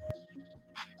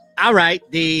 All right.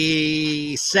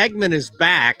 The segment is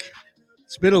back.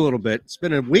 It's been a little bit. It's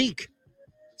been a week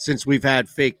since we've had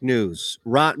fake news.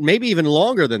 Maybe even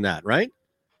longer than that, right?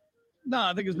 No,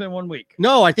 I think it's been 1 week.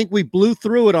 No, I think we blew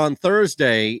through it on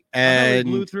Thursday. And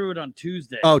we blew through it on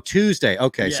Tuesday. Oh, Tuesday.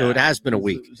 Okay, yeah. So it has been a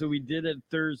week. So we did it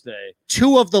Thursday.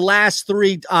 2 of the last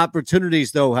 3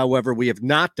 opportunities, though, however, we have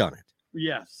not done it.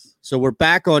 Yes. So we're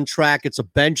back on track. It's a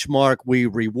benchmark. We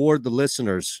reward the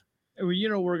listeners. You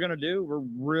know what we're going to do? We're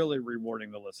really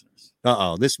rewarding the listeners.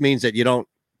 Uh-oh. This means that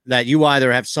you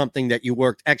either have something that you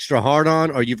worked extra hard on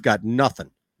or you've got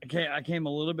nothing. Okay, I came a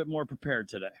little bit more prepared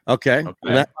today. Okay.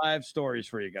 I have 5 stories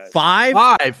for you guys.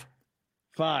 5?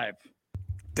 5.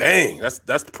 Dang, that's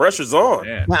the pressure's on.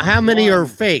 Man. Now, how many are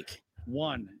fake?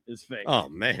 1 is fake. Oh,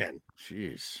 man.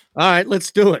 Jeez. All right, let's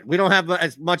do it. We don't have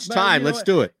as much time. Let's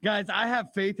do it. Guys, I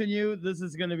have faith in you. This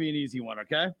is going to be an easy one,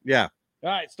 okay? Yeah. All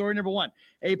right, story number 1.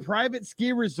 A private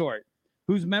ski resort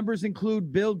whose members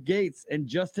include Bill Gates and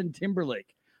Justin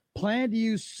Timberlake plan to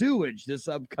use sewage this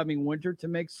upcoming winter to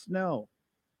make snow.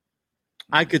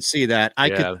 I could see that. I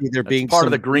could see there being part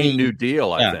of the Green New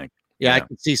Deal, I think. Yeah, I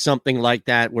could see something like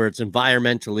that where it's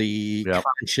environmentally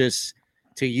conscious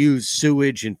to use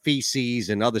sewage and feces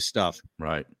and other stuff.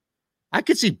 Right. I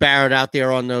could see Barrett out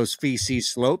there on those feces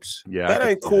slopes. Yeah, that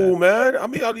ain't cool, man. I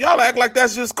mean, y'all act like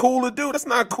that's just cool to do. That's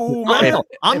not cool, man.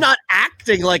 I'm not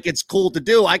acting like it's cool to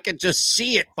do. I can just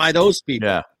see it by those people.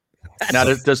 Yeah. Now,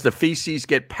 does the feces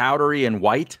get powdery and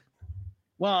white?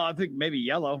 Well, I think maybe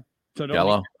yellow. So don't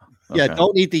yellow. Yeah,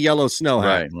 don't eat the yellow snow.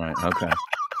 Right. Okay.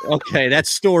 Okay, that's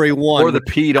story 1. Or the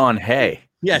peed on hay.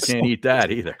 Yes. You can't eat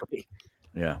that either.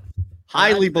 Yeah.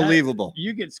 Highly believable.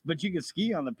 You could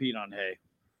ski on the peat on hay.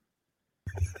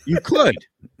 You could.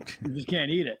 You just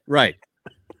can't eat it. Right.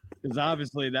 Because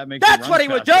obviously that makes That's what he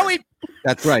would do.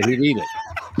 That's right. He'd eat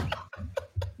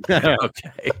it.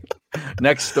 Okay.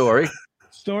 Next story.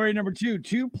 Story number 2.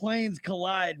 2 planes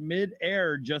collide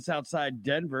mid-air just outside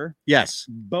Denver. Yes.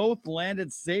 Both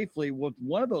landed safely with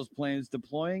one of those planes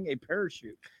deploying a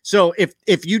parachute. So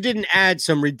if you didn't add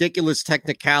some ridiculous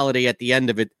technicality at the end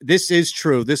of it, this is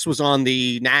true. This was on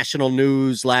the national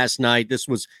news last night. This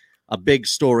was a big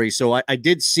story. So I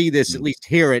did see this, at least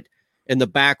hear it in the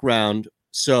background.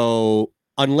 So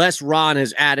unless Ron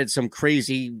has added some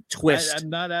crazy twist. I'm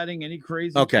not adding any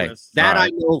crazy Okay, twists.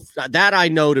 that I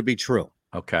know to be true.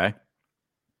 Okay.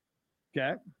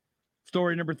 Okay.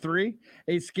 Story number 3.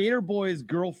 A skater boy's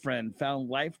girlfriend found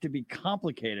life to be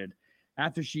complicated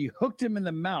after she hooked him in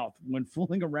the mouth when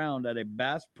fooling around at a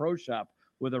Bass Pro Shop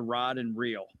with a rod and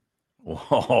reel.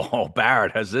 Oh,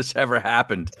 Barrett, has this ever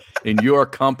happened in your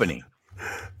company?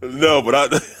 No,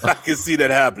 but I can see that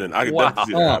happening. I can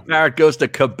definitely see that happening. Barrett goes to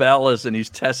Cabela's and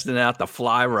he's testing out the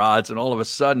fly rods, and all of a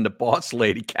sudden the boss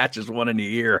lady catches one in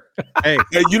the ear. Hey,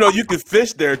 you know, you can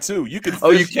fish there too. You can fish. Oh,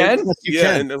 you can? You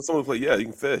can. And someone's like, yeah, you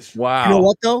can fish. Wow. You know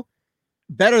what though?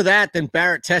 Better that than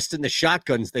Barrett testing the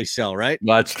shotguns they sell, right?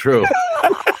 That's true.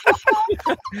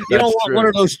 You don't want one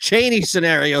of those Cheney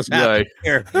scenarios happening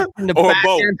here in the back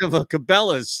end of a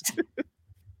Cabela's.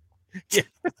 Yeah.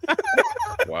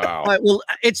 Wow. Well,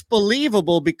 it's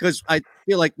believable because I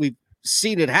feel like we've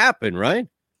seen it happen, right?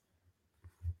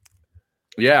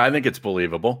 Yeah, I think it's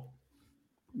believable.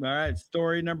 All right,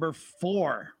 story number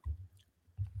 4.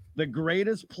 The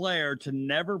greatest player to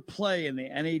never play in the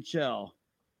NHL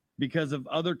because of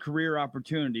other career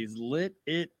opportunities lit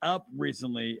it up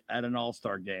recently at an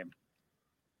all-star game.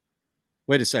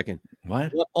 Wait a second.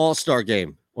 What all-star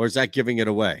game? Or is that giving it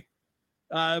away?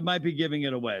 It might be giving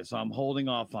it away, so I'm holding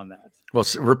off on that. Well,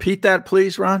 repeat that,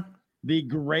 please, Ron. The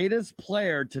greatest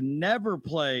player to never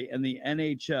play in the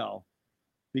NHL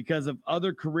because of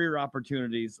other career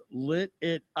opportunities lit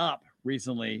it up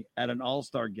recently at an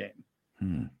all-star game.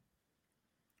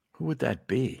 Who would that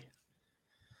be?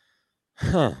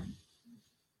 Huh.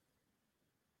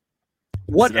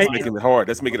 What? That's making it hard.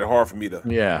 That's making it hard for me to.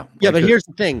 Yeah. Yeah, but here's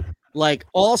the thing. Like,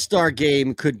 all-star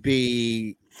game could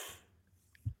be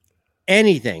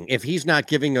anything if he's not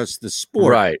giving us the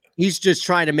sport. Right. He's just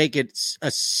trying to make it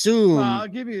assume. I'll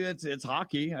give you it's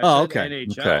hockey. Okay.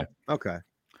 NHL. Okay.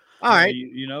 All right.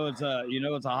 You know it's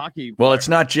a hockey. Well, it's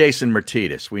not Jason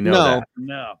Martinez. We know that.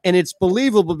 No. And it's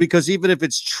believable because even if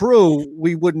it's true,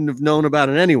 we wouldn't have known about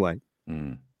it anyway.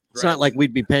 It's not like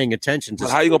we'd be paying attention to.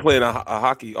 How are you gonna play in a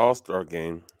hockey all-star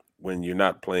game when you're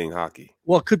not playing hockey?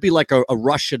 Well, it could be like a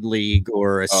Russian league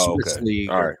or a Swiss league.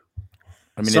 All right.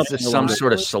 I mean, is this some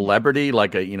sort of celebrity,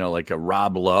 like a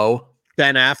Rob Lowe?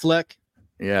 Ben Affleck?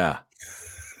 Yeah.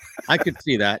 I could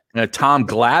see that. Tom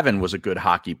Glavine was a good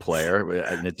hockey player,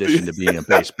 in addition to being a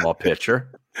baseball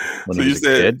pitcher when he was a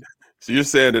kid. So you're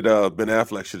saying that Ben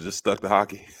Affleck should have just stuck to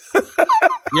hockey?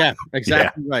 Yeah,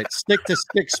 exactly right. Stick to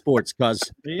stick sports,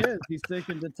 cuz. He is. He's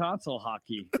sticking to tonsil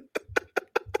hockey.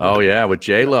 Oh yeah, with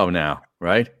J-Lo now,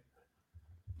 right?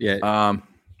 Yeah.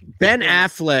 Ben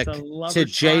Affleck to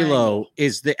J-Lo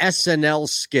is the SNL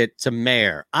skit to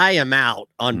Mayor. I am out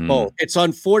on both. It's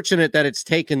unfortunate that it's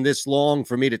taken this long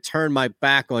for me to turn my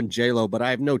back on J-Lo, but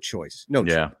I have no choice. No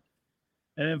choice.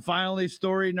 And then finally,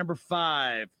 story number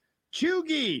 5.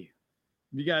 Chuggy.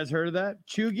 You guys heard of that?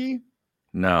 Chuggy?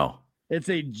 No. It's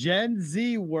a Gen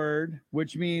Z word,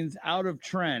 which means out of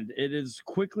trend. It is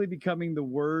quickly becoming the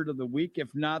word of the week,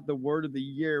 if not the word of the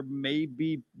year, may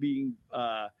be being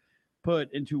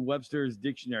put into Webster's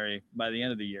dictionary by the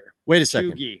end of the year. Wait a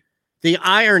second. Chuggy. The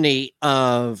irony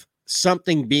of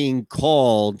something being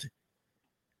called,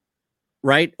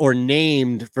 right, or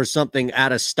named for something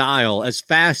out of style as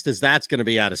fast as that's going to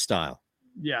be out of style.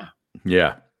 Yeah.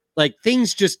 Yeah. Like,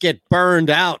 things just get burned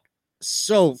out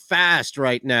so fast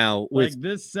right now. With Like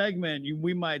this segment,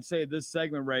 we might say this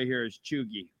segment right here is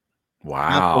Chuggy.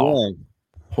 Wow.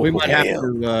 We might have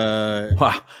to.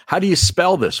 Wow. How do you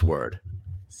spell this word?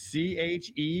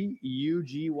 Cheuggy.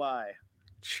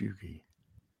 Chuggy.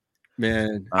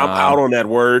 Man, I'm out on that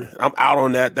word. I'm out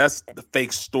on that. That's the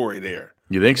fake story there.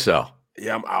 You think so?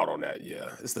 Yeah, I'm out on that. Yeah,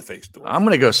 it's the fake story. I'm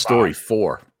going to go story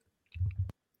 4.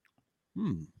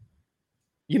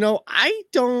 You know, I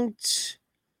don't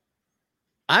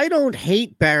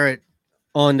hate Barrett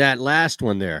on that last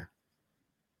one there.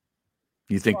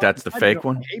 You think that's the fake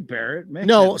one? Hey, Barrett. Man,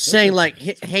 No, saying like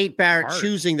hate Barrett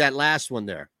choosing that last one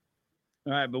there.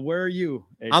 All right, but where are you?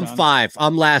 Eytan? I'm 5.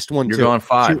 I'm last one. You're too. going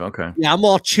 5. Okay. Yeah, I'm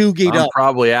all chuggied I'm up.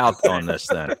 probably out on this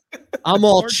then. I'm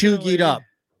all chuggied up.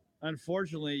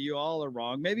 Unfortunately, you all are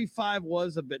wrong. Maybe 5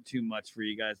 was a bit too much for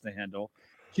you guys to handle.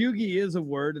 Chuggy is a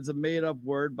word. It's a made-up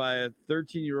word by a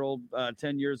 13-year-old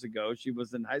 10 years ago. She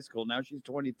was in high school. Now she's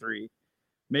 23.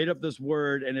 Made up this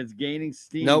word, and it's gaining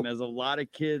steam as a lot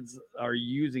of kids are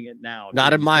using it now.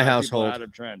 Not in my household. Out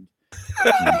of trend.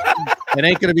 It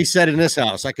ain't going to be said in this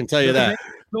house. I can tell you that.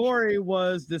 The story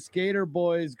was the skater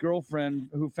boy's girlfriend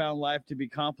who found life to be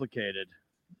complicated.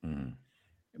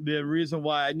 The reason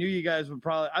why I knew you guys would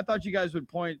I thought you guys would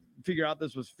figure out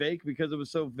this was fake because it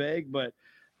was so vague, but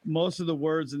most of the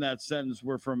words in that sentence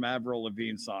were from Avril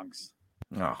Lavigne songs.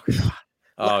 Oh, God.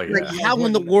 Oh, yeah. Like, how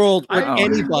in the world would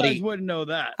anybody? You guys wouldn't know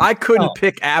that. I couldn't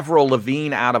pick Avril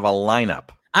Lavigne out of a lineup.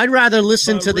 I'd rather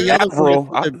listen to the other Avril.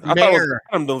 one, I the thought it was mayor.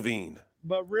 Adam Levine.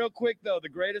 But real quick, though, the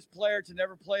greatest player to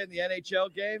never play in the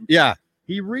NHL game. Yeah.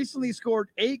 He recently scored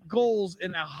 8 goals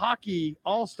in a hockey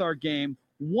all-star game,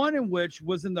 one in which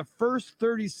was in the first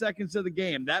 30 seconds of the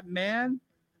game. That man,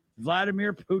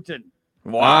 Vladimir Putin.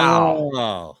 Wow.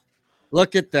 Oh,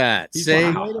 look at that. He's See?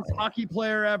 the greatest hockey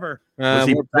player ever. Was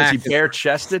he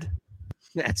bare-chested?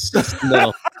 That's just a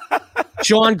little.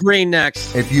 Sean Green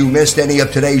next. If you missed any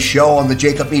of today's show on the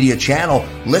Jacob Media channel,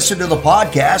 listen to the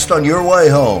podcast on your way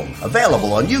home.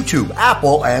 Available on YouTube,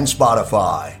 Apple, and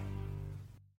Spotify.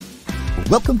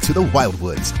 Welcome to the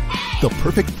Wildwoods, the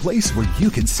perfect place where you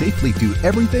can safely do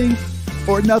everything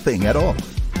or nothing at all.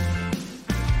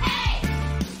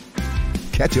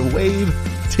 Catch a wave,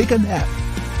 take a nap,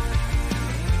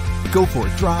 go for a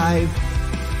drive,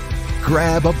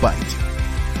 grab a bite.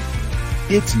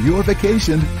 It's your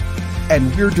vacation,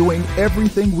 and we're doing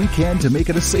everything we can to make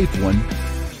it a safe one.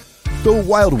 The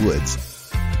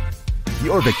Wildwoods.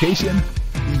 Your vacation,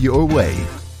 your way.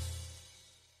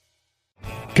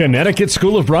 Connecticut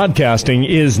School of Broadcasting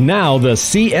is now the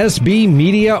CSB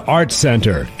Media Arts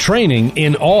Center, training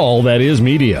in all that is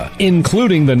media,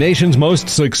 including the nation's most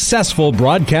successful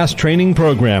broadcast training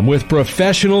program with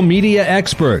professional media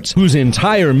experts whose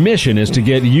entire mission is to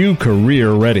get you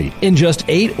career ready in just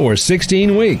 8 or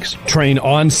 16 weeks. Train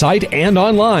on-site and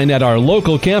online at our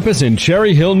local campus in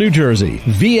Cherry Hill, New Jersey.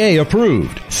 VA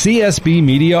approved. CSB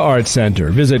Media Arts Center.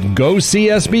 Visit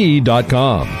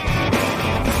gocsb.com.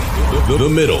 The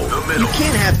middle. You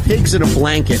can't have pigs in a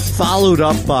blanket followed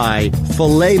up by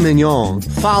filet mignon,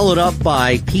 followed up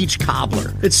by peach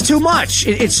cobbler. It's too much.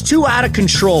 It's too out of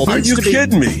control. Are you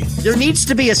kidding me? There needs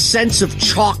to be a sense of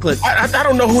chocolate. I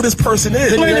don't know who this person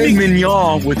is. Filet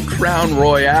mignon with Crown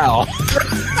Royale.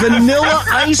 Vanilla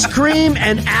ice cream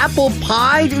and apple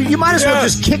pie? You might as well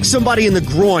just kick somebody in the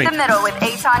groin. The Middle with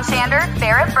Eytan, Shander,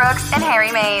 Barrett Brooks, and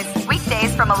Harry Mays.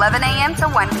 Weekdays from 11 a.m. to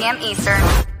 1 p.m. Eastern.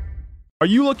 Are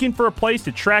you looking for a place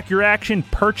to track your action,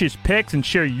 purchase picks, and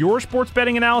share your sports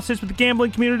betting analysis with the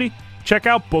gambling community? Check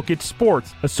out Book It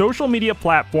Sports, a social media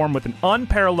platform with an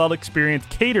unparalleled experience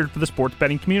catered for the sports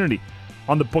betting community.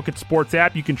 On the Book It Sports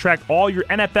app, you can track all your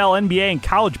NFL, NBA, and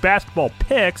college basketball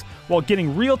picks while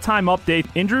getting real-time updates,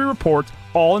 injury reports,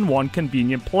 all in one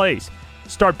convenient place.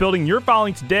 Start building your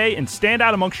following today and stand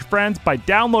out amongst your friends by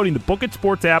downloading the Book It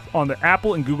Sports app on the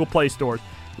Apple and Google Play stores.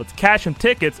 Let's cash some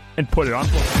tickets and put it on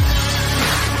football.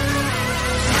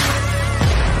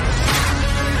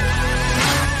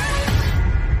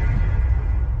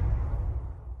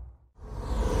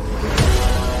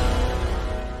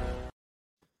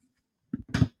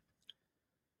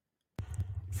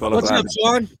 What's up,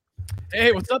 Sean?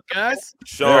 Hey, what's up, guys?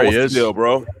 Sean, what's the deal,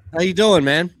 bro? How you doing,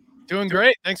 man? Doing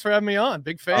great. Thanks for having me on.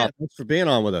 Big fan. Thanks for being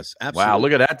on with us. Absolutely. Wow,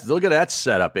 look at that! Look at that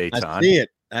setup, Eytan.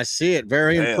 I see it.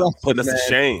 Very impressive. Putting us to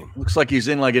shame. Looks like he's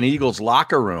in like an Eagles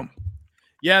locker room.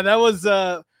 Yeah, that was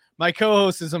my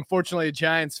co-host is unfortunately a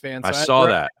Giants fan. So I saw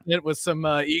that. It was some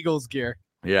Eagles gear.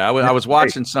 Yeah, I was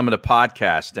watching some of the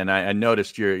podcast, and I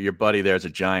noticed your buddy there's a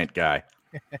Giant guy.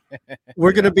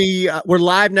 We're going to be we're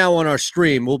live now on our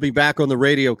stream. We'll be back on the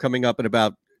radio coming up in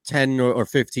about 10 or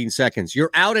 15 seconds.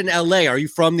 You're out in LA. Are you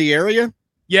from the area?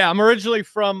 Yeah, I'm originally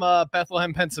from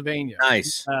Bethlehem, Pennsylvania.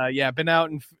 Nice. Yeah, been out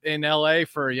in LA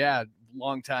for a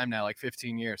long time now, like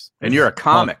 15 years. And you're a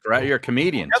comic, right? You're a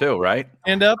comedian too, right?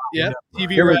 Stand up, yeah.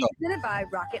 TV. Presented by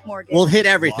Rocket Mortgage. We'll hit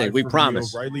everything. Live We from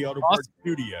promise. the O'Reilly Auto Parts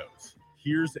Studios.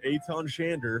 Here's Eytan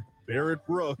Shander, Barrett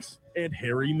Brooks, and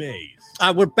Harry Mays.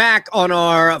 We're back on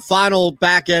our final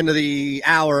back end of the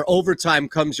hour. Overtime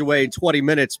comes your way in 20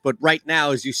 minutes. But right now,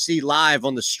 as you see live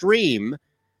on the stream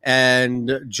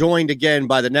and joined again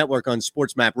by the network on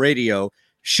Sports Map Radio,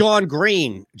 Sean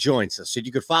Green joins us. And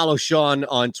you can follow Sean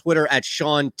on Twitter at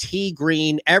Sean T.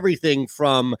 Green. Everything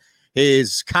from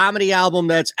his comedy album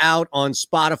that's out on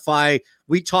Spotify.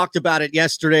 We talked about it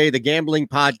yesterday, the Gambling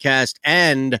Podcast,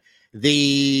 and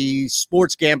the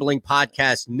Sports Gambling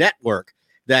Podcast Network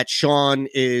that Sean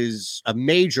is a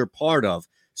major part of.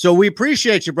 So we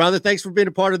appreciate you, brother. Thanks for being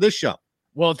a part of this show.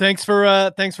 Well, thanks for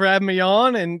having me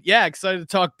on, and yeah, excited to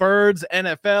talk birds,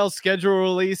 NFL, schedule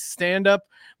release, stand-up.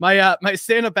 My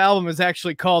stand-up album is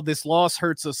actually called This Loss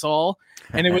Hurts Us All,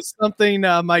 and it was something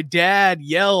my dad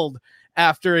yelled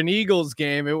after an Eagles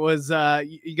game. It was,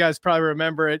 you guys probably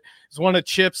remember it. It was one of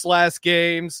Chip's last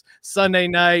games, Sunday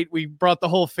night. We brought the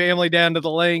whole family down to the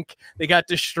link. They got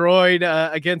destroyed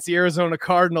against the Arizona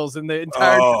Cardinals, and the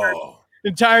entire church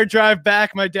entire drive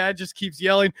back, my dad just keeps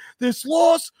yelling, "This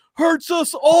loss hurts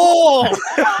us all."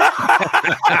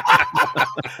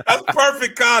 That's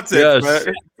perfect context, Yes,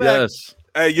 man. yes.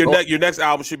 Hey, your next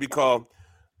album should be called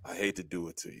 "I Hate to Do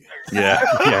It to You." Yeah,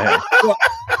 yeah. Well,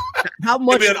 how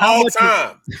much?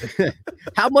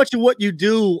 How much of what you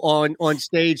do on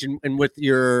stage and with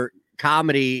your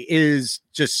comedy is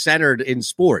just centered in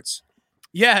sports?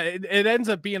 Yeah, it ends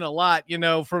up being a lot,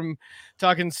 from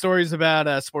talking stories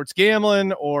about sports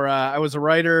gambling, or I was a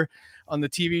writer on the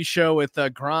TV show with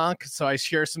Gronk, so I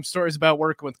share some stories about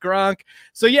working with Gronk.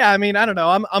 So yeah, I mean, I don't know,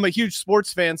 I'm a huge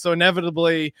sports fan, so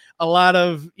inevitably a lot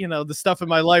of the stuff in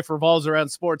my life revolves around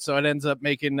sports, so it ends up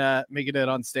making it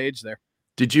on stage there.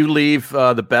 Did you leave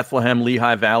the Bethlehem,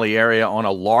 Lehigh Valley area on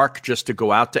a lark just to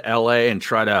go out to LA and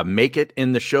try to make it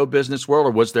in the show business world,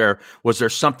 or was there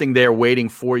something there waiting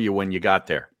for you when you got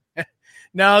there?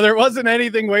 No, there wasn't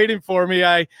anything waiting for me.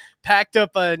 I packed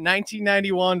up a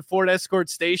 1991 Ford Escort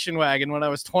station wagon when I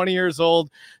was 20 years old,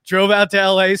 drove out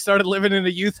to LA, started living in a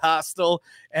youth hostel,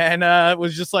 and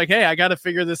was just like, hey, I got to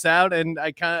figure this out. And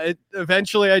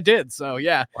eventually I did. So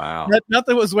yeah, wow,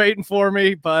 nothing was waiting for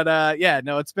me, but yeah,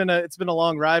 no, it's been a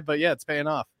long ride, but yeah, it's paying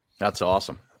off. That's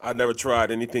awesome. I never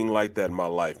tried anything like that in my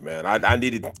life, man. I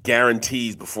needed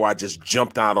guarantees before I just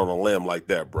jumped out on a limb like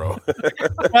that, bro.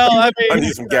 Well, I mean, I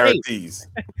need some guarantees.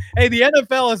 Hey, the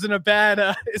NFL isn't a bad.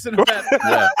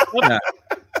 Yeah.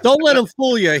 Don't let him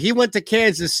fool you. He went to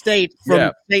Kansas State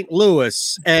from St.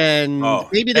 Louis, and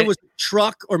maybe there was a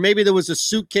truck, or maybe there was a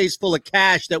suitcase full of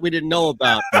cash that we didn't know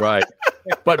about. Right.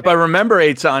 But remember,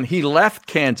 Eytan, he left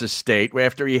Kansas State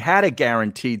after he had a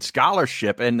guaranteed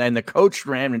scholarship, and then the coach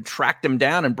ran and tracked him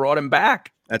down and brought him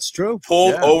back. That's true.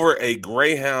 Pulled over a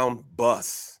Greyhound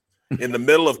bus in the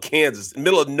middle of Kansas,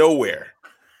 middle of nowhere.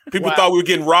 People thought we were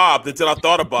getting robbed until I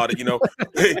thought about it.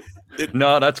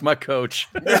 No, that's my coach.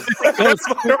 Don't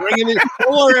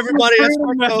worry, everybody. That's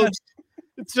my coach.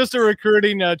 It's just a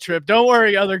recruiting trip. Don't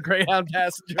worry, other Greyhound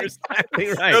passengers.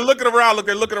 Right. They're looking around.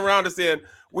 They're looking around and saying,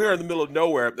 we're in the middle of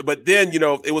nowhere. But then,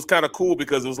 it was kind of cool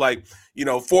because it was like,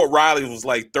 Fort Riley was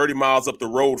like 30 miles up the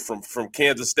road from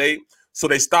Kansas State. So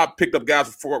they picked up guys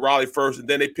from Fort Riley first, and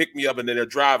then they picked me up, and then they're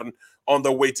driving on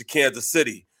their way to Kansas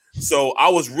City. So I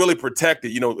was really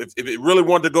protected. If it really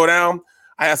wanted to go down,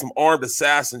 I had some armed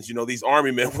assassins, these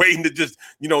army men waiting to just,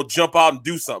 jump out and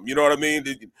do something. You know what I mean?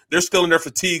 They're still in their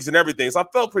fatigues and everything. So I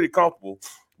felt pretty comfortable.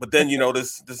 But then,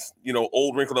 this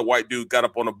old wrinkled up white dude got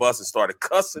up on the bus and started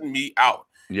cussing me out.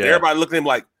 Yeah. Everybody looked at him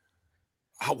like,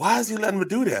 why is he letting me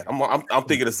do that? I'm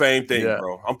thinking the same thing,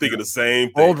 bro. I'm thinking the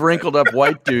same thing. Old wrinkled up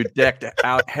white dude decked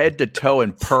out head to toe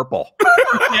in purple.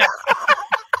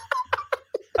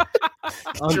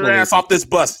 Get your ass off this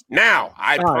bus now.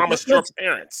 I promise your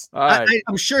parents.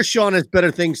 I'm sure Sean has better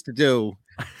things to do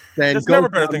than There's go never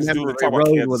better things to do than talk about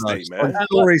Kansas State, man.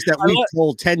 Stories that we've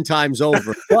told 10 times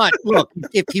over. But look,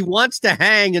 if he wants to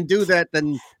hang and do that,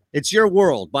 then it's your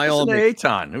world, by all means.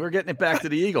 Eytan, we're getting it back to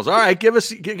the Eagles. All right, give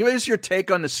us your take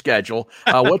on the schedule.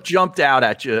 What jumped out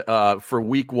at you for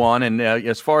Week 1, and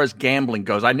as far as gambling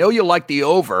goes? I know you like the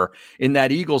over in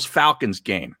that Eagles-Falcons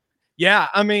game. Yeah,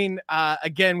 I mean,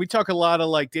 again, we talk a lot of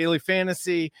like daily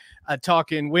fantasy,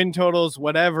 talking win totals,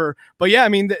 whatever. But yeah, I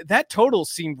mean, that total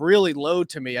seemed really low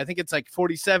to me. I think it's like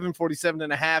 47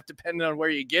 and a half, depending on where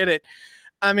you get it.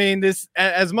 I mean, this,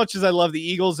 as much as I love the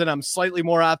Eagles and I'm slightly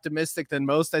more optimistic than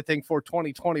most, I think for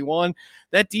 2021,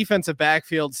 that defensive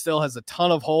backfield still has a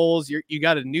ton of holes. You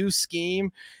got a new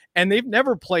scheme. And they've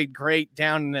never played great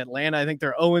down in Atlanta. I think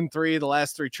they're 0-3 the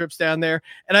last 3 trips down there.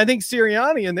 And I think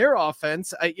Sirianni and their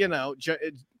offense,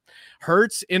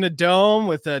 Hurts in a dome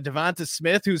with Devonta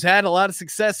Smith, who's had a lot of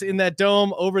success in that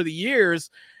dome over the years.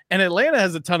 And Atlanta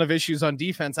has a ton of issues on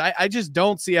defense. I just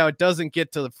don't see how it doesn't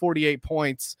get to the 48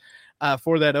 points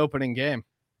for that opening game.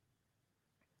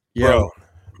 Yeah. Bro,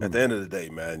 at the end of the day,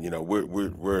 man,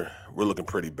 we're looking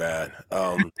pretty bad.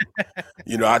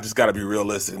 I just got to be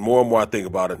realistic. The more and more I think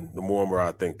about it, the more and more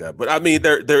I think that. But I mean,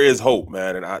 there is hope,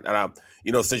 man. And I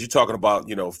since you're talking about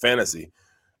fantasy,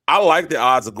 I like the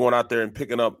odds of going out there and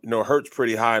picking up Hurts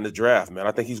pretty high in the draft, man.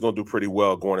 I think he's going to do pretty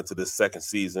well going into this second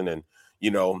season, and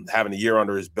having a year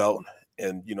under his belt,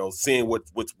 and seeing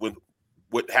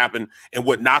what happened and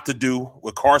what not to do.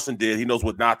 What Carson did, he knows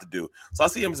what not to do. So I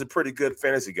see him as a pretty good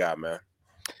fantasy guy, man.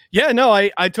 Yeah, no,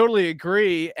 I totally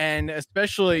agree, and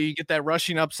especially you get that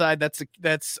rushing upside.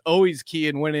 That's always key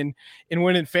in winning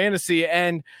fantasy.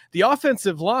 And the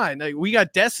offensive line, we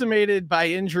got decimated by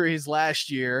injuries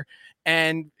last year,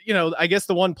 And, I guess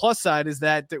the one plus side is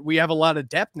that we have a lot of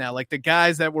depth now. Like the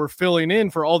guys that were filling in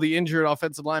for all the injured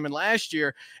offensive linemen last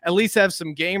year, at least have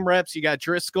some game reps. You got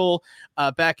Driscoll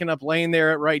backing up Lane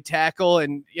there at right tackle.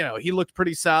 And, he looked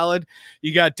pretty solid.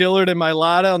 You got Dillard and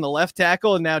Mailata on the left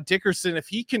tackle. And now Dickerson, if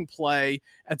he can play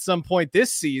at some point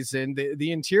this season,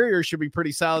 the interior should be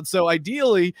pretty solid. So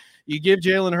ideally, you give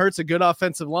Jalen Hurts a good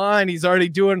offensive line. He's already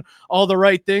doing all the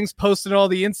right things, posting all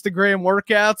the Instagram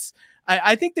workouts.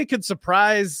 I think they could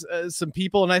surprise some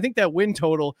people, and I think that win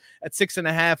total at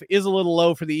 6.5 is a little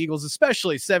low for the Eagles,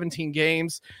 especially 17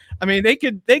 games. I mean, they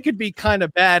could be kind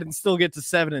of bad and still get to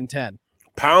 7-10.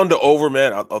 Pound to over,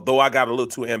 man. Although I got a little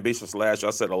too ambitious last year,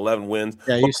 I said 11 wins.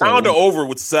 Yeah, you pound to over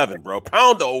with 7, bro.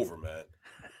 Pound to over, man.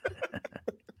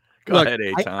 Go ahead,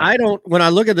 Eytan. I don't. When I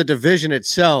look at the division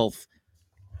itself,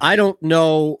 I don't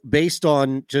know, based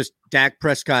on just Dak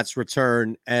Prescott's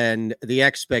return and the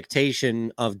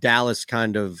expectation of Dallas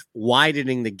kind of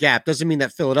widening the gap. Doesn't mean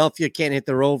that Philadelphia can't hit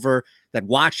their over, that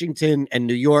Washington and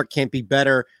New York can't be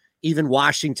better, even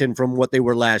Washington from what they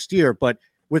were last year. But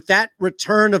with that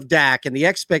return of Dak and the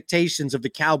expectations of the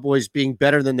Cowboys being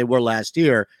better than they were last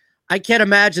year, I can't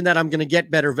imagine that I'm going to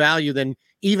get better value than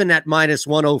even at minus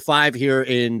 105 here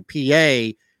in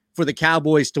PA for the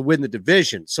Cowboys to win the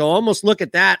division. So almost look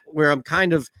at that where I'm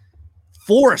kind of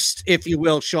forced, if you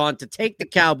will, Sean, to take the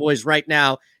Cowboys right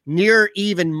now near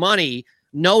even money,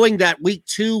 knowing that week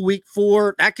 2, week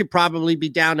 4, that could probably be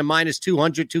down to minus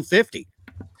 200, 250.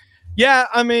 Yeah,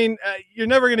 I mean, you're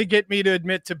never going to get me to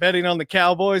admit to betting on the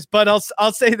Cowboys, but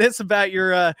I'll say this about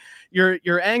your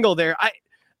angle there. I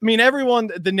mean,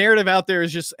 the narrative out there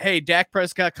is just, hey, Dak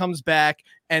Prescott comes back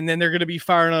and then they're going to be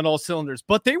firing on all cylinders.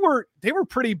 But they were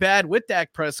pretty bad with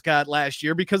Dak Prescott last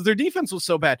year because their defense was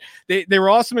so bad. They were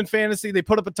awesome in fantasy. They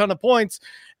put up a ton of points,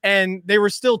 and they were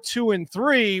still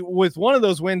 2-3 with one of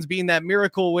those wins being that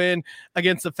miracle win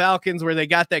against the Falcons where they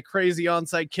got that crazy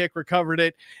onside kick, recovered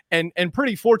it, and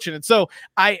pretty fortunate. So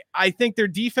I think their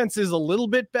defense is a little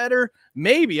bit better.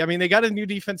 Maybe. I mean, they got a new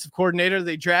defensive coordinator.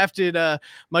 They drafted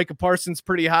Micah Parsons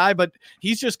pretty high, but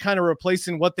he's just kind of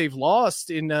replacing what they've lost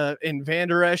in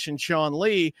Vander Esch and Sean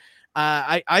Lee.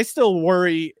 I still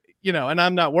worry, and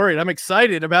I'm not worried. I'm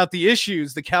excited about the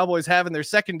issues the Cowboys have in their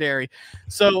secondary.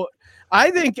 So I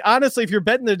think, honestly, if you're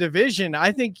betting the division,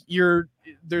 I think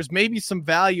there's maybe some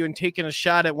value in taking a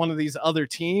shot at one of these other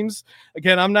teams.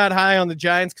 Again, I'm not high on the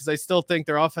Giants because I still think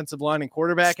their offensive line and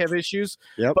quarterback have issues.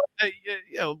 Yep.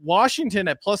 But Washington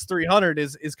at plus 300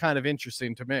 is kind of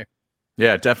interesting to me.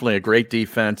 Yeah, definitely a great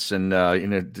defense, and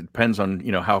it depends on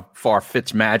how far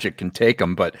Fitzmagic can take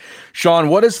them. But Sean,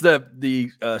 what is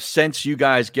the sense you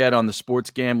guys get on the Sports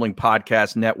Gambling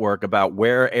Podcast Network about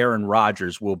where Aaron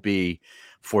Rodgers will be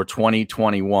for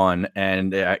 2021,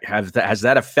 and has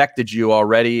that affected you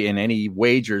already in any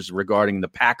wagers regarding the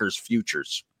Packers'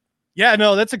 futures? Yeah,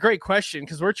 no, that's a great question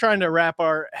because we're trying to wrap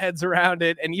our heads around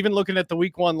it, and even looking at the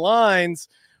Week 1 lines,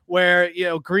 where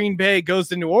Green Bay goes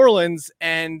to New Orleans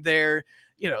and they're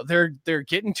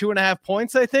getting 2.5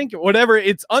 points, I think, whatever.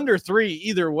 It's under 3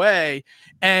 either way,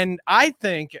 and I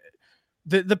think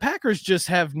the Packers just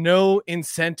have no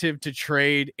incentive to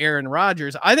trade Aaron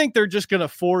Rodgers. I think they're just going to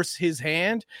force his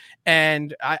hand,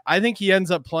 and I think he ends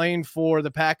up playing for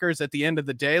the Packers at the end of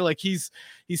the day. Like he's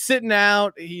sitting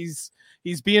out, he's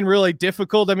being really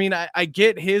difficult. I mean, I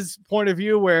get his point of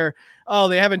view where,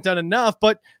 they haven't done enough.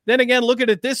 But then again, look at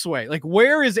it this way. Like,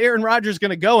 where is Aaron Rodgers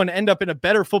going to go and end up in a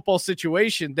better football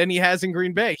situation than he has in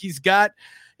Green Bay? He's got,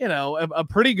 a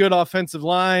pretty good offensive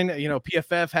line.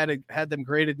 PFF had them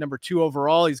graded number 2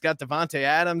 overall. He's got Devontae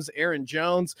Adams, Aaron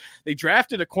Jones. They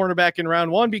drafted a cornerback in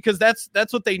round 1 because that's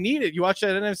what they needed. You watch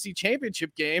that NFC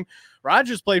Championship game.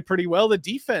 Rodgers played pretty well. The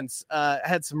defense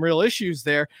had some real issues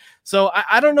there. So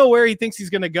I don't know where he thinks he's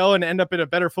going to go and end up in a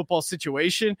better football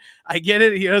situation. I get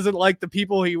it. He doesn't like the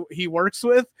people he works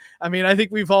with. I mean, I think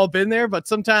we've all been there, but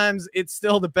sometimes it's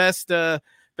still the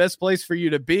best place for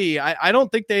you to be. I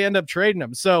don't think they end up trading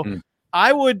him. So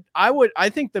I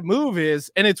think the move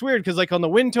is, and it's weird because like on the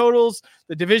win totals,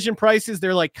 the division prices,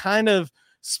 they're like kind of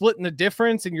splitting the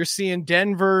difference, and you're seeing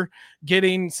Denver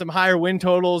getting some higher win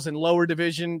totals and lower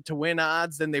division to win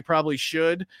odds than they probably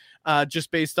should, just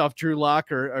based off Drew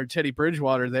Lock or Teddy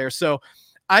Bridgewater there. So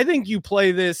I think you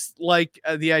play this like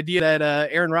the idea that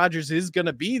Aaron Rodgers is going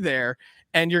to be there,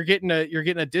 and you're getting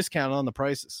a discount on the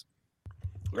prices.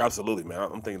 Absolutely, man.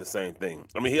 I'm thinking the same thing.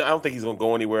 I mean, I don't think he's going to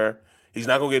go anywhere. He's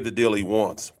not going to get the deal he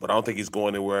wants, but I don't think he's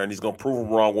going anywhere, and he's going to prove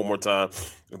him wrong one more time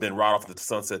and then ride off to the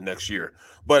sunset next year.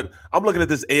 But I'm looking at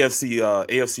this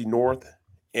AFC North,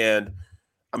 and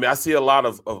I mean, I see a lot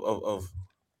of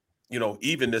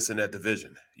evenness in that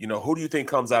division. Who do you think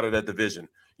comes out of that division?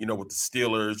 with the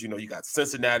Steelers. You got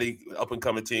Cincinnati,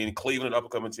 up-and-coming team, Cleveland,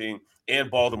 up-and-coming team, and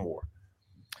Baltimore.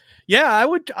 Yeah, I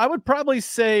would probably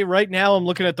say right now I'm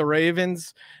looking at the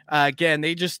Ravens. Again,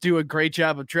 they just do a great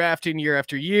job of drafting year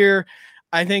after year.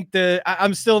 I think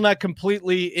I'm still not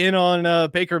completely in on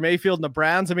Baker Mayfield and the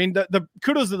Browns. I mean, the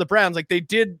kudos to the Browns. Like they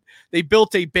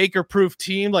built a Baker-proof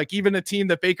team, like even a team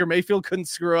that Baker Mayfield couldn't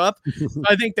screw up. So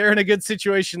I think they're in a good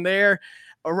situation there.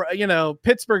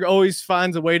 Pittsburgh always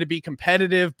finds a way to be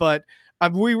competitive, but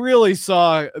we really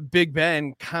saw Big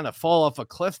Ben kind of fall off a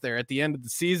cliff there at the end of the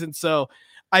season. So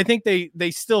I think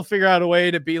they still figure out a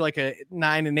way to be like a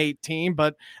 9-8 team,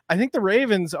 but I think the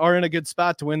Ravens are in a good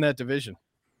spot to win that division.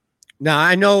 Now,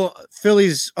 I know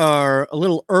Phillies are a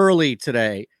little early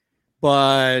today,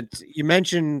 but you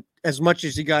mentioned as much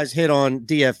as you guys hit on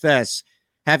DFS.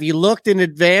 Have you looked in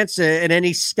advance at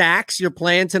any stacks you're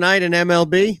playing tonight in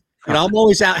MLB? I'm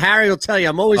always out. Harry will tell you,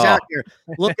 I'm always out here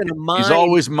looking to mine. He's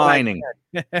always mining.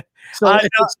 So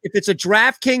if it's a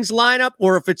DraftKings lineup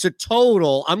or if it's a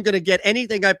total, I'm going to get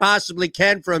anything I possibly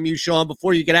can from you, Sean,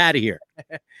 before you get out of here.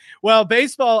 Well,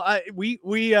 baseball, we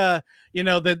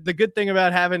the good thing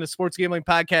about having a sports gambling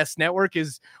podcast network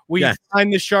is we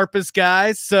find the sharpest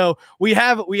guys. So we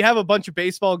have a bunch of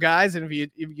baseball guys, and if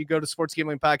you go to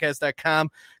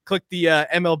sportsgamblingpodcast.com, click the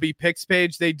MLB picks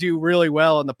page, they do really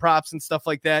well on the props and stuff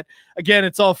like that. Again,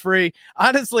 it's all free.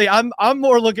 Honestly, I'm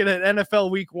more looking at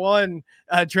NFL Week 1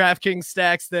 DraftKings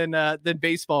stacks than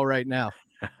baseball right now.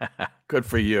 Good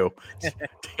for you.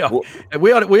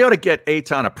 We ought to get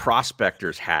Eytan a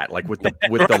prospector's hat, like with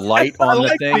the light on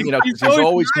the thing, because he's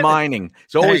always mining.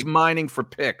 He's always mining for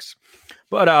picks.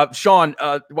 But Sean,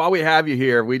 while we have you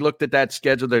here, we looked at that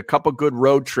schedule. There are a couple good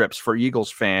road trips for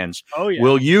Eagles fans. Oh yeah.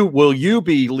 Will you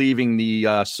be leaving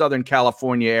the Southern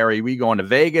California area? We going to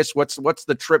Vegas? What's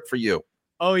the trip for you?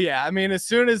 Oh yeah. I mean, as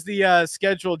soon as the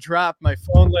schedule dropped, my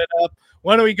phone lit up.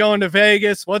 When are we going to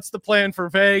Vegas? What's the plan for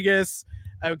Vegas?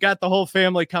 I've got the whole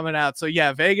family coming out. So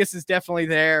yeah, Vegas is definitely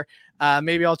there.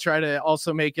 Maybe I'll try to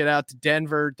also make it out to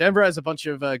Denver. Denver has a bunch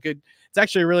of it's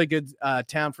actually a really good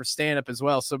town for stand-up as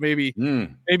well. So maybe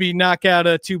knock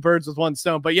out 2 birds with one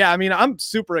stone. But yeah, I mean, I'm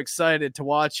super excited to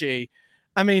watch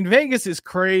Vegas is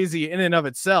crazy in and of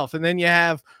itself. And then you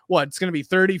have it's going to be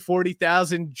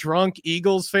 30,000-40,000 drunk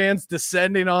Eagles fans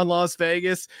descending on Las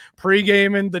Vegas,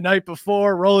 pre-gaming the night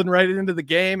before, rolling right into the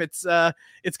game. It's going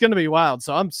to be wild.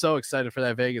 So I'm so excited for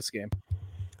that Vegas game.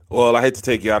 Well, I hate to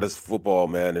take you out of football,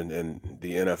 man, and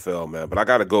the NFL, man, but I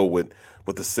got to go with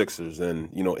the Sixers and,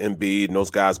 Embiid and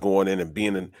those guys going in and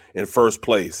being in first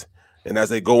place. And as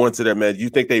they go into that, man, you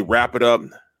think they wrap it up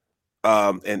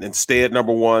and stay at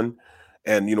number 1?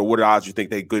 And, what odds you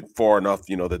think they good far enough,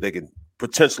 that they can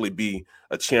potentially be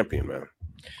a champion, man?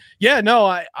 Yeah, no,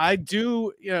 I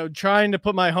do, trying to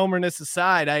put my homerness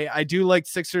aside. I do like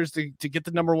Sixers to get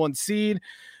the number 1 seed.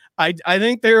 I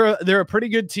think they're a pretty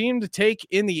good team to take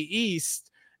in the East.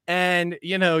 And,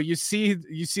 you see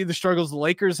the struggles the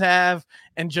Lakers have,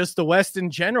 and just the West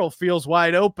in general feels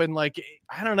wide open. Like,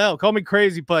 I don't know, call me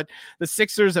crazy, but the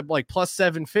Sixers at like plus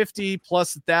 750,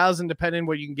 plus 1,000, depending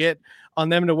what you can get on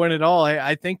them to win it all.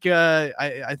 I think is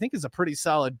a pretty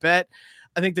solid bet.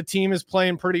 I think the team is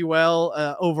playing pretty well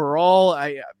overall.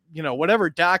 Whatever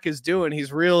Doc is doing,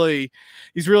 he's really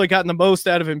gotten the most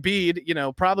out of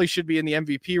Embiid. Probably should be in the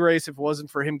MVP race if it wasn't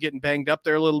for him getting banged up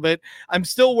there a little bit. I'm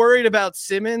still worried about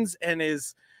Simmons and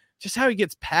just how he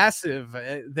gets passive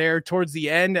there towards the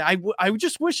end. I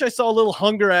just wish I saw a little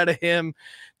hunger out of him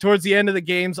towards the end of the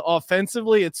games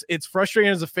offensively. It's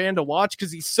frustrating as a fan to watch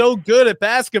because he's so good at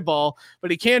basketball,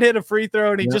 but he can't hit a free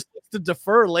throw and he just has to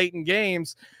defer late in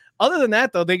games. Other than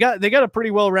that, though, they got a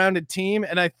pretty well-rounded team,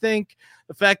 and I think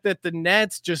the fact that the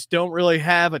Nets just don't really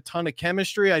have a ton of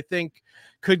chemistry, I think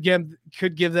could give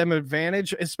them an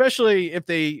advantage, especially if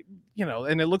they,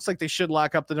 and it looks like they should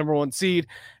lock up the number 1 seed,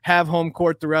 have home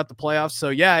court throughout the playoffs. So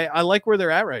yeah, I like where they're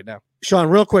at right now. Sean,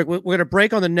 real quick, we're going to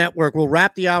break on the network. We'll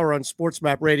wrap the hour on Sports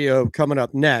Map Radio coming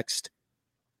up next.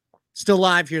 Still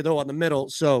live here though on the middle.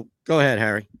 So go ahead,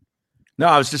 Harry. No,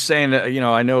 I was just saying that,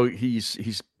 I know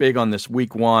he's big on this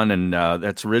week 1, and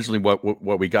that's originally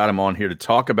what we got him on here to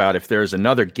talk about. If there's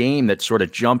another game that sort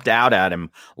of jumped out at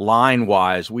him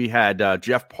line-wise, we had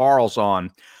Jeff Parles on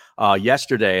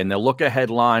yesterday, and the look-ahead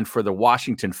line for the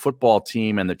Washington football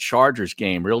team and the Chargers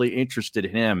game really interested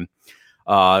him.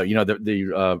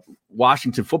 The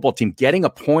Washington football team getting a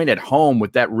point at home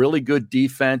with that really good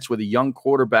defense with a young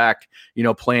quarterback,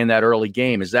 playing that early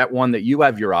game. Is that one that you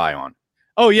have your eye on?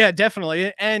 Oh yeah,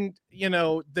 definitely. And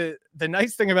the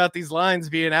nice thing about these lines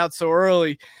being out so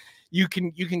early, you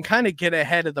can kind of get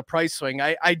ahead of the price swing.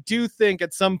 I do think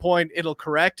at some point it'll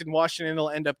correct and Washington will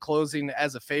end up closing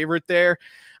as a favorite there.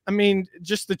 I mean,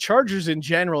 just the Chargers in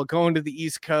general going to the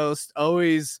East Coast,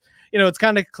 always, it's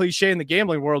kind of cliche in the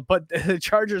gambling world, but the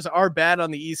Chargers are bad on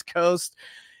the East Coast.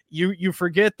 You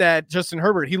forget that Justin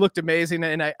Herbert, he looked amazing.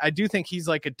 And I do think he's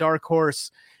like a dark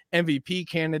horse MVP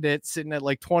candidate sitting at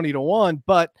like 20-1,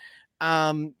 but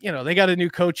they got a new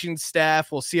coaching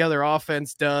staff. We'll see how their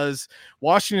offense does.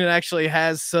 Washington actually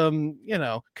has some,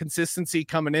 consistency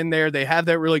coming in there. They have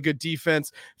that really good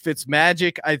defense.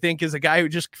 Fitzmagic, I think, is a guy who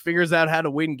just figures out how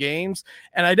to win games.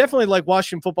 And I definitely like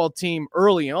Washington football team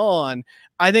early on.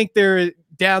 I think they're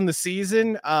down the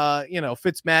season.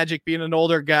 Fitzmagic being an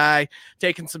older guy,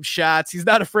 taking some shots. He's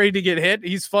not afraid to get hit.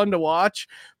 He's fun to watch,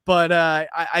 but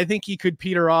I think he could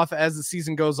peter off as the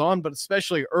season goes on, but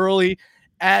especially early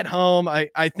at home.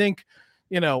 I think,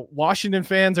 Washington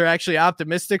fans are actually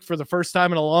optimistic for the first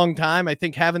time in a long time. I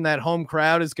think having that home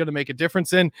crowd is going to make a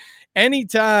difference. And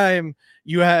anytime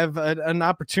you have an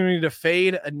opportunity to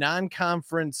fade a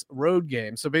non-conference road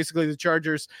game. So basically the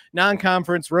Chargers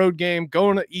non-conference road game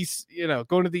going to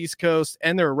the East Coast,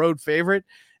 and they're a road favorite.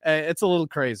 It's a little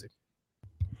crazy.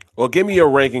 Well, give me your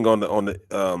ranking on the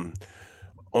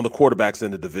quarterbacks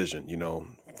in the division,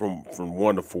 from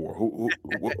 1 to 4.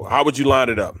 How would you line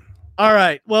it up? All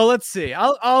right. Well, let's see.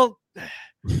 I'll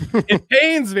it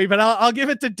pains me, but I'll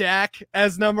give it to Dak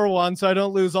as number 1, so I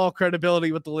don't lose all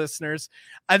credibility with the listeners.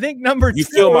 I think number 2. You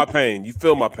feel my pain.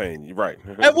 You're right.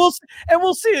 and we'll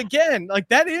see again. Like,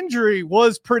 that injury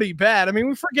was pretty bad. I mean,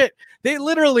 we forget they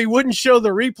literally wouldn't show the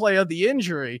replay of the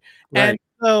injury, right. And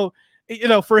so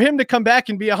for him to come back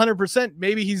and be 100%,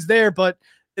 maybe he's there, but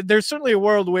there's certainly a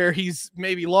world where he's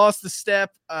maybe lost the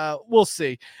step. We'll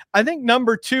see. I think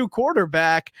number 2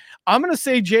 quarterback, I'm going to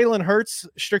say Jalen Hurts,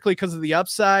 strictly because of the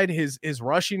upside, his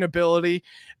rushing ability.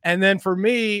 And then for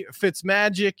me,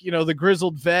 Fitzmagic, the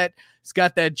grizzled vet, he's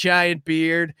got that giant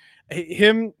beard.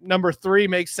 Him, number 3,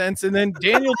 makes sense. And then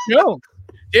Daniel Jones.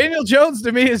 Daniel Jones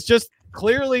to me is just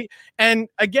clearly, and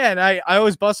again, I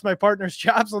always bust my partner's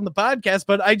chops on the podcast,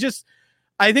 but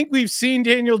I think we've seen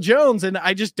Daniel Jones, and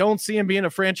I just don't see him being a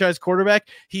franchise quarterback.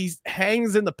 He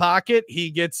hangs in the pocket.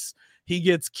 He gets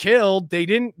killed.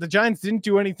 The Giants didn't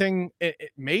do anything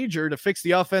major to fix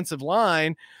the offensive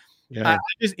line. Yeah.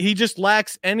 He just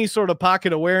lacks any sort of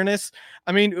pocket awareness.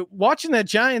 I mean, watching that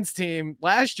Giants team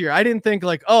last year, I didn't think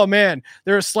like, oh man,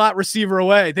 they're a slot receiver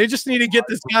away. They just need to get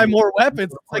this guy more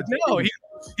weapons. It's like, no,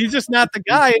 he's just not the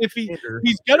guy. And if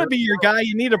he's gonna be your guy,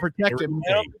 you need to protect him.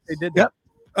 They did that. Yep.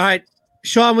 All right.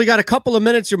 Sean, we got a couple of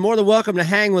minutes. You're more than welcome to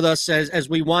hang with us as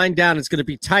we wind down. It's going to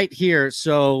be tight here,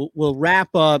 so we'll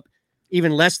wrap up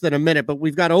even less than a minute, but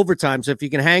we've got overtime. So if you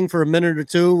can hang for a minute or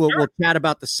two, we'll chat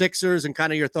about the Sixers and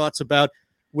kind of your thoughts about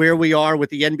where we are with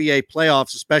the NBA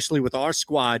playoffs, especially with our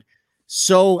squad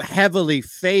so heavily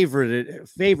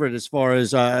favored as far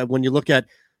as when you look at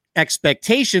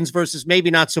expectations versus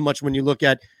maybe not so much when you look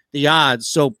at the odds.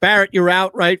 So, Barrett, you're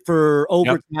out, right, for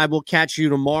overtime. Yep. We'll catch you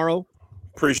tomorrow.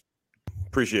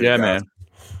 Appreciate it. Yeah, man.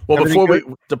 Well, before we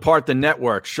depart the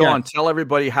network, Sean, tell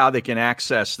everybody how they can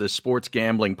access the Sports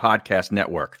Gambling Podcast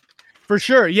Network. For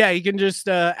sure. Yeah, you can just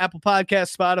Apple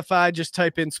Podcasts, Spotify, just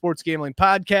type in Sports Gambling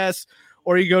Podcasts,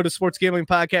 or you go to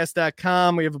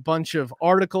sportsgamblingpodcast.com. We have a bunch of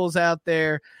articles out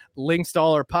there, links to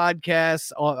all our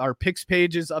podcasts, all our picks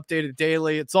pages updated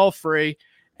daily. It's all free.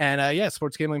 And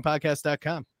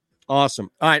sportsgamblingpodcast.com. Awesome.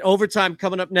 All right, overtime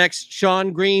coming up next.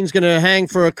 Sean Green's going to hang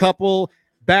for a couple.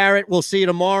 Barrett, we'll see you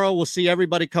tomorrow. We'll see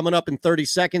everybody coming up in 30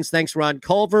 seconds. Thanks, Ron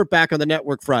Culver. Back on the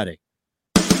network Friday.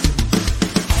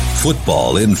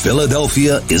 Football in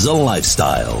Philadelphia is a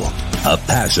lifestyle, a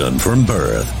passion from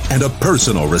birth, and a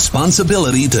personal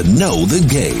responsibility to know the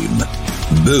game.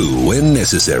 Boo when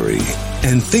necessary.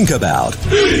 And think about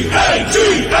Eagles!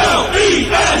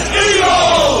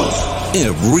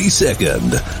 Every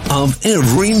second of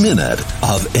every minute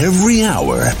of every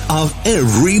hour of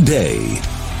every day.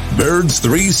 Birds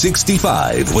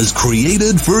 365 was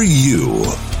created for you.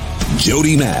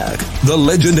 Jody Mack, the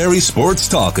legendary sports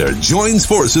talker, joins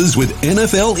forces with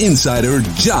NFL insider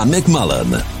John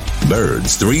McMullen.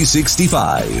 Birds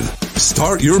 365.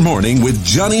 Start your morning with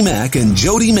Johnny Mack and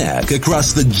Jody Mack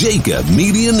across the Jacob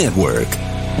Media Network.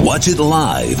 Watch it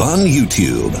live on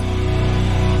YouTube.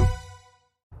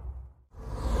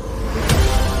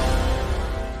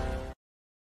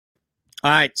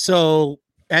 All right, so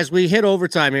as we hit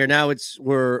overtime here, now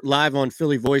we're live on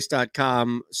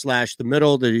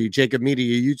phillyvoice.com/themiddle, the Jacob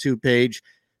Media YouTube page.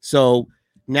 So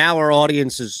now our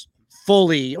audience is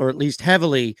fully, or at least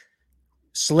heavily,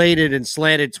 slated and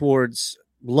slanted towards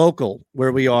local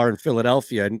where we are in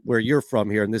Philadelphia and where you're from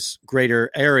here in this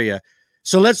greater area.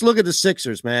 So let's look at the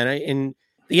Sixers, man. And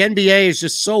the NBA is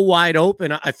just so wide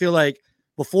open. I feel like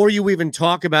before you even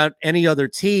talk about any other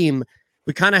team,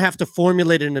 we kind of have to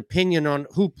formulate an opinion on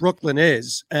who Brooklyn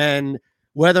is and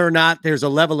whether or not there's a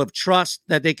level of trust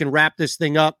that they can wrap this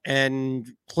thing up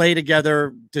and play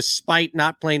together despite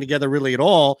not playing together really at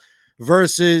all,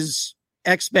 versus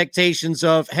expectations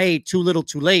of, hey, too little,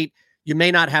 too late. You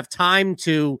may not have time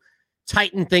to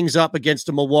tighten things up against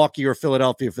a Milwaukee or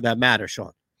Philadelphia for that matter,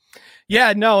 Sean.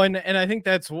 Yeah, no, and I think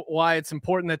that's why it's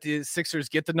important that the Sixers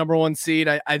get the number 1 seed.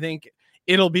 I think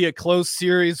it'll be a close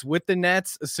series with the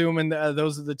Nets, assuming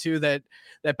those are the two that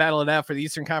battle it out for the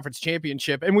Eastern Conference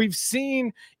Championship. And we've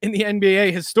seen in the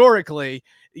NBA historically,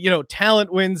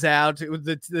 talent wins out.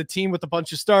 The team with a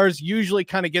bunch of stars usually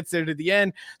kind of gets there to the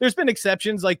end. There's been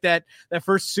exceptions like that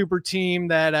first super team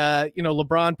that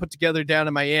LeBron put together down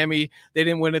in Miami. They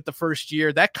didn't win it the first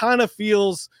year. That kind of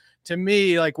feels to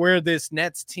me like where this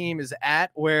Nets team is at,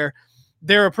 where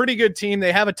they're a pretty good team.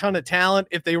 They have a ton of talent.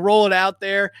 If they roll it out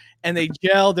there and they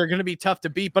gel, they're going to be tough to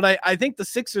beat. But I think the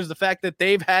Sixers, the fact that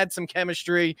they've had some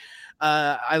chemistry,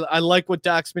 I like what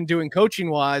Doc's been doing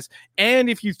coaching-wise.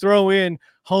 And if you throw in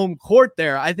home court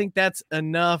there, I think that's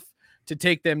enough to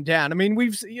take them down. I mean,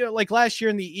 we've, like last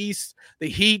year in the East, the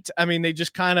Heat, I mean, they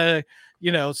just kind of,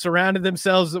 surrounded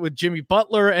themselves with Jimmy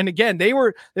Butler. And again, they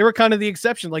were kind of the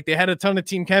exception. Like they had a ton of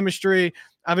team chemistry,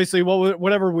 obviously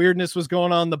whatever weirdness was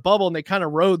going on in the bubble, and they kind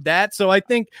of rode that. So I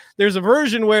think there's a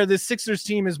version where this Sixers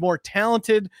team is more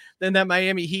talented than that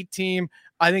Miami Heat team.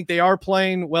 I think they are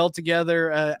playing well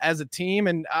together as a team,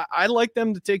 and I like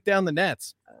them to take down the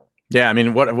Nets. Yeah, I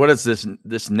mean, what is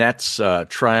this Nets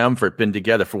triumvirate been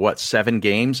together for 7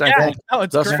 games? I think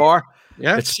thus great. Far.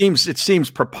 Yeah, it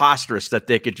seems preposterous that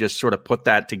they could just sort of put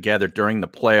that together during the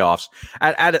playoffs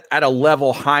at a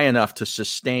level high enough to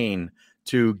sustain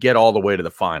to get all the way to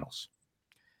the finals.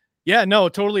 Yeah, no,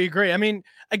 totally agree. I mean,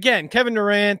 again, Kevin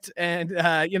Durant and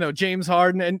James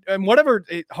Harden and whatever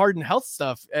Harden health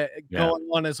stuff going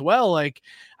on as well. Like,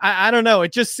 I don't know.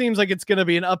 It just seems like it's going to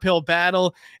be an uphill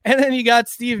battle. And then you got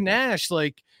Steve Nash.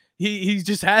 Like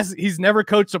he's never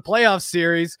coached a playoff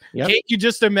series. Yep. Can't you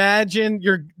just imagine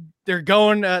they're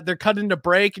cut into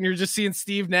break and you're just seeing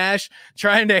Steve Nash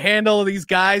trying to handle these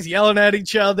guys yelling at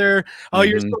each other. Oh,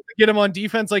 you're supposed to get him on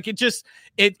defense. Like it just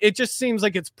seems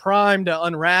like it's primed to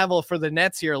unravel for the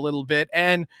Nets here a little bit.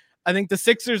 And I think the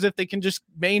Sixers, if they can just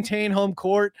maintain home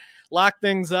court, lock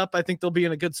things up, I think they'll be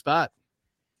in a good spot.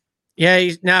 Yeah.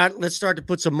 Now let's start to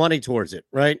put some money towards it.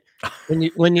 Right.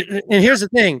 And here's the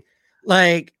thing,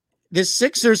 like the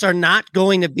Sixers are not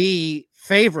going to be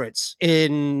favorites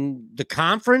in the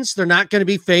conference. They're not going to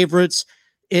be favorites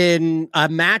in a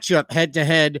matchup head to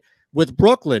head with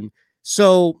Brooklyn.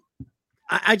 So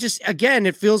I just, again,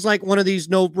 it feels like one of these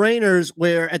no-brainers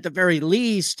where at the very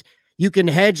least you can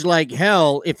hedge like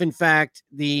hell if in fact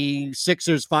the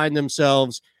Sixers find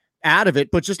themselves out of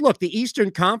it. But just look, the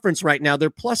Eastern Conference right now, they're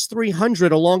plus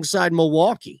 300 alongside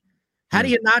Milwaukee. How do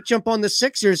you not jump on the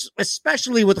Sixers,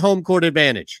 especially with home court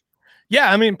advantage? Yeah,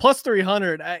 I mean, plus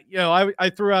 300, I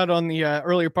threw out on the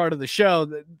earlier part of the show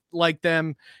that like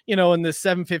them, in the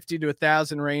 750 to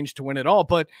 1,000 range to win it all.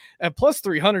 But at plus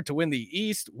 300 to win the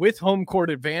East with home court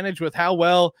advantage, with how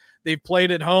well they've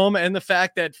played at home and the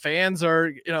fact that fans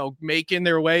are, making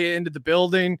their way into the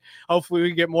building. Hopefully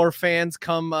we get more fans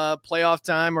come playoff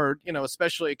time or,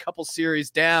 especially a couple series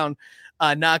down.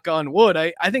 Knock on wood.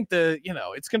 I think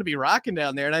it's going to be rocking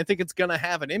down there, and I think it's going to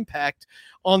have an impact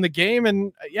on the game.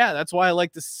 And yeah, that's why I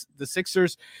like the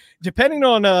Sixers. Depending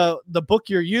on the book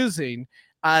you're using,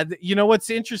 what's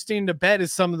interesting to bet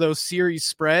is some of those series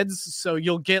spreads. So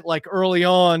you'll get like early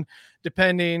on,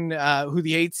 depending who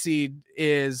the 8 seed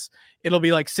is, it'll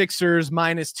be like Sixers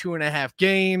minus 2.5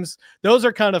 games. Those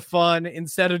are kind of fun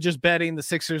instead of just betting the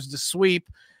Sixers to sweep.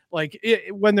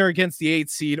 When they're against the 8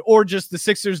 seed or just the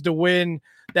Sixers to win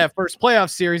that first playoff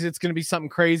series, it's going to be something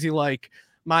crazy like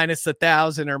minus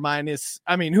 1,000 or minus.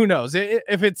 I mean, who knows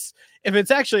if the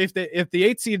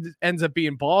 8 seed ends up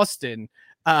being Boston,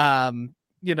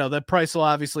 the price will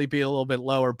obviously be a little bit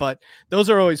lower, but those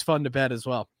are always fun to bet as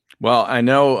well. Well, I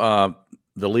know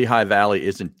the Lehigh Valley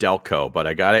isn't Delco, but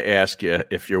I got to ask you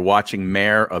if you're watching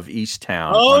Mayor of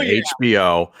Easttown on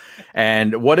HBO,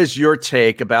 and what is your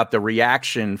take about the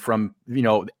reaction from,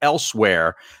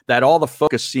 elsewhere that all the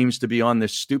focus seems to be on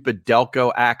this stupid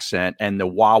Delco accent and the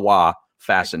wah-wah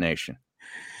fascination?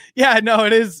 Yeah, no,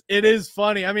 it is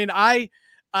funny. I mean, I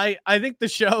think the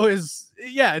show is,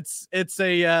 it's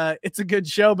a good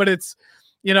show, but it's,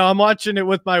 I'm watching it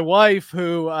with my wife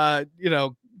who,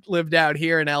 lived out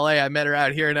here in LA. I met her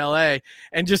out here in LA,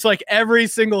 and just like every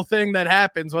single thing that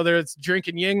happens, whether it's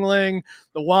drinking Yingling,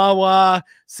 the Wawa,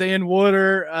 saying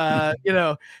water,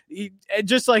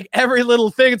 just like every little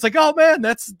thing, it's like, oh man,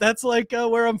 that's like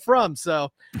where I'm from.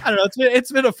 So I don't know.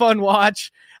 It's been a fun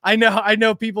watch. I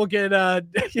know people get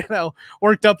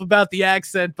worked up about the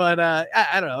accent, but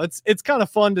I don't know. It's kind of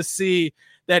fun to see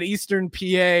that Eastern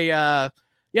PA.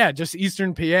 Just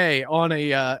Eastern PA on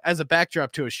as a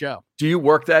backdrop to a show. Do you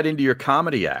work that into your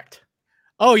comedy act?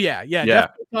 Oh yeah.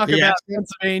 Definitely talk about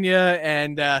Pennsylvania,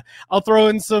 and I'll throw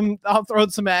in some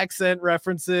accent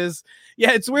references.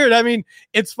 Yeah, it's weird. I mean,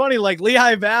 it's funny. Like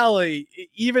Lehigh Valley,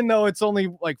 even though it's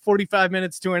only like 45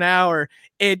 minutes to an hour,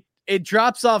 it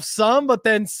drops off some, but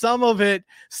then some of it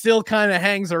still kind of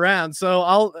hangs around.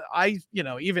 So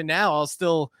even now I'll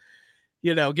still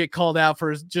get called out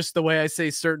for just the way I say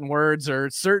certain words or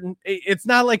it's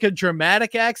not like a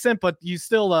dramatic accent, but you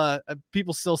still,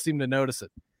 people still seem to notice it.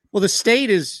 Well, the state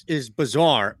is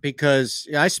bizarre because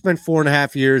I spent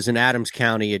 4.5 years in Adams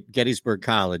County at Gettysburg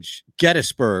College,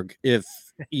 Gettysburg, if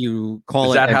you call it.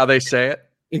 Is that how they say it?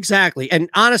 Exactly. And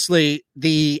honestly,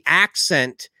 the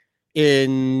accent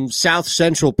in South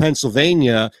Central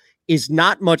Pennsylvania is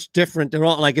not much different at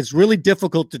all. Like, it's really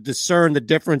difficult to discern the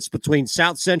difference between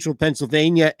South Central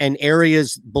Pennsylvania and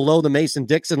areas below the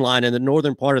Mason-Dixon line in the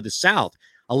northern part of the South.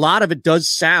 A lot of it does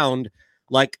sound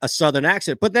like a Southern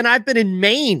accent. But then I've been in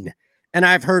Maine, and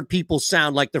I've heard people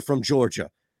sound like they're from Georgia.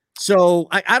 So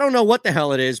I don't know what the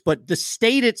hell it is, but the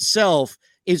state itself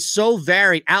is so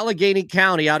varied. Allegheny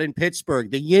County out in Pittsburgh,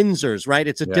 the Yinzers, right?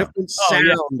 It's a different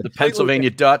sound. The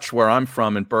Pennsylvania Dutch, where I'm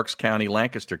from, in Berks County,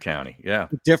 Lancaster County. Yeah.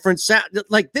 Different sound.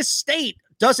 Like, this state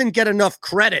doesn't get enough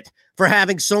credit for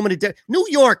having so many. New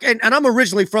York, and I'm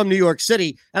originally from New York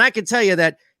City, and I can tell you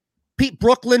that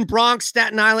Brooklyn, Bronx,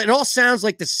 Staten Island, it all sounds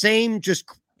like the same just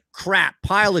crap,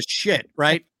 pile of shit,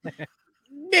 right?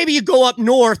 Maybe you go up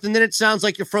north and then it sounds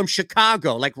like you're from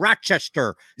Chicago, like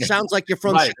Rochester sounds like you're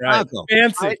from Chicago. Right.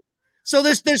 Fancy. Right? So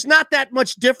there's not that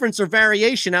much difference or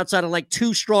variation outside of like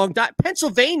two strong.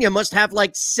 Pennsylvania must have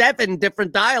like 7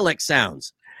 different dialect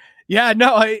sounds. Yeah,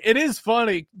 no, it is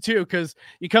funny too, because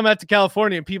you come out to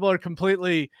California and people are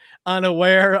completely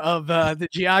unaware of the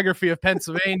geography of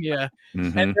Pennsylvania,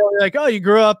 and they're like, "Oh, you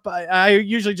grew up." I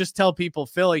usually just tell people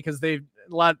Philly because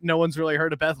no one's really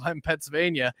heard of Bethlehem,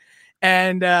 Pennsylvania,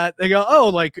 and they go, "Oh,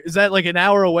 like is that like an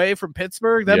hour away from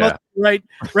Pittsburgh? That must be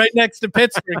right next to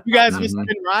Pittsburgh. You guys must have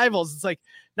been rivals." It's like,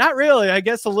 not really. I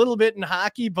guess a little bit in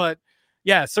hockey, but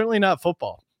yeah, certainly not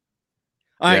football.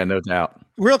 All right. No doubt.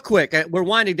 Real quick, we're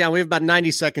winding down. We have about 90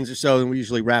 seconds or so, and we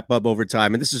usually wrap up over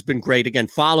time. And this has been great. Again,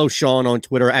 follow Sean on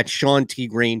Twitter at Sean T.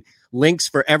 Green. Links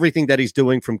for everything that he's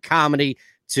doing, from comedy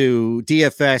to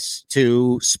DFS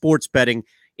to sports betting,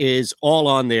 is all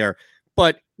on there.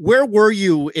 But where were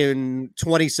you in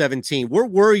 2017? Where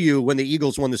were you when the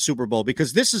Eagles won the Super Bowl?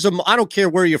 Because this is I don't care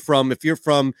where you're from. If you're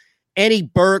from any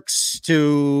Berks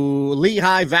to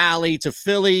Lehigh Valley to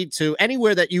Philly to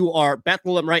anywhere that you are,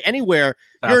 Bethlehem, right? Anywhere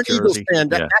you're an Eagles fan,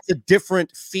 that's a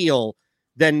different feel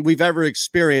than we've ever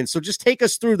experienced. So just take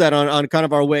us through that on kind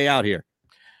of our way out here.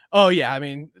 Oh yeah, I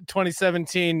mean,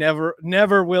 2017,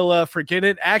 never will forget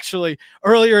it. Actually,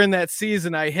 earlier in that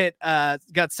season, I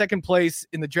got second place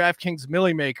in the DraftKings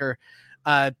Millie Maker.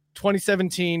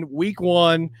 2017 week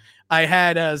 1. I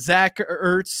had Zach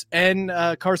Ertz and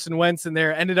Carson Wentz in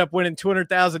there, ended up winning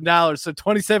 $200,000. So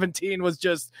 2017 was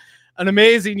just an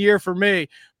amazing year for me.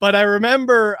 But I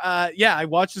remember, I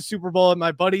watched the Super Bowl at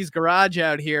my buddy's garage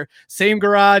out here. Same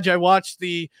garage I watched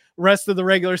the rest of the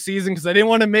regular season because I didn't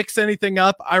want to mix anything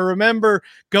up. I remember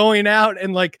going out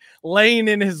and like laying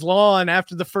in his lawn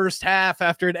after the first half,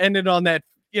 after it ended on that,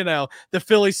 the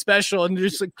Philly special, and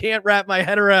just can't wrap my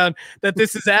head around that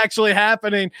this is actually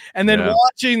happening. And then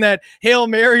watching that Hail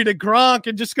Mary to Gronk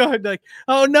and just going like,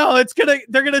 oh no,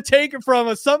 they're going to take it from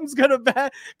us. Something's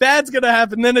bad's going to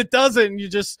happen. Then it doesn't. And you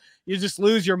just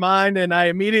lose your mind. And I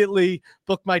immediately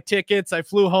booked my tickets. I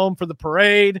flew home for the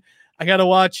parade. I got to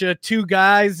watch 2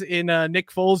 guys in Nick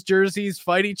Foles jerseys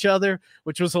fight each other,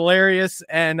 which was hilarious.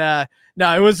 And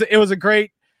it was a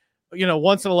great,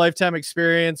 once in a lifetime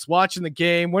experience, watching the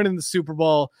game, winning the Super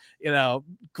Bowl,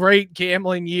 great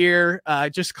gambling year.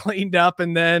 Just cleaned up.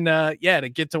 And then, to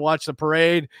get to watch the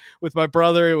parade with my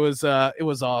brother, it was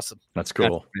awesome. That's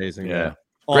cool. That's amazing. Yeah.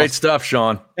 Awesome. Great stuff,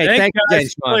 Sean. Hey, thank you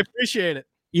guys. Really appreciate it.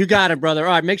 You got it, brother.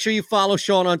 All right. Make sure you follow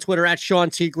Sean on Twitter at Sean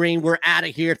T. Green. We're out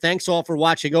of here. Thanks all for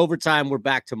watching Overtime. We're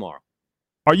back tomorrow.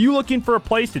 Are you looking for a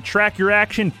place to track your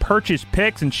action, purchase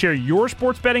picks, and share your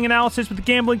sports betting analysis with the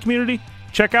gambling community?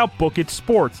 Check out Book It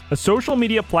Sports, a social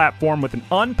media platform with an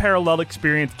unparalleled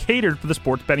experience catered for the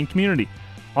sports betting community.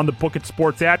 On the Book It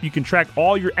Sports app, you can track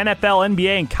all your NFL,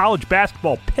 NBA, and college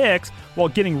basketball picks while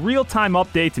getting real-time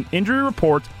updates and injury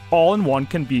reports all in one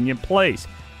convenient place.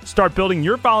 Start building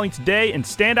your following today and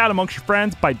stand out amongst your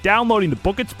friends by downloading the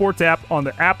Book It Sports app on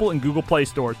the Apple and Google Play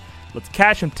stores. Let's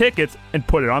cash some tickets and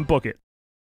put it on Book It.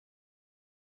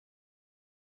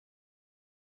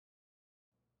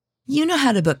 You know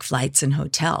how to book flights and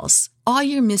hotels. All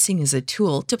you're missing is a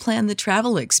tool to plan the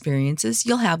travel experiences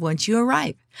you'll have once you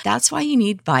arrive. That's why you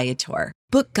need Viator.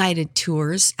 Book guided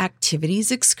tours,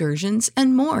 activities, excursions,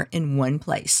 and more in one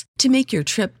place to make your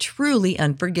trip truly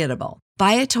unforgettable.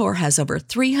 Viator has over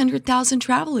 300,000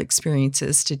 travel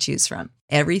experiences to choose from.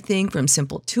 Everything from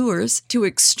simple tours to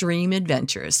extreme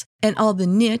adventures and all the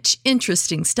niche,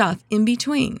 interesting stuff in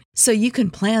between. So you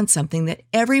can plan something that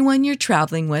everyone you're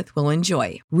traveling with will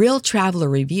enjoy. Real traveler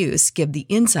reviews give the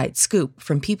inside scoop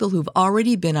from people who've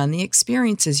already been on the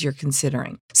experiences you're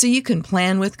considering. So you can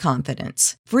plan with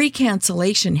confidence. Free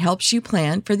cancellation helps you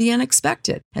plan for the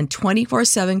unexpected. And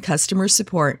 24/7 customer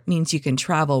support means you can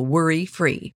travel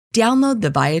worry-free. Download the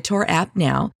Viator app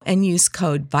now and use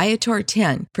code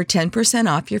Viator10 for 10%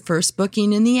 off your first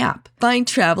booking in the app. Find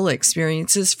travel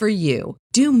experiences for you.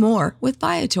 Do more with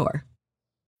Viator.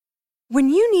 When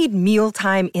you need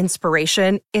mealtime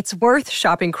inspiration, it's worth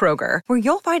shopping Kroger, where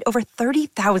you'll find over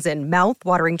 30,000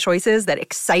 mouth-watering choices that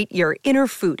excite your inner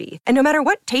foodie. And no matter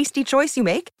what tasty choice you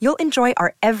make, you'll enjoy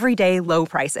our everyday low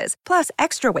prices, plus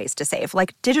extra ways to save,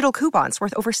 like digital coupons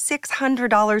worth over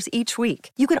 $600 each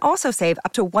week. You can also save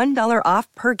up to $1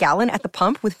 off per gallon at the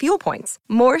pump with fuel points.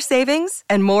 More savings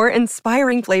and more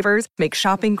inspiring flavors make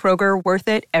shopping Kroger worth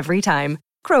it every time.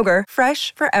 Kroger,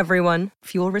 fresh for everyone.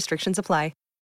 Fuel restrictions apply.